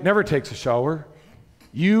guy never takes a shower.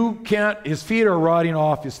 His feet are rotting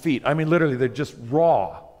off his feet. I mean, literally, they're just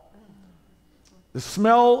raw. The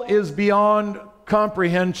smell is beyond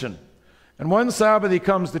comprehension. And one Sabbath he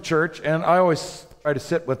comes to church, and I always try to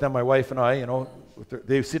sit with them, my wife and I,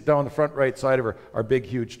 they sit down the front right side of our big,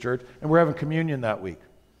 huge church, and we're having communion that week.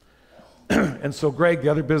 And so Greg, the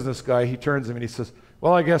other business guy, he turns to me and he says,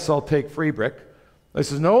 well, I guess I'll take Freebrick. I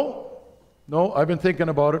says, no, I've been thinking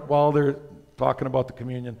about it while they're talking about the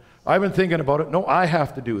communion. I've been thinking about it. No, I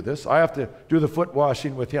have to do this. I have to do the foot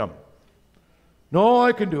washing with him. No,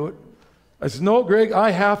 I can do it. I said, no, Greg,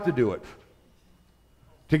 I have to do it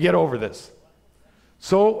to get over this.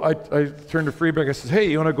 So I turned to Freebrick. I said, hey,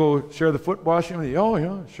 you want to go share the foot washing with you? Oh,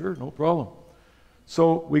 yeah, sure, no problem.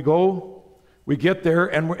 So we go, we get there,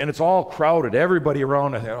 and it's all crowded. Everybody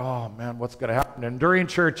around. I thought, oh, man, what's going to happen? And during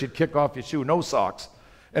church, you'd kick off your shoe, no socks.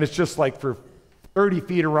 And it's just like for 30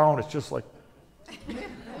 feet around, it's just like.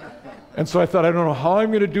 And so I thought, I don't know how I'm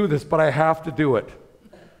going to do this, but I have to do it.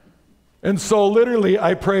 And so literally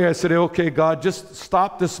I pray, I said, okay, God, just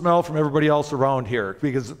stop the smell from everybody else around here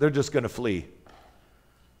because they're just going to flee.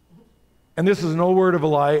 And this is no word of a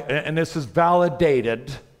lie, and this is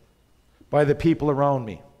validated by the people around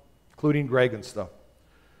me, including Greg and stuff.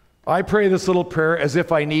 I pray this little prayer as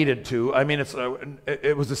if I needed to. I mean,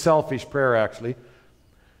 it was a selfish prayer, actually.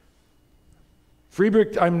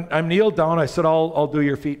 Friedrich, I'm kneeled down. I said, I'll do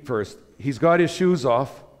your feet first. He's got his shoes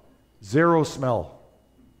off. Zero smell.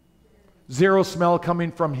 Zero smell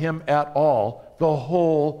coming from him at all. The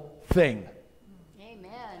whole thing.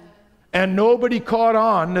 Amen. And nobody caught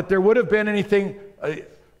on that there would have been anything.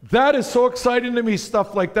 That is so exciting to me,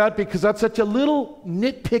 stuff like that, because that's such a little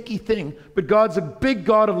nitpicky thing. But God's a big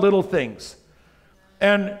God of little things.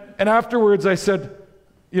 And afterwards I said,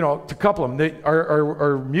 to a couple of them,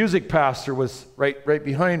 our music pastor was right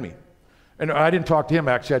behind me. And I didn't talk to him,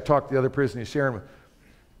 actually. I talked to the other person he's sharing with.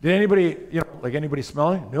 Did anybody, anybody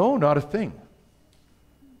smelling? No, not a thing.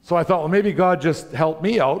 So I thought, well, maybe God just helped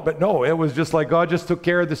me out. But no, it was just like God just took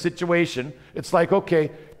care of the situation. It's like, okay,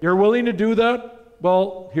 you're willing to do that?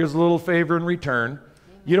 Well, here's a little favor in return.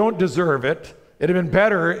 You don't deserve it. It'd have been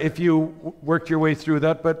better if you worked your way through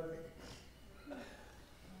that, but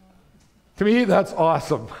to me, that's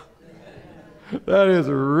awesome. That is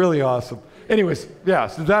really awesome. Anyways, yeah,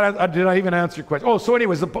 so did I even answer your question? Oh, so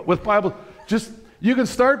anyways, with Bible, you can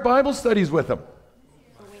start Bible studies with them.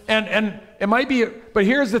 And it might be, but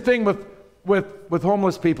here's the thing with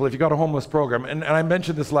homeless people, if you got a homeless program, and I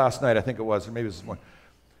mentioned this last night, I think it was, or maybe it was this morning.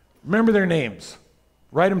 Remember their names.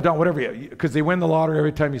 Write them down, whatever, because they win the lottery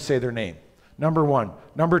every time you say their name. Number one.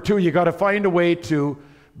 Number two, you got to find a way to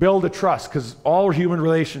build a trust, because all human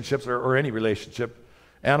relationships, or any relationship,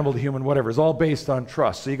 animal to human, whatever, is all based on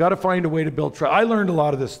trust. So you got to find a way to build trust. I learned a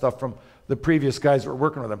lot of this stuff from the previous guys that were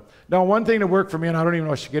working with them. Now, one thing that worked for me, and I don't even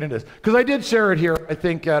know if I should get into this, because I did share it here, I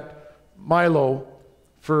think, at Milo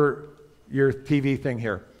for your TV thing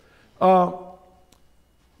here.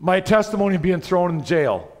 My testimony of being thrown in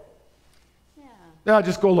jail. Yeah,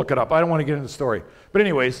 just go look it up. I don't want to get into the story. But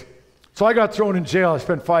anyways, so I got thrown in jail. I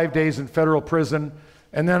spent 5 days in federal prison.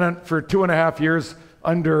 And then for 2.5 years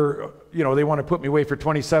under, they want to put me away for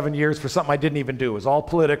 27 years for something I didn't even do. It was all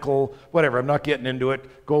political, whatever. I'm not getting into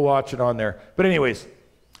it. Go watch it on there. But anyways,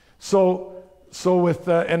 so with,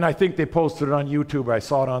 and I think they posted it on YouTube. I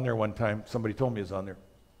saw it on there one time. Somebody told me it was on there.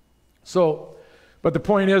 So, but the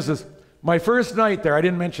point is my first night there, I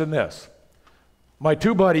didn't mention this. My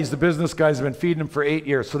two buddies, the business guys, have been feeding them for 8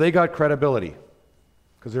 years. So they got credibility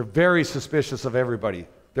because they're very suspicious of everybody.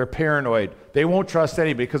 They're paranoid. They won't trust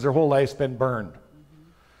anybody because their whole life's been burned.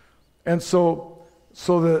 And so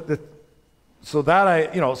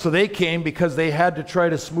they came because they had to try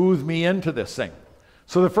to smooth me into this thing.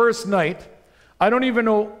 So the first night, I don't even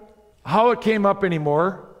know how it came up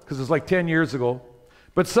anymore because it was like 10 years ago.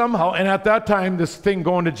 But somehow, and at that time, this thing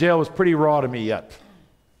going to jail was pretty raw to me yet.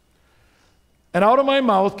 And out of my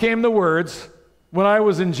mouth came the words, when I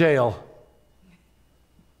was in jail.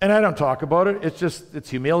 And I don't talk about it. It's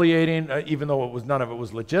humiliating, even though none of it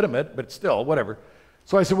was legitimate, but still, whatever.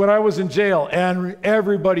 So I said, when I was in jail, and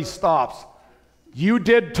everybody stops. You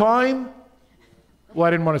did time? Well,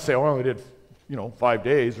 I didn't want to say, oh, I did, 5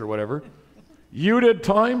 days or whatever. You did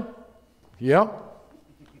time? Yeah.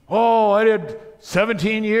 Oh, I did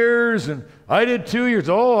 17 years, and I did 2 years.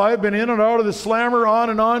 Oh, I've been in and out of the slammer, on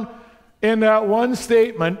and on. In that one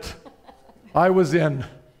statement, I was in.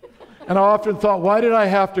 And I often thought, why did I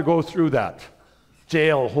have to go through that?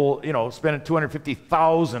 Jail, spending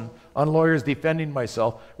 $250,000 on lawyers defending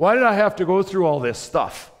myself. Why did I have to go through all this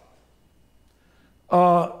stuff?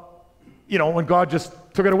 When God just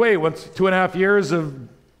took it away, once 2.5 years of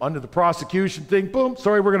under the prosecution thing, boom,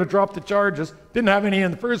 sorry, we're going to drop the charges. Didn't have any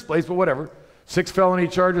in the first place, but whatever. 6 felony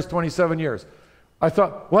charges, 27 years. I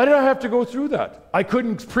thought, why did I have to go through that? I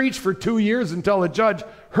couldn't preach for 2 years until a judge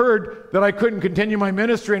heard that I couldn't continue my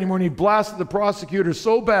ministry anymore, and he blasted the prosecutor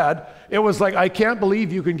so bad, it was like, I can't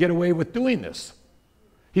believe you can get away with doing this.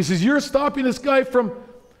 He says, you're stopping this guy from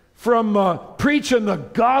preaching the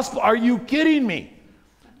gospel. Are you kidding me?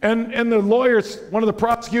 And the lawyers, one of the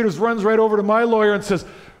prosecutors runs right over to my lawyer and says,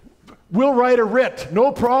 we'll write a writ,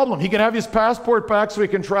 no problem. He can have his passport back so he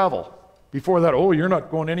can travel. Before that, oh, you're not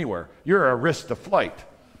going anywhere. You're a risk to flight.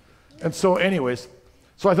 And so anyways,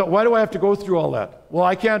 so I thought, why do I have to go through all that? Well,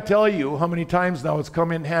 I can't tell you how many times now it's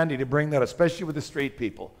come in handy to bring that, especially with the straight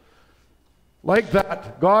people. Like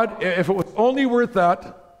that, God, if it was only worth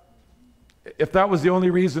that, if that was the only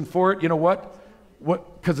reason for it, you know what?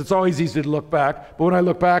 Because it's always easy to look back. But when I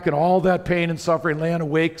look back at all that pain and suffering, laying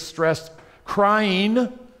awake, stressed,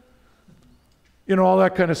 crying, all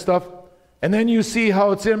that kind of stuff, and then you see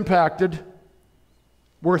how it's impacted,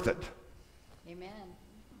 worth it. Amen.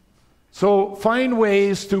 So find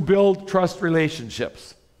ways to build trust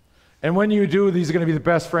relationships. And when you do, these are going to be the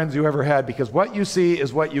best friends you ever had, because what you see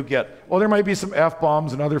is what you get. Well, there might be some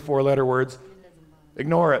F-bombs and other 4-letter words.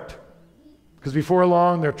 Ignore it. Because before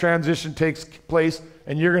long, their transition takes place,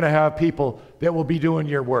 and you're going to have people that will be doing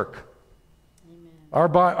your work. Amen.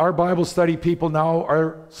 Our Bible study people now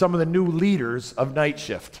are some of the new leaders of night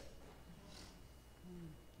shift.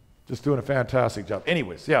 Just doing a fantastic job.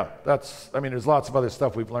 Anyways, yeah, there's lots of other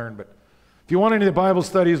stuff we've learned, but if you want any of the Bible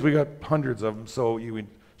studies, we got hundreds of them, so you can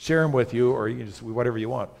share them with you, or you can just whatever you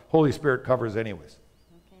want. Holy Spirit covers anyways,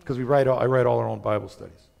 because I write all our own Bible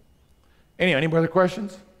studies. Anyway, any other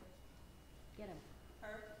questions? Get them.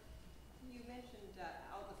 You mentioned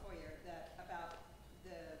out the foyer about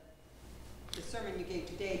the sermon you gave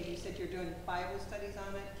today. You said you're doing Bible studies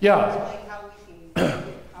on it. Yeah. Can you explain how we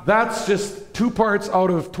can That's just 2 parts out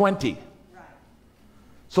of 20. Right.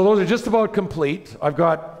 So those are just about complete. I've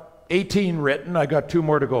got 18 written. I got 2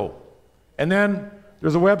 more to go. And then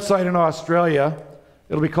there's a website in Australia.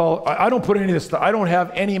 It'll be called, I don't put any of this stuff, I don't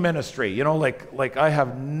have any ministry, like I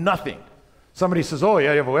have nothing. Somebody says, oh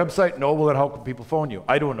yeah, you have a website? No, well then how can people phone you?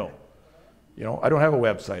 I don't know. I don't have a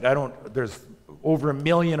website. There's over 1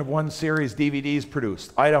 million of one series DVDs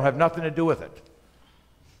produced. I don't have nothing to do with it.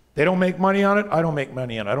 They don't make money on it. I don't make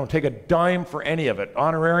money on it. I don't take a dime for any of it.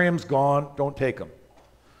 Honorariums gone. Don't take them.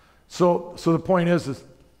 So the point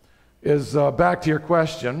is back to your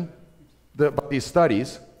question about these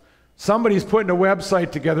studies. Somebody's putting a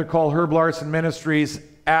website together called Herb Larsen Ministries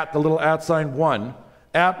at the little @1,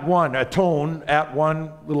 a tone,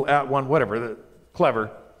 @1, little @1, whatever, clever.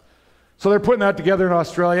 So they're putting that together in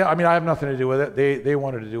Australia. I have nothing to do with it. They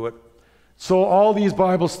wanted to do it. So all these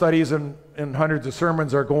Bible studies and hundreds of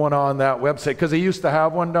sermons are going on that website because they used to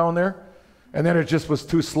have one down there, and then it just was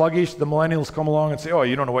too sluggish. The millennials come along and say, oh,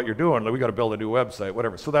 you don't know what you're doing. We got to build a new website,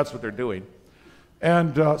 whatever. So that's what they're doing.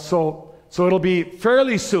 And so it'll be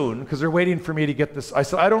fairly soon because they're waiting for me to get this. I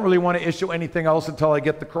said, I don't really want to issue anything else until I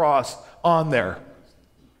get the cross on there.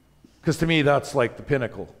 Because to me, that's like the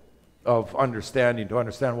pinnacle of understanding, to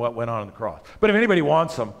understand what went on the cross. But if anybody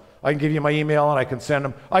wants them, I can give you my email and I can send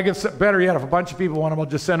them. Better yet, if a bunch of people want them, I'll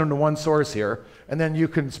just send them to one source here, and then you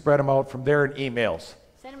can spread them out from there in emails.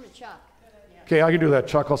 Send them to Chuck. Okay, I can do that,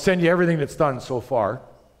 Chuck. I'll send you everything that's done so far.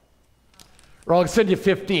 Or I'll send you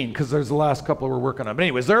 15, because there's the last couple we're working on. But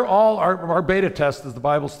anyways, they're all, our beta test is the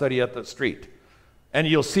Bible study at the street. And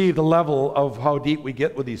you'll see the level of how deep we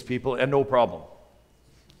get with these people, and no problem.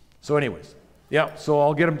 So anyways, yeah, so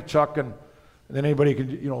I'll get them to Chuck, and then anybody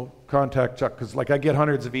can, contact Chuck, because I get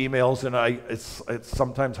hundreds of emails, and it's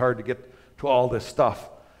sometimes hard to get to all this stuff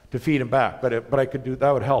to feed them back. But I could do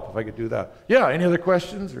that. Would help if I could do that. Yeah. Any other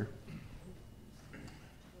questions or?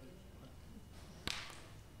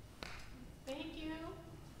 Thank you.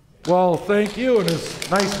 Well, thank you, and it's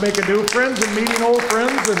nice making new friends and meeting old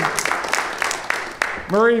friends. And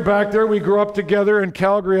Murray back there, we grew up together in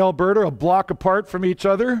Calgary, Alberta, a block apart from each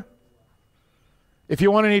other. If you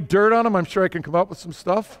want any dirt on him, I'm sure I can come up with some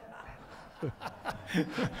stuff.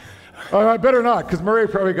 I better not, because Murray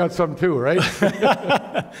probably got some too, right?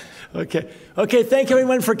 Okay, thank you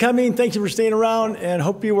everyone for coming. Thank you for staying around, and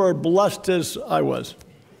hope you were blessed as I was.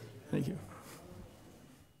 Thank you.